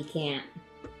 Because you can't.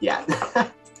 Yeah.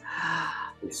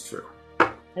 It's true.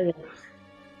 Okay.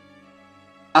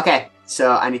 Okay,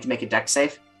 so I need to make a dex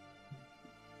save.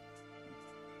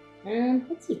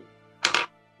 Let's see.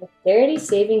 A 30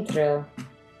 saving throw.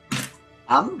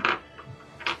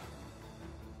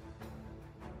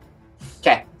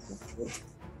 Okay.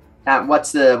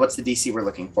 What's the DC we're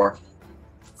looking for?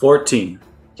 14.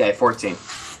 Okay, 14.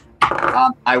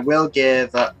 I will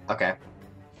give. Okay.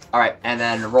 All right, and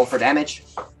then roll for damage.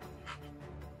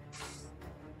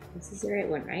 This is the right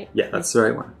one, right? Yeah, that's the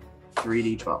right one.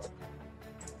 3d12.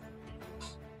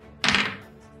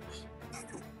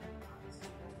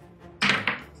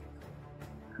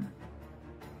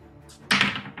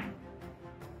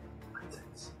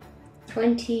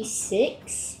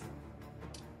 $26.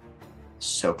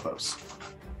 So close.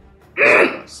 So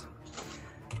close.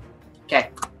 Okay.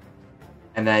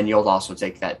 And then you'll also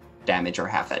take that damage or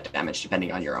half that damage,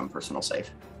 depending on your own personal save.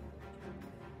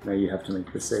 Now you have to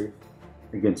make the save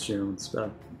against your own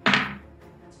spell.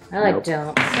 Don't. You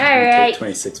Alright. take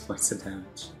 26 points of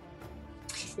damage.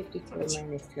 54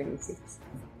 minus 26.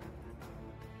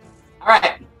 All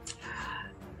right.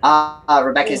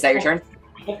 Rebecca, is that your turn?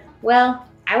 Well,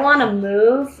 I want to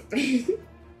move.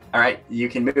 All right, you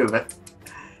can move.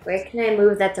 Where can I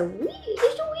move that's a wee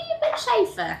bit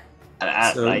safer?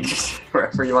 So- Like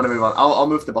wherever you want to move on. I'll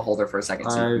move the beholder for a second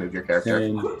so you can 5, move your character.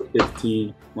 10,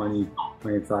 15, 20,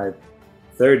 25,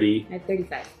 30, I have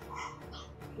 35.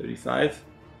 35.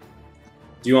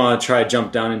 Do you want to try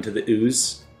jump down into the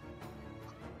ooze?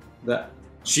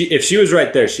 If she was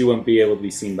right there, she wouldn't be able to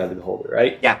be seen by the beholder,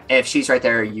 right? Yeah, if she's right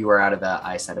there, you are out of the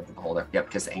eyesight of the beholder. Yep,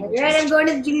 because the angle Alright, I'm changed. going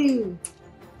to the Jew.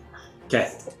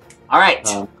 Okay. All right,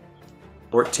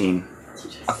 14.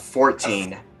 a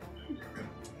 14.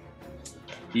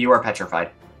 You are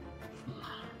petrified.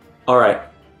 All right.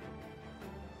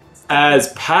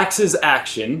 As Pax's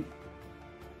action,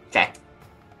 Okay.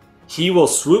 he will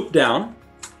swoop down,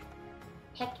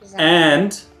 Heck is that?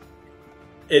 and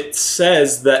it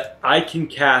says that I can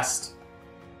cast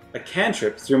a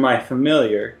cantrip through my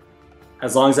familiar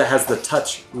as long as it has the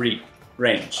touch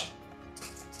range.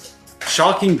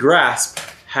 Shocking Grasp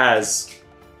has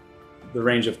the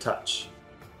range of touch.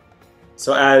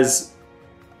 So as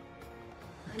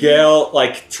Gale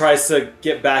tries to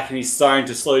get back and he's starting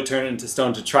to slowly turn into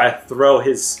stone to try to throw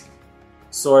his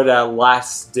sword at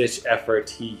last ditch effort,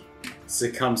 he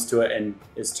succumbs to it and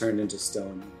is turned into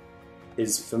stone.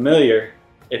 His familiar,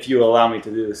 if you allow me to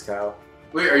do this, Kyle,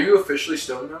 Wait, are you officially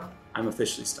stone now? I'm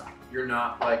officially stone. You're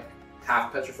not like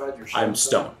half petrified. You're I'm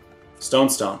stone.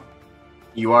 Stone.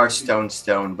 You are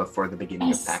stone before the beginning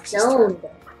I of Pax's turn. stoned.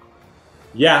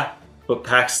 Yeah, but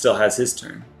Pax still has his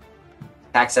turn.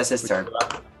 Pax has his turn.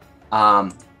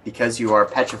 Because you are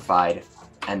petrified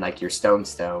and you're stone,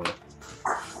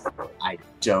 I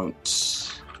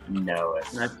don't know it.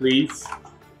 Can I please?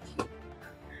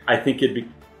 I think it'd be.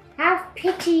 Have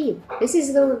pity. This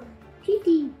is the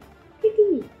pity.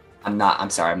 Pity. I'm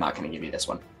sorry, I'm not gonna give you this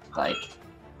one. Like,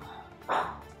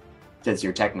 because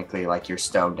you're technically, like, you're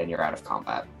stoned and you're out of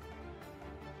combat.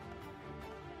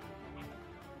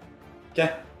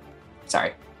 Okay.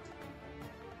 Sorry.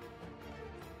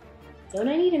 Don't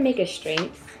I need to make a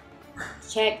strength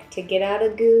check to get out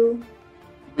of goo?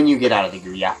 When you get out of the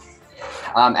goo, yeah.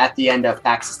 At the end of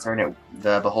Pax's turn,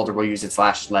 the Beholder will use its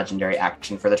last legendary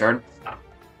action for the turn.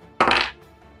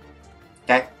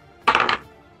 Okay.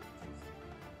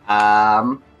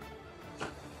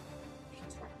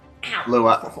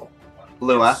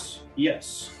 Lua,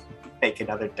 Yes. make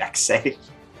another dex save.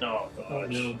 Oh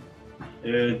gosh.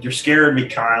 Dude, you're scaring me,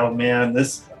 Kyle, man.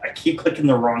 I keep clicking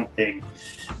the wrong thing.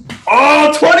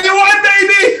 Oh, 21,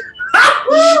 baby!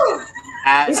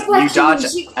 As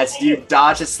you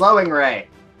dodge a slowing ray.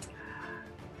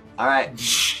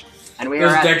 Alright. And we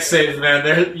Those are deck saves,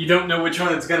 man. You don't know which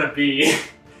one it's gonna be.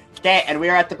 Okay, and we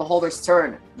are at the Beholder's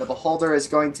turn. The Beholder is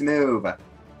going to move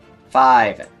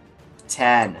 5,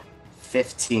 10,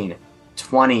 15,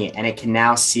 20, and it can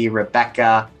now see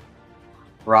Rebecca,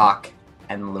 Rock,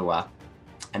 and Lua.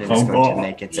 And it is going to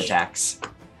make its attacks.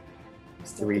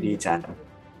 3d10.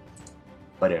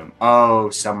 Boom. Oh,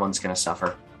 someone's going to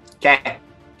suffer. Okay.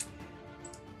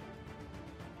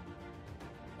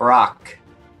 Rock,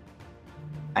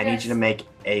 I need you to make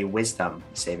a wisdom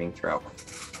saving throw.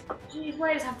 Jeez,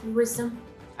 why does it have to be wisdom?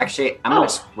 Actually, I'm gonna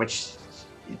switch.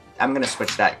 I'm gonna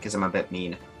switch that because I'm a bit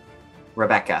mean.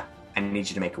 Rebecca, I need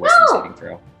you to make a wisdom saving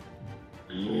throw.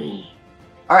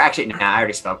 Or actually, nah, I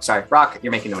already spoke. Sorry, Rock,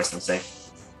 you're making the wisdom save.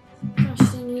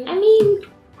 I mean,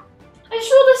 I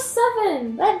rolled a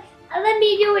 7. let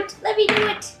me do it. Let me do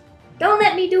it. Don't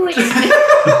let me do it.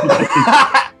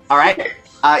 All right,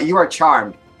 you are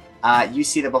charmed. You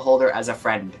see the Beholder as a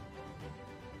friend.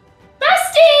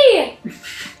 Bestie!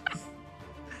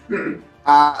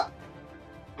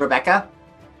 Rebecca,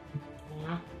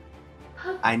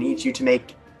 I need you to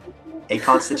make a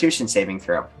Constitution saving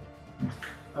throw.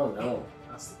 Oh no,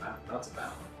 that's a bad one.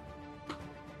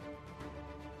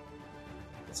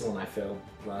 That's the one I failed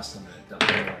last time I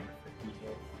done it.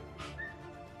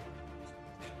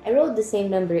 I rolled the same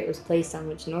number it was placed on,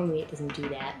 which normally it doesn't do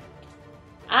that.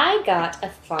 I got a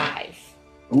 5.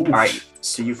 Ooh. All right,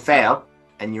 so you fail,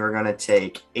 and you are gonna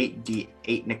take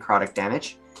 8d8 necrotic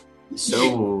damage.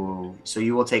 So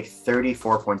you will take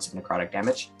 34 points of necrotic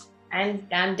damage. I'm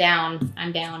down.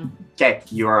 I'm down. Okay,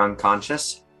 you are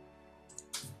unconscious.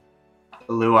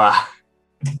 Lua.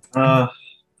 I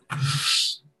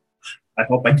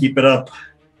hope I keep it up.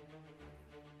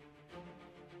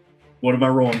 What am I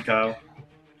rolling, Kyle?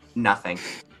 Nothing.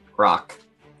 Rock.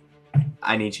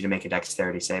 I need you to make a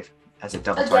dexterity save as it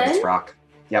double Again? targets Rock.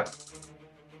 Yep.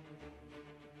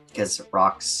 Because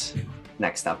Rock's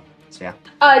next up. So yeah.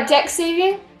 Deck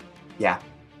saving? Yeah.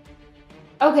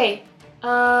 Okay.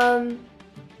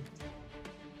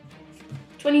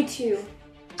 22.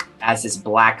 As this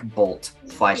black bolt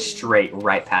flies straight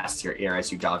right past your ear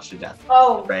as you dodge to death.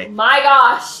 Oh Right. my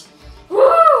gosh.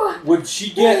 Woo! Would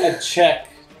she get a check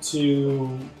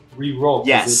to re-roll? 'Cause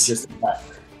Yes. it's just attack?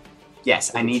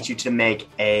 Yes, I need you to make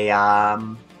a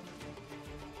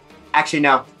Actually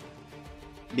no.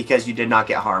 Because you did not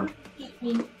get harmed.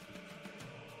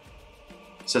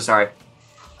 So sorry.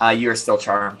 You are still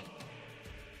charmed.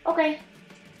 Okay.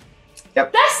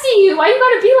 Yep. Bestie, why you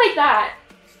gotta be like that?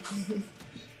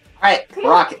 Alright, Come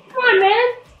on. Rocket. Come on, man.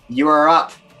 You are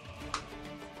up.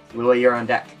 Lua, you're on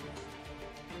deck.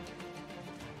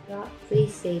 Rock,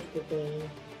 please save the day.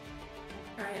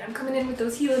 Alright, I'm coming in with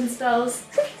those healing spells.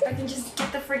 I can just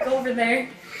get the frick over there.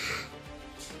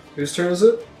 Whose turn is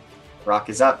it? Rock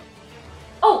is up.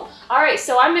 Oh, alright,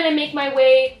 so I'm gonna make my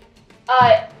way.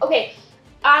 Okay.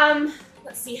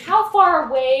 Let's see, how far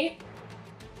away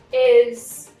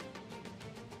is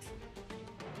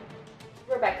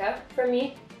Rebecca from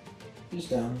me? He's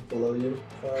down below you.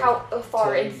 How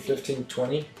far 10, in feet? 15,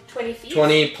 20. 20 feet?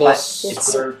 20 plus.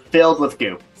 It's filled with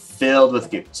goo. Filled with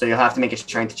goo. So you'll have to make a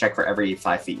strength check for every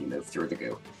 5 feet you move through the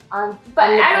goo. But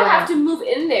I don't have to move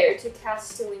in there to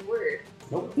cast Healing Word.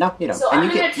 Nope. No, you don't. So And I'm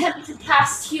you gonna can, attempt to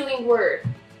cast Healing Word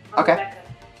on Okay. Rebecca.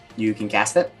 you can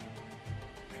cast it.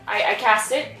 I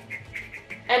cast it,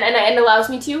 and it allows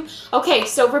me to. Okay,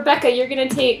 so Rebecca, you're gonna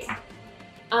take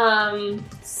 7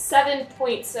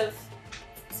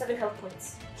 health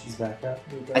points. She's back up.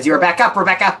 As you are back up,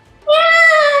 Rebecca.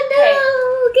 Okay.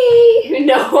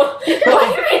 No. What do you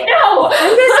mean no?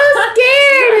 I'm just so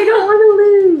scared. I don't want to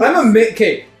lose. I'm amazed.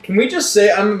 Okay, can we just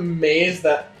say I'm amazed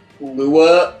that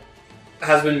Lua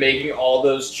has been making all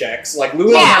those checks. Like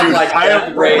Lua Yeah, had dude, like I death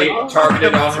am ray rolling-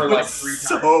 targeted on her like 3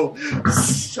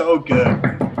 times. So good.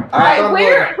 All right.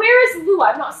 Alright, where is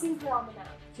Lua? I'm not seeing her on the map.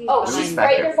 Oh, She's she's back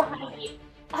right there. there behind me.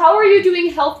 How are you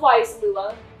doing health-wise,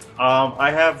 Lua?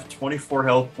 I have 24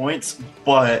 health points,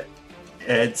 but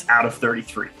it's out of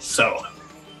 33. So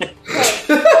Okay.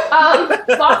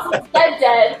 Fox is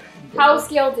dead. How's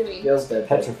Gale doing? Gale's dead.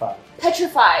 Petrified.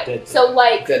 Petrified. Dead. So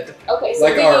like, Dead. okay, so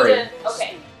Like we Ari. need to.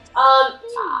 Okay.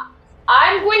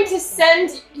 I'm going to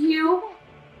send you,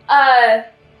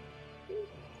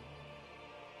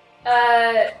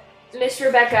 Miss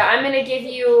Rebecca. I'm gonna give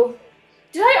you.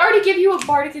 Did I already give you a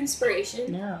bardic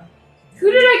inspiration? No.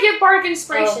 Who did I give bardic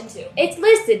inspiration to? It's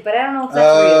listed, but I don't know if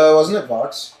that's real. Wasn't it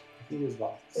Vox? I think it was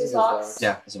Vox. It was Vox.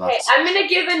 Yeah, it's about. Okay, I'm gonna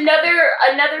give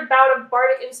another bout of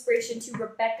bardic inspiration to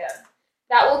Rebecca.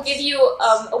 That will give you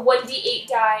a 1d8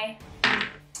 die,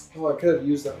 Oh, I could have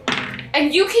used that one.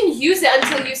 and you can use it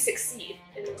until you succeed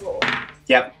in the roll.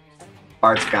 Yep.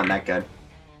 Bard's gotten that good.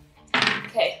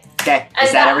 Okay. Okay, And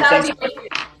is that that'll everything? be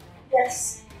good.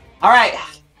 Yes. All right.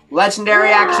 Legendary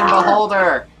action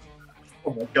beholder.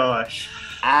 oh my gosh.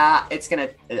 It's gonna.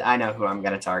 I know who I'm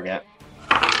gonna target.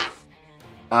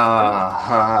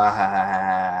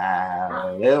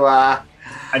 Lua.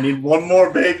 I need one more,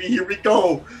 baby. Here we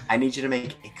go. I need you to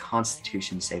make a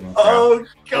Constitution saving throw. Oh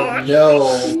gosh. No.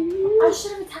 I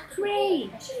should have attacked Ray.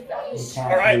 I should have You done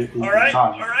can't All right. do All right.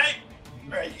 All con. right.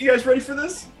 All right. You guys ready for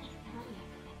this?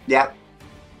 Yep.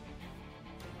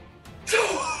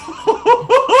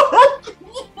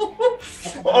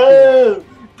 Oh,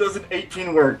 does an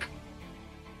 18 work?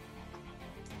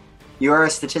 You are a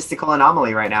statistical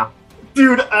anomaly right now.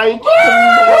 Dude, I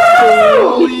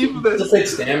cannot believe Still this.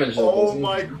 takes damage though. Oh doesn't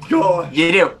my gosh.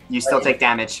 You do. You still take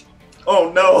damage.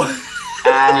 Oh no.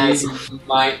 As he? You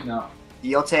might not.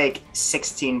 you'll take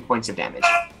 16 points of damage.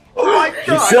 Oh my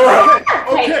god. still have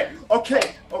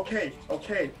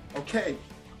Okay.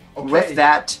 With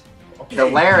that, okay. the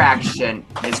lair action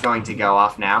is going to go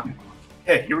off now.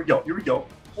 Okay, here we go.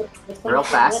 Real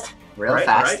fast. Real Right,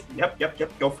 fast. right.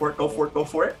 Yep. Go for it.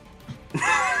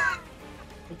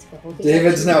 It's the whole thing.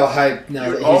 David's now hyped now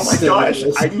that Oh he's my still in gosh.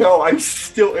 this. I know. I'm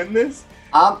still in this.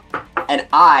 An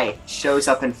eye shows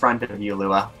up in front of you,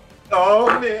 Lua. Oh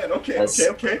man. Okay. Yes.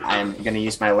 Okay. I am going to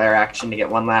use my lair action to get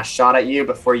one last shot at you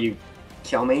before you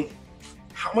kill me.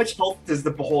 How much health does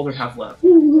the beholder have left?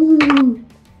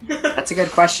 That's a good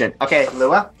question. Okay,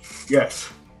 Lua,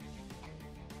 Yes.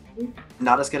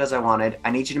 not as good as I wanted. I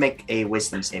need you to make a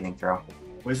wisdom saving throw.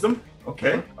 Wisdom.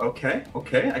 Okay.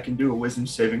 I can do a wisdom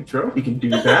saving throw. You can do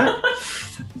that.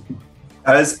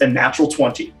 As a natural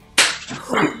 20.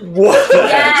 What?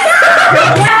 Yes!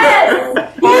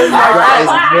 That is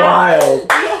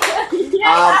wild.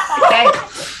 Okay,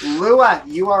 Lua,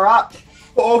 you are up.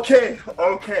 Okay.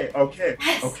 Okay. All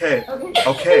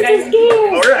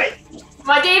right. Come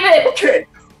on, David. Okay.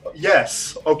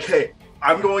 Yes. Okay.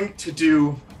 I'm going to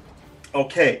do.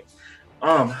 Okay.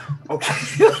 Okay.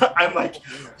 I'm like,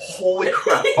 holy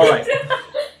crap. All right.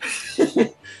 Deep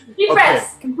Okay.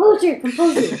 breaths. Composure.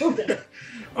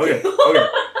 Okay. Okay.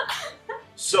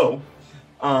 So,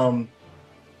 all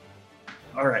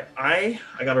right. I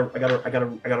gotta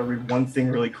read one thing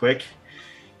really quick.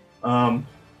 Oh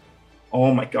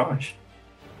my gosh.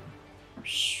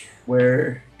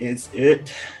 Where is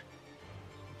it?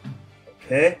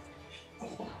 Okay.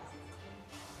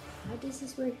 How does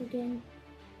this work again?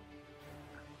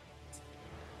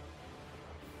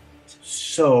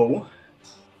 So,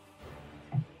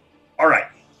 all right.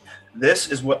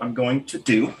 This is what I'm going to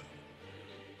do.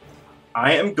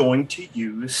 I am going to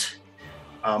use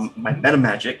my meta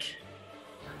magic,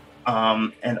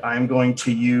 and I'm going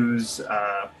to use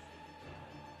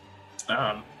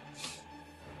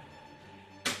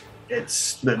it's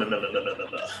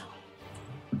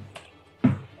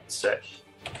sick.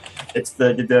 It's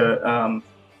the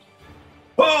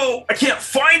oh, I can't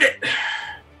find it.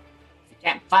 You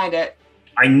can't find it.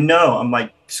 I know. I'm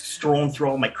like scrolling through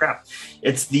all my crap.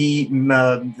 It's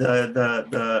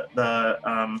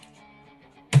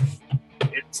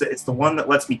it's the one that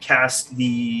lets me cast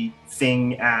the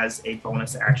thing as a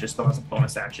bonus action. Spell as a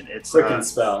bonus action. It's Quicken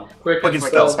spell. Quick Quicken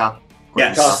Quick spell. spell.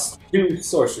 Yes. Costs 2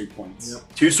 sorcery points.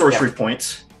 Yep. 2 sorcery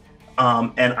points.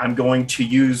 And I'm going to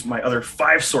use my other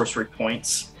 5 sorcery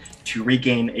points to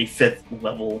regain a 5th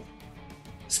level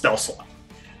spell slot.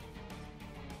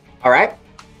 All right.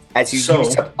 As you So-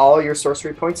 used up all your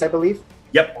sorcery points, I believe.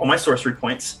 Yep, all my sorcery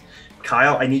points.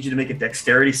 Kyle, I need you to make a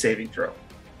dexterity saving throw.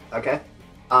 Okay.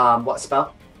 What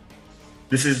spell?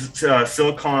 This is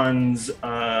Silicon's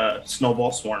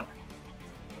Snowball Swarm.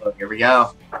 Oh, here we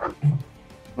go.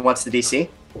 What's the DC?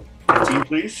 15,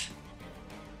 please.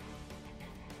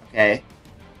 Okay.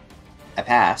 I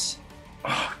pass.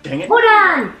 Oh, dang it. Hold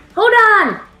on!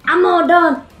 I'm all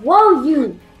done. Whoa,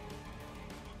 you!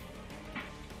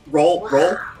 Roll.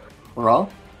 Roll.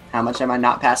 How much am I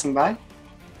not passing by?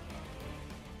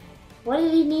 What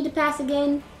did he need to pass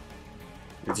again?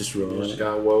 You're just rolling. Just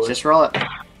got woe. Just roll it.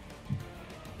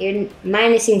 You're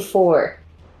minusing 4.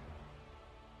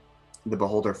 The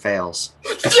beholder fails.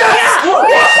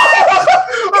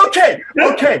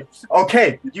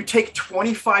 Okay. You take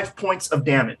 25 points of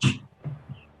damage.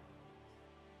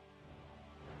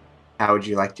 How would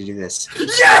you like to do this?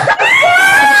 Yeah!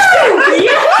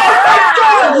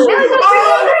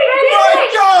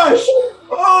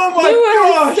 Oh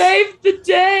my gosh! Saved the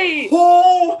day.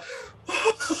 Oh!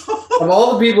 Of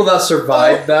all the people that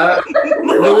survived that,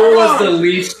 Lua was the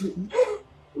least.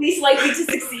 Least likely to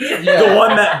succeed. The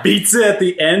one that beats it at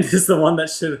the end is the one that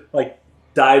should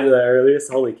die to the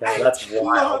earliest. Holy cow, that's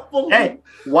wild. Hey,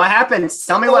 what happens?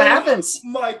 Tell me what happens.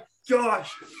 My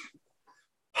gosh.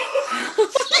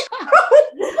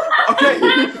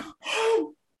 Okay.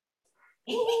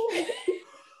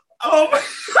 Oh my.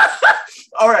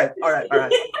 All right. I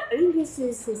think this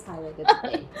is his highlight of the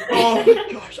day. Oh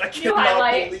my gosh, I New cannot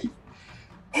highlight. believe.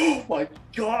 Oh my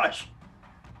gosh.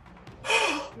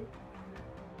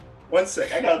 1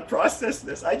 sec, I gotta process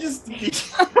this. I just need.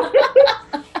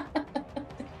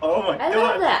 Oh my I love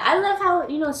god. that. I love how,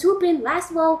 swoop in,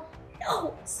 last blow.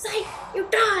 No, psych, you're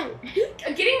done.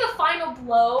 Getting the final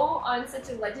blow on such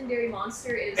a legendary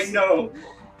monster is. I know.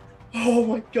 Oh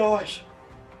my gosh.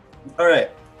 All right.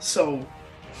 So,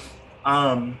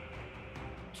 how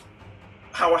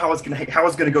it's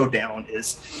gonna go down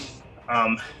is,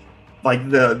 like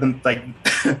the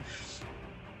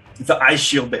the ice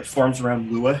shield that forms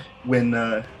around Lua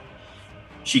when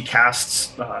she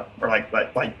casts or like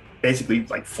basically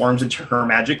forms into her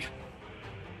magic.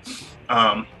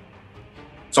 So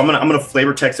I'm gonna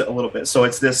flavor text it a little bit. So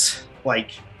it's this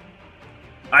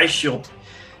ice shield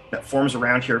that forms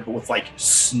around here, but with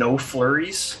snow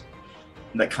flurries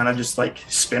that kind of just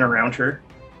spin around her,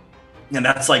 and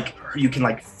that's you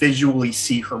can visually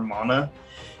see her mana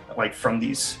from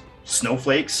these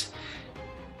snowflakes,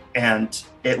 and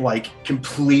it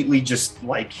completely just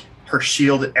her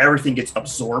shield, everything gets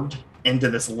absorbed into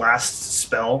this last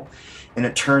spell, and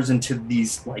it turns into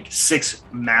these 6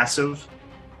 massive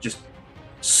just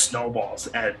snowballs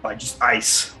and just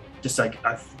ice, just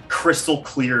a crystal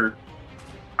clear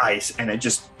ice, and it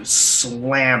just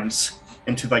slams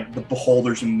into the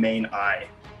beholder's main eye,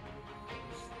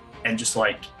 and just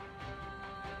they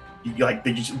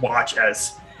just watch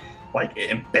as it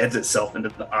embeds itself into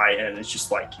the eye, and it's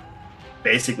just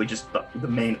basically just the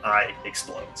main eye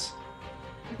explodes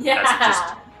Yeah. as it just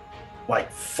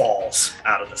falls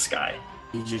out of the sky.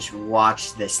 You just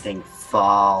watch this thing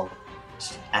fall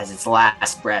as its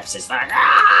last breath is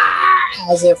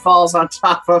as it falls on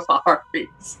top of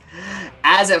Ari's.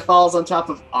 As it falls on top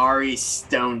of Ari's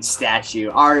stone statue.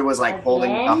 Ari was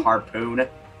holding the harpoon,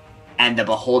 and the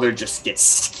beholder just gets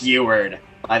skewered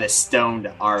by the stoned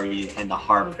Ari and the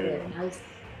harpoon.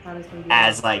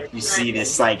 As you see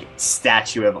this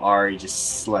statue of Ari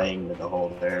just slaying the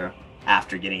beholder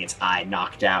after getting its eye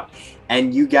knocked out.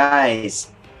 And you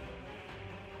guys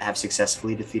have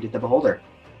successfully defeated the beholder.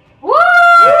 Woo!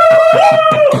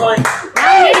 Oh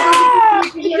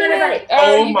You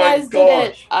my guys did gosh.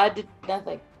 it. I did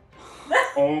nothing.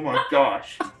 Oh my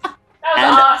gosh. That And-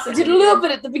 was awesome. I did a little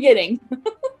bit at the beginning.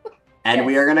 And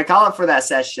we are going to call it for that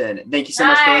session. Thank you so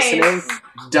much for Nice. listening.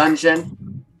 Dungeon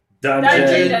Dungeon.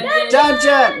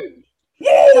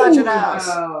 House.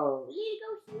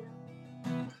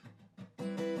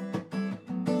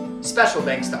 Special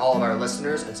thanks to all of our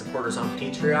listeners and supporters on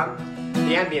Patreon.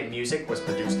 The ambient music was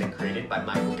produced and created by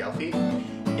Michael Gelfi.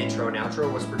 Intro and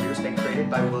outro was produced and created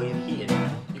by William Heaton.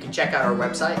 You can check out our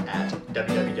website at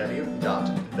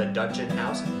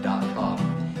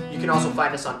www.thedungeonhouse.com. You can also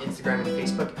find us on Instagram and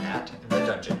Facebook at The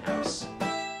Dungeon House.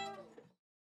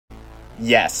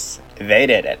 Yes, they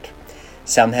did it.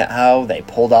 Somehow they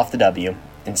pulled off the W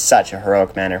in such a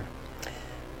heroic manner.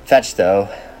 Fetch, though,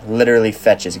 literally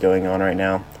fetch is going on right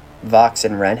now. Vox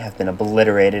and Ren have been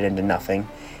obliterated into nothing,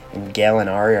 and Gale and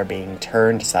Ari are being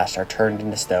turned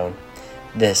into stone.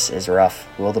 This is rough.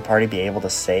 Will the party be able to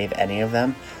save any of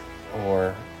them?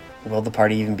 Or will the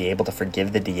party even be able to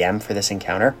forgive the DM for this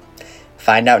encounter?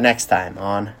 Find out next time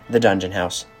on The Dungeon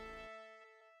House.